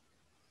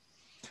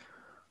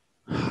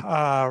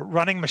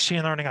running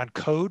machine learning on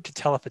code to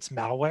tell if it's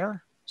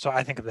malware. So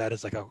I think of that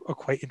as like a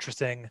quite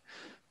interesting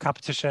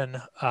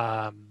competition.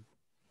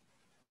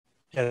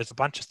 There's a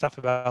bunch of stuff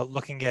about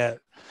looking at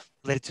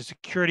related to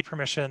security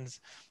permissions.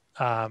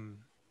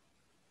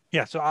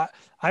 So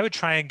I would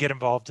try and get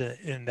involved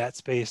in that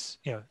space,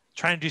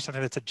 trying to do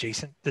something that's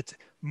adjacent, that's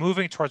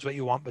moving towards what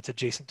you want, but it's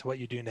adjacent to what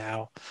you do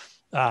now.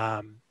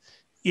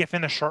 If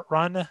in the short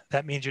run,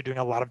 that means you're doing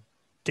a lot of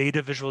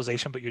data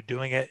visualization, but you're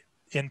doing it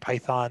in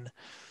Python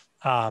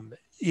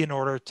in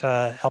order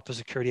to help the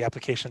security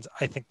applications,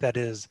 I think that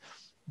is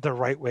the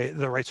right way,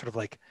 the right sort of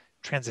like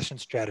transition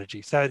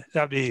strategy. So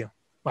that would be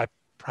my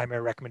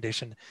primary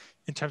recommendation.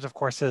 In terms of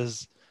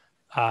courses,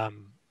 we're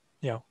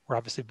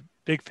obviously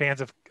big fans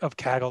of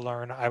Kaggle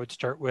Learn. I would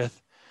start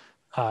with,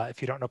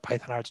 if you don't know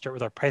Python, I would start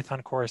with our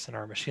Python course and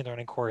our machine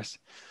learning course,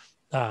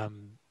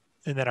 and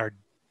then our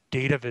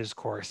data viz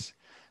course.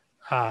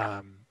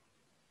 And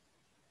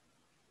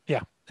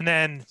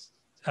then,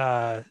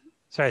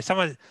 sorry,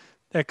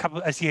 a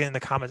couple I see in the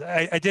comments.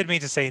 I did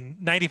mean to say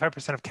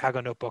 95% of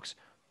Kaggle notebooks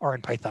are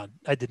in Python.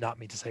 I did not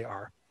mean to say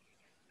R.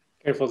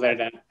 Careful there,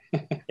 Dan.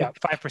 Yeah,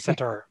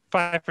 5%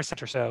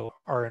 or so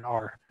are in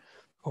R,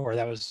 or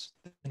that was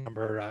the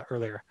number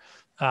earlier.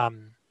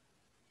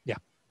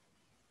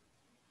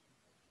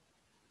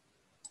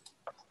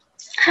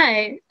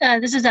 Hi,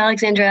 this is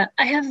Alexandra.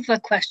 I have a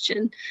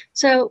question.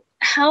 So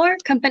how are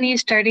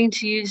companies starting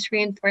to use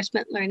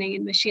reinforcement learning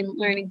in machine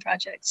learning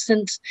projects,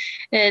 since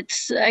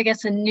it's, I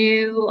guess, a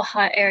new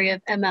hot area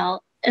of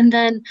ML? And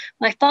then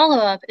my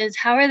follow-up is,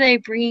 how are they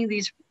bringing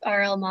these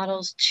RL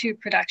models to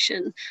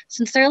production,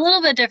 since they're a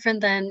little bit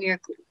different than your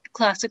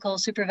classical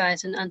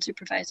supervised and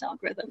unsupervised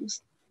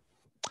algorithms?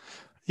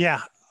 Yeah,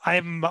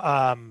 I'm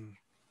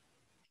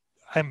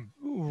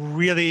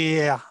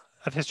really,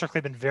 I've historically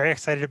been very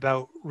excited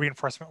about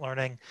reinforcement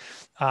learning.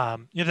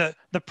 The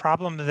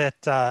problem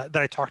that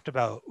I talked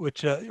about,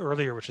 which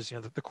earlier, which is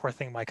the core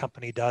thing my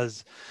company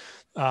does,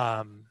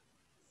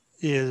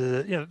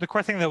 is the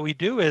core thing that we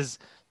do is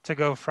to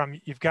go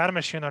from, you've got a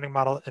machine learning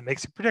model, it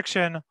makes a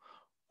prediction.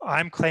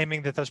 I'm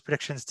claiming that those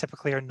predictions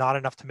typically are not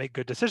enough to make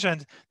good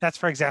decisions. That's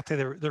for exactly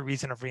the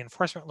reason of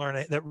reinforcement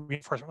learning, that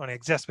reinforcement learning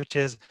exists, which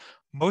is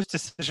most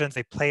decisions,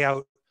 they play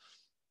out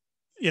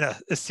in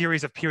a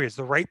series of periods.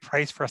 The right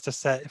price for us to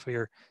set, if we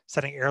are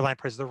setting airline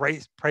prices, the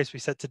right price we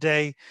set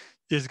today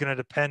is going to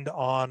depend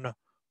on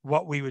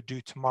what we would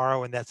do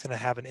tomorrow, and that's going to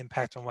have an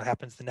impact on what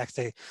happens the next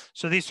day.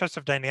 So these sorts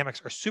of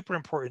dynamics are super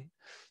important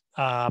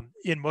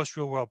in most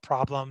real world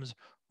problems.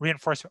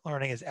 Reinforcement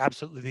learning is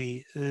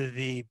absolutely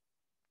the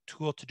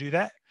tool to do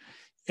that.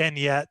 And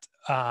yet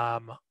I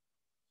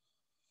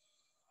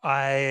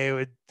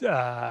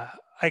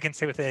can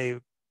say with a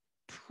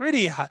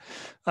pretty high,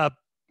 as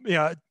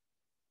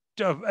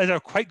a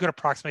quite good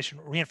approximation,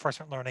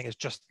 reinforcement learning is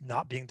just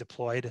not being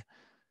deployed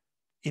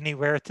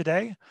anywhere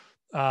today.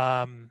 There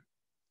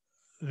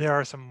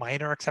are some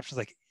minor exceptions,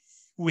 like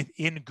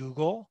within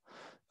Google,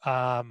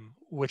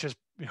 which is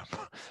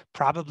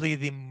probably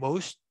the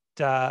most,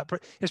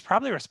 is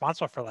probably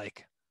responsible for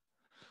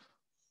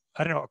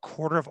a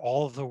quarter of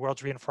all of the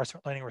world's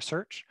reinforcement learning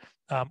research.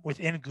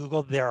 Within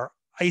Google, there are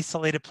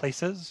isolated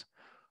places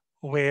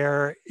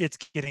where it's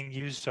getting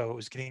used. So it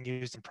was getting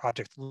used in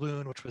Project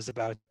Loon, which was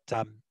about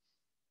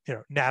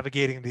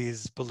navigating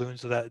these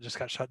balloons, so that just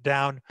got shut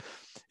down.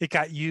 It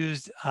got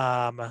used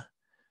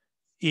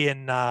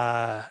in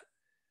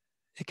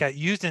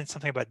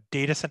something about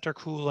data center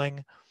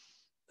cooling.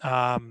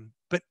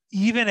 But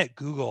even at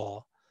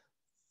Google,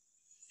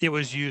 it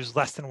was used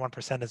less than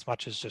 1% as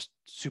much as just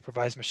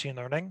supervised machine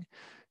learning.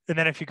 And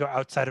then if you go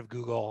outside of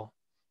Google,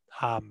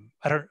 I'm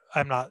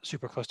not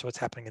super close to what's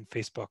happening in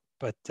Facebook,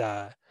 but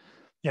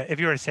if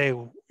you were to say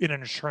in an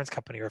insurance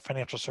company or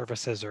financial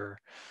services or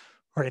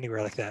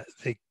anywhere like that,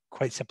 they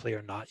quite simply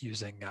are not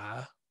using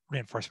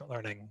reinforcement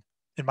learning,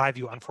 in my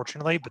view,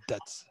 unfortunately, but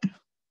that's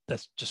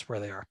just where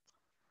they are.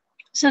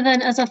 So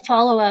then as a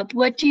follow-up,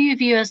 what do you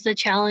view as the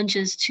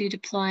challenges to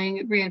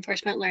deploying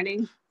reinforcement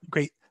learning?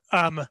 Great.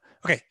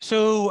 Okay,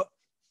 so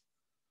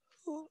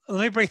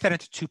let me break that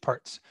into two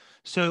parts.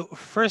 So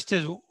first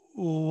is,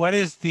 what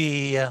is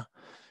the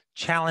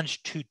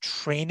challenge to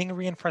training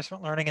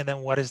reinforcement learning, and then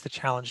what is the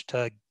challenge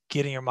to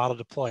getting your model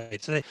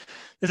deployed. So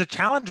there's a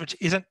challenge which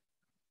isn't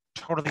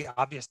totally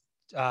obvious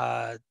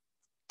to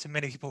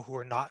many people who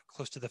are not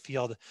close to the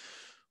field,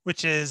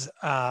 which is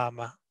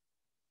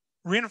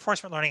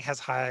reinforcement learning has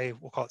high,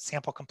 we'll call it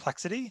sample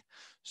complexity.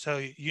 So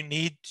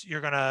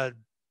you're going to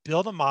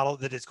build a model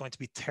that is going to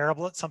be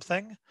terrible at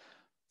something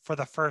for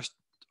the first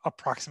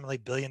approximately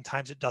billion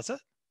times it does it.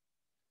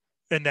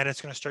 And then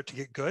it's going to start to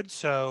get good.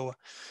 So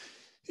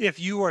if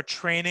you are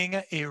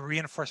training a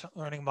reinforcement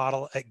learning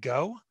model at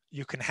Go,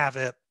 you can have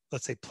it,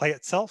 let's say, play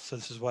itself. So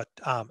this is what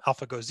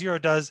AlphaGo 0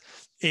 does.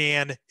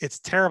 And it's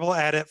terrible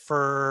at it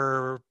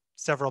for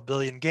several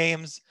billion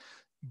games,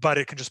 but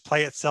it can just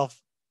play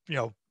itself,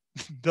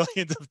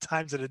 billions of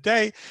times in a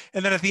day.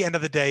 And then at the end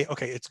of the day,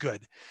 okay, it's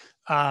good.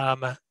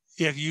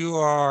 If you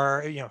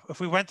are, if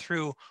we went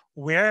through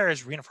where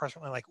is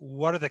reinforcement learning, like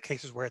what are the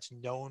cases where it's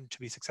known to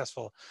be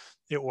successful?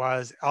 It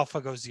was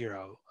AlphaGo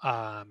 0.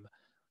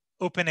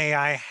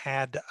 OpenAI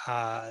had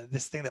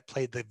this thing that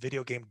played the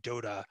video game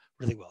Dota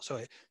really well.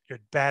 So you're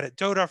bad at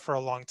Dota for a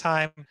long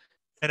time,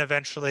 and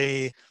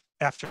eventually,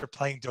 after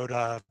playing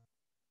Dota,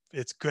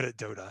 it's good at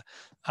Dota.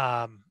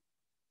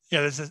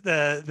 This is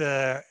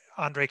the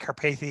Andre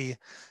Carpathy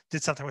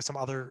did something with some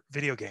other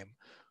video game,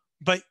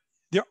 but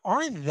there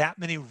aren't that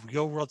many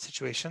real-world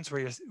situations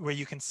where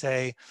you can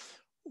say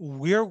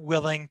we're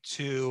willing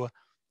to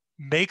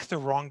make the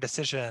wrong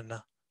decision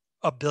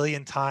a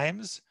billion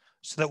times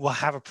so that we'll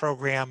have a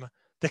program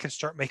that can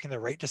start making the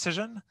right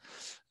decision.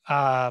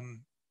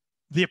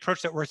 The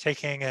approach that we're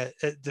taking at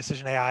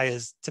Decision AI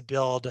is to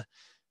build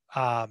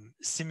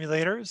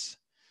simulators.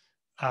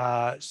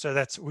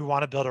 So we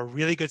want to build a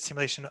really good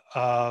simulation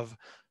of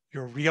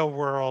your real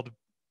world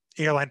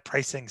airline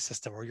pricing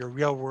system or your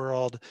real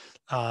world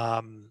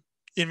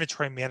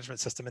inventory management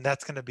system. And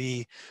that's going to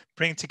be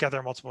bringing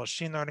together multiple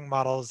machine learning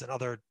models and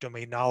other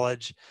domain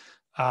knowledge.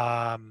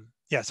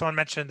 Someone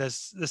mentioned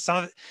this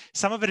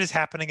some of it is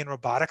happening in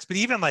robotics, but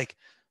even like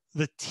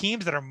the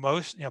teams that are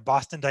most,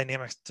 Boston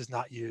Dynamics does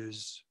not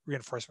use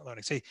reinforcement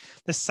learning. So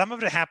there's some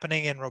of it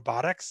happening in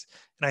robotics.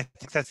 And I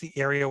think that's the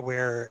area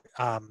where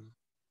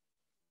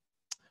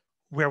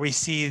we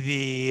see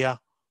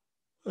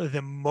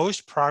the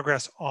most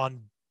progress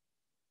on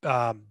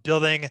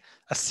building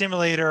a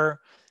simulator,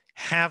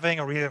 having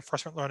a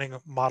reinforcement learning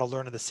model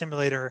learn in the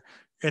simulator,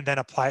 and then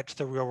apply it to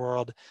the real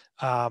world.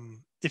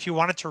 If you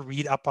wanted to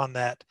read up on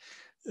that,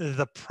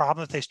 the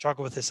problem that they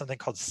struggle with is something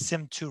called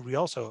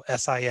Sim2Real, so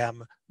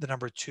SIM, the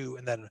number 2,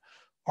 and then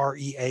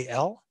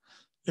REAL.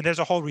 And there's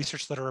a whole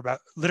research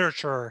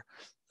literature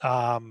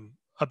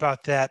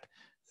about that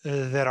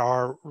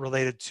are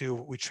related to,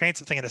 we train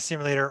something in a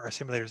simulator, our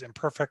simulator is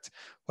imperfect.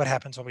 What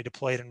happens when we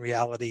deploy it in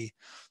reality?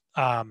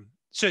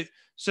 So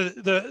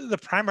the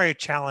primary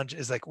challenge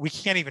is like, we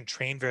can't even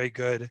train very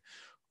good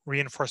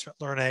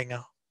reinforcement learning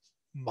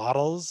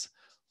models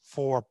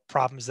for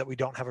problems that we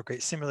don't have a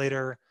great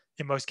simulator.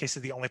 In most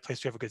cases, the only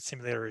place we have a good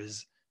simulator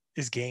is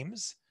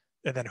games.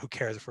 And then who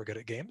cares if we're good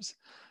at games?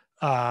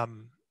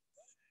 And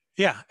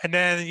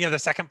then, the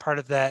second part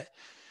of that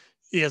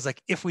is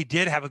like, if we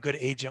did have a good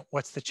agent,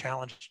 what's the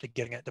challenge to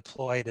getting it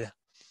deployed?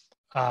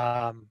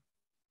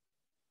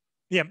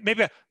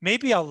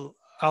 Maybe I'll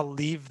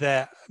leave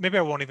that. Maybe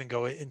I won't even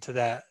go into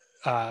that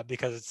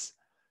because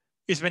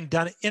it's been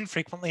done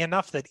infrequently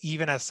enough that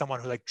even as someone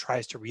who like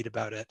tries to read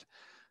about it,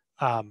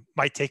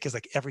 my take is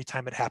like every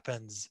time it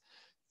happens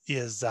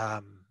is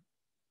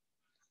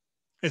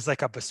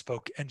like a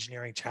bespoke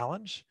engineering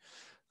challenge.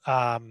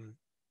 The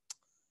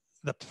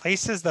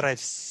places that I've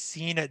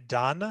seen it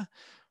done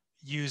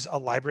use a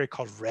library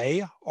called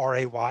Ray,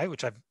 R-A-Y,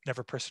 which I've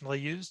never personally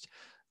used.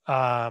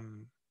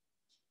 And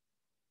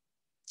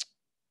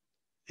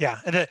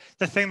the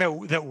thing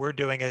that we're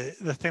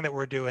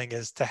doing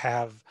is to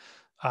have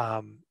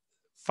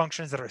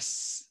functions that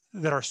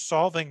are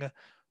solving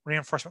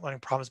reinforcement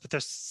learning problems, but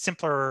there's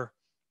simpler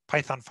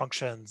Python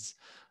functions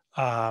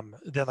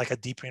than like a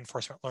deep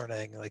reinforcement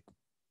learning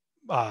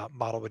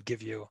model would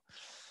give you,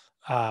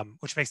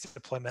 which makes the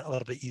deployment a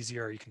little bit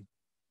easier. You can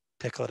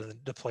pickle it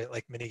and deploy it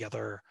like many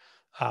other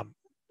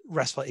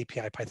RESTful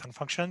API Python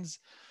functions.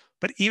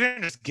 But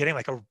even just getting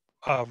like a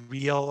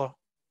real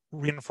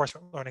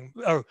reinforcement learning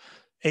or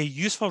a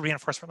useful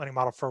reinforcement learning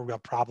model for a real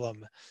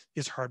problem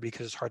is hard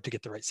because it's hard to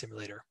get the right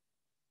simulator.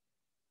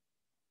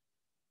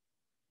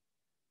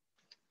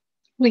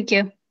 Thank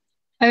you.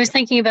 I was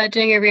thinking about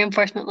doing a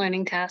reinforcement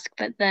learning task,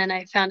 but then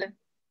I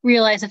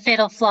realized a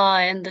fatal flaw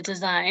in the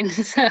design,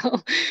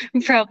 so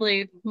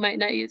probably might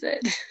not use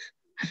it.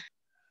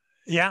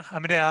 Yeah, I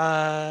mean,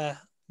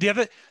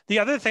 the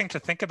other thing to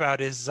think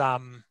about is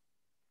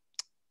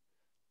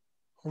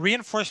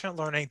reinforcement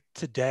learning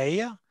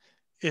today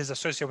is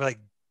associated with like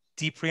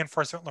deep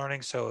reinforcement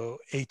learning, so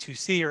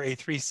A2C or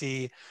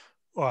A3C.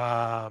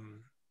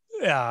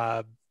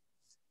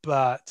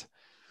 But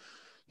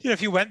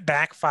if you went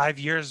back 5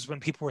 years when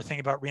people were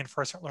thinking about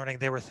reinforcement learning,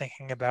 they were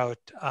thinking about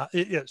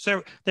so there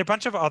are a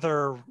bunch of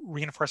other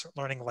reinforcement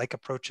learning like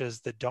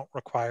approaches that don't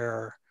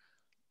require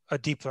a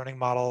deep learning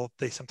model.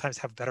 They sometimes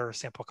have better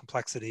sample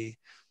complexity.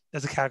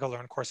 There's a Kaggle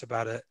Learn course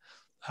about it,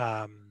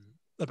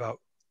 about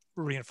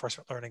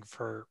reinforcement learning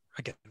for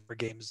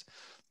games.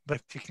 But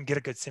if you can get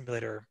a good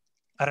simulator,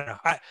 I don't know.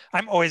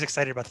 I'm always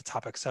excited about the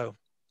topic, so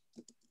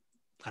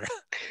I don't know.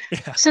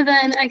 Yeah. So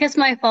then I guess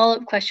my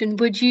follow-up question,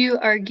 would you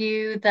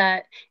argue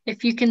that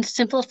if you can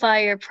simplify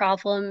your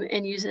problem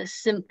and use a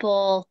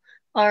simple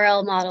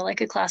RL model,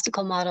 like a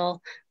classical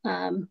model,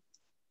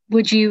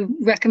 would you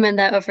recommend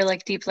that over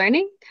like deep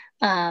learning?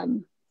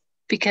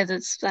 Because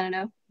it's, I don't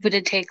know, would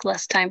it take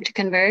less time to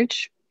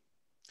converge?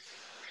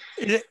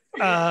 It's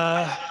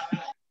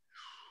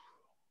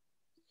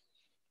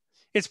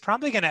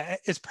probably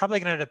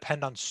gonna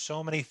depend on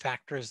so many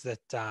factors that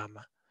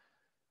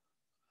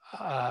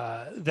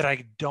that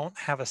I don't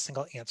have a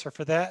single answer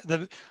for that.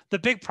 The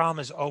big problem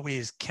is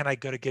always, can I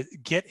go to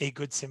get a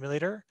good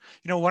simulator?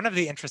 You know, one of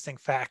the interesting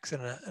facts,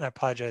 and I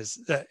apologize,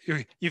 that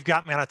you've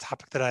got me on a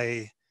topic that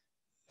I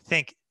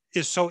think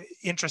is so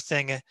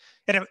interesting.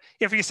 And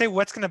if you say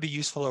what's going to be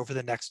useful over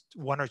the next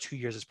 1 or 2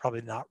 years, is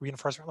probably not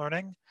reinforcement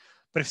learning.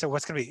 But if you say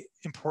what's going to be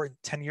important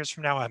 10 years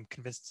from now, I'm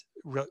convinced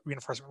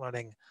reinforcement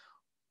learning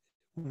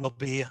will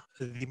be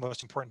the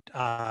most important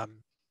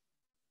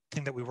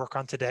thing that we work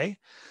on today.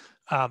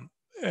 So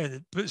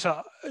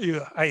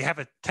I have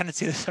a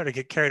tendency to sort of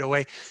get carried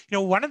away. You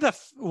know, one of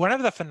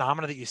the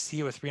phenomena that you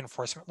see with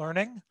reinforcement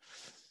learning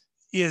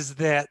is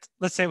that,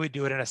 let's say we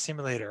do it in a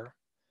simulator,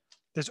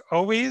 there's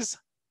always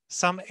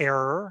some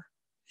error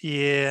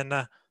in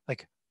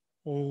like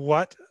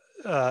what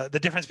the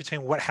difference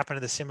between what happened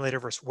in the simulator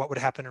versus what would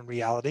happen in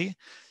reality.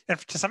 And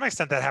to some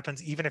extent that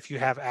happens even if you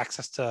have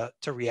access to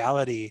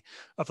reality,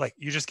 of like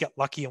you just get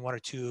lucky in 1 or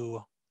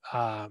 2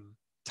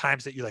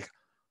 times that you like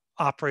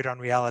operate on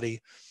reality.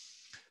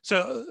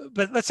 So,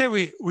 but let's say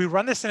we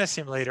run this in a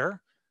simulator.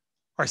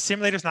 Our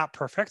simulator is not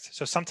perfect.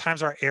 So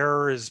sometimes our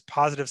error is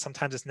positive,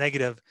 sometimes it's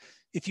negative.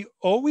 If you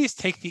always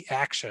take the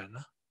action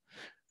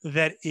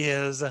that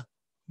is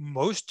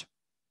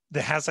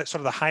that has like sort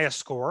of the highest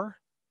score,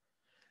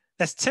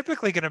 that's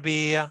typically going to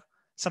be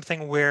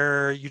something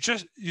where you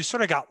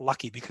sort of got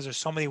lucky, because there's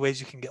so many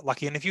ways you can get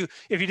lucky. And if you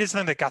did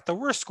something that got the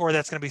worst score,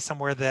 that's going to be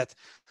somewhere that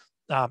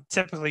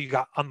typically you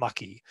got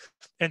unlucky.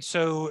 And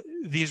so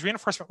these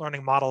reinforcement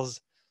learning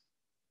models,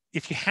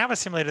 if you have a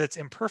simulator that's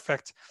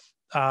imperfect,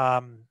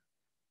 the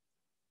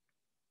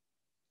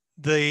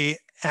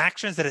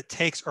actions that it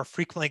takes are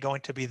frequently going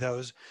to be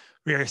those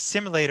where a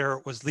simulator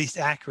was least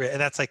accurate,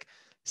 and that's like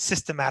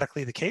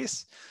systematically the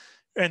case.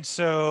 And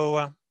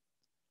so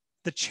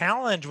the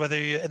challenge,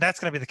 and that's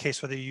going to be the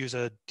case whether you use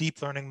a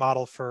deep learning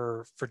model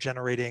for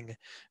generating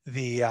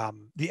the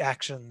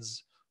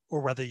actions, or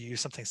whether you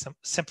use something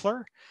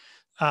simpler.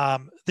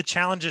 The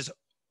challenge is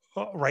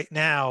right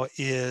now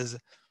is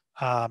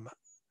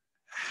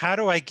how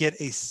do I get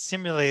a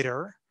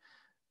simulator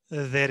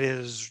that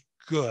is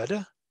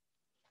good,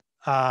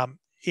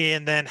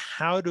 and then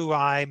how do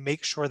I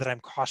make sure that I'm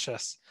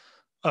cautious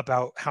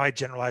about how I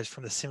generalize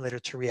from the simulator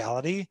to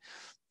reality?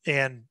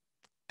 And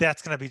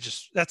that's going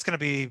to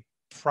be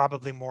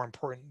probably more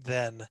important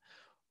than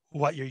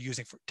what you're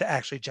using to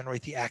actually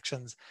generate the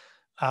actions.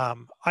 I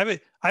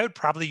would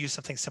probably use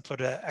something simpler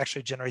to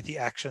actually generate the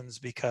actions,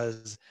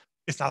 because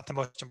it's not the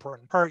most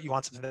important part. You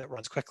want something that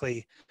runs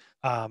quickly.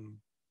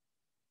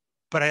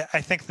 But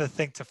I think the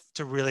thing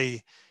to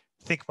really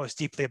think most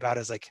deeply about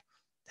is like,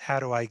 how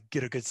do I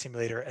get a good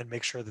simulator and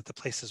make sure that the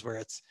places where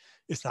it's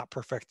not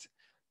perfect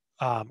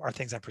are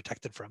things I'm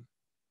protected from.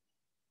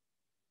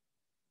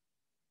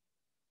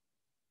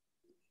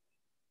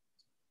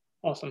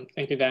 Awesome.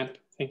 Thank you, Dan.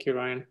 Thank you,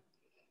 Ryan.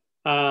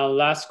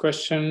 Last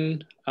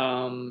question.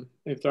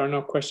 If there are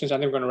no questions, I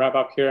think we're going to wrap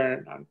up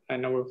here. I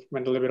know we've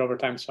went a little bit over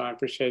time, so I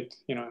appreciate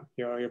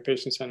your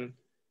patience and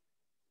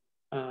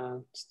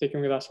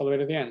sticking with us all the way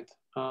to the end.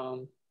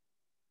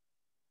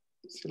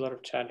 See a lot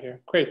of chat here.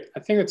 Great.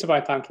 I think it's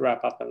about time to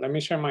wrap up. Let me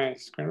share my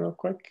screen real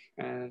quick.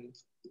 And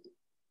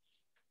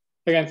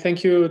again,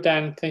 thank you,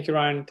 Dan. Thank you,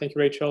 Ryan. Thank you,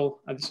 Rachel.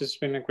 This has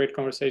been a great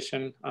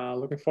conversation.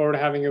 Looking forward to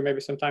having you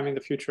maybe sometime in the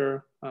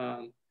future.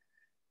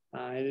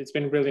 It's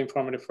been really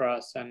informative for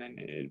us, and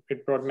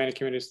it brought many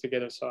communities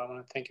together. So I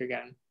want to thank you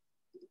again.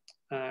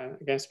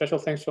 Again, special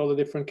thanks to all the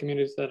different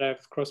communities that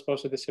have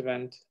cross-posted this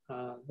event.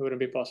 It wouldn't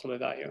be possible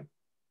without you.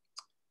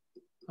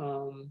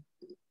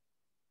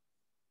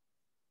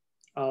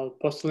 I'll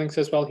post the links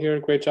as well here.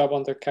 Great job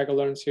on the Kaggle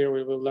Learns here.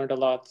 We've learned a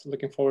lot.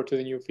 Looking forward to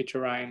the new feature,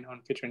 Ryan,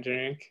 on feature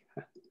engineering.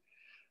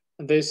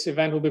 This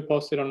event will be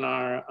posted on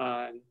our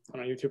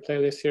YouTube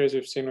playlist here. As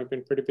you've seen, we've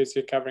been pretty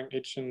busy covering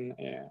each and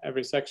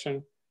every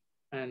section,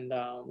 and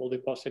will be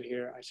posted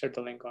here. I shared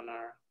the link on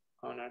our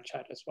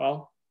chat as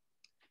well.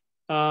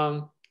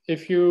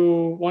 If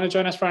you want to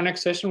join us for our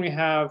next session, we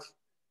have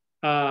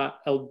a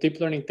deep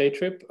learning day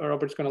trip.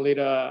 Robert's going to lead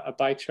a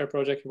bike share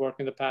project he worked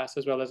in the past,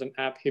 as well as an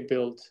app he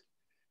built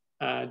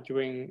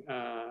doing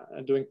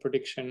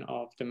prediction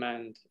of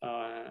demand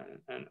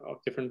and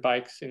of different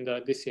bikes in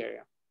the DC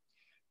area.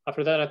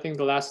 After that, I think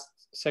the last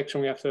section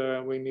we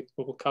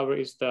will cover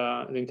is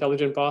the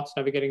intelligent bots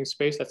navigating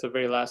space. That's the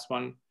very last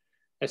one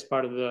as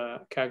part of the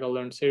Kaggle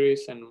Learn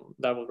series, and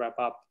that will wrap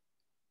up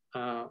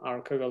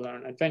our Kaggle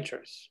Learn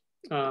adventures.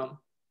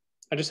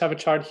 I just have a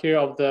chart here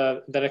of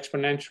that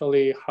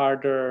exponentially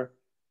harder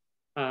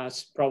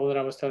problem that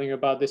I was telling you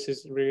about. This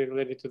is really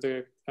related to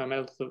the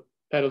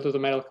pedal to the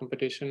metal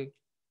competition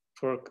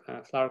for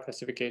flower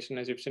classification.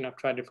 As you've seen, I've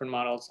tried different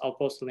models. I'll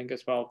post a link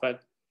as well.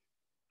 But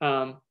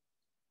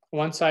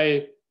once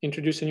I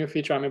introduce a new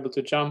feature, I'm able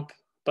to jump,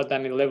 but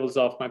then it levels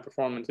off my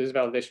performance. This is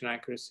validation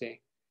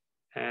accuracy.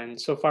 And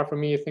so far for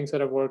me, things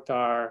that have worked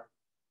are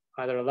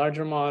either a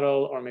larger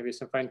model or maybe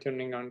some fine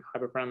tuning on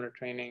hyperparameter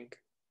training,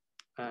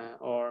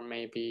 or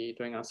maybe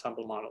doing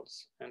ensemble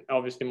models, and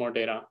obviously more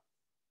data.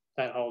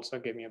 That also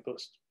gave me a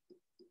boost.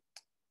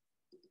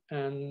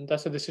 And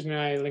that's a decision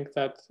I linked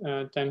that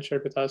Dan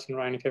shared with us. And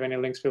Ryan, if you have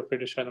any links, feel free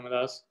to share them with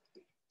us.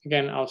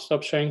 Again, I'll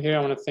stop sharing here. I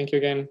want to thank you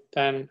again,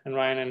 Dan and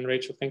Ryan and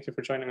Rachel. Thank you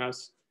for joining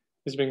us.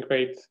 It's been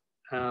great.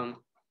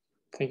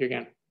 Thank you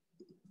again.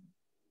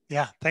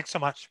 Yeah, thanks so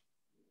much.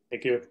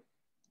 Thank you.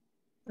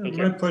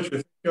 My pleasure.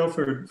 Thank you all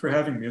for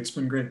having me. It's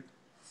been great.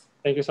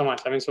 Thank you so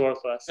much. That means the world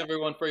to us.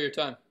 Everyone for your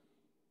time.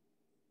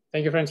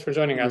 Thank you, friends, for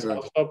joining us.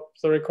 I'll stop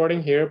the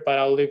recording here, but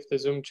I'll leave the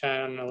Zoom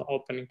channel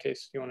open in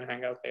case you want to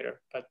hang out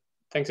later. But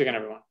thanks again,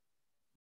 everyone.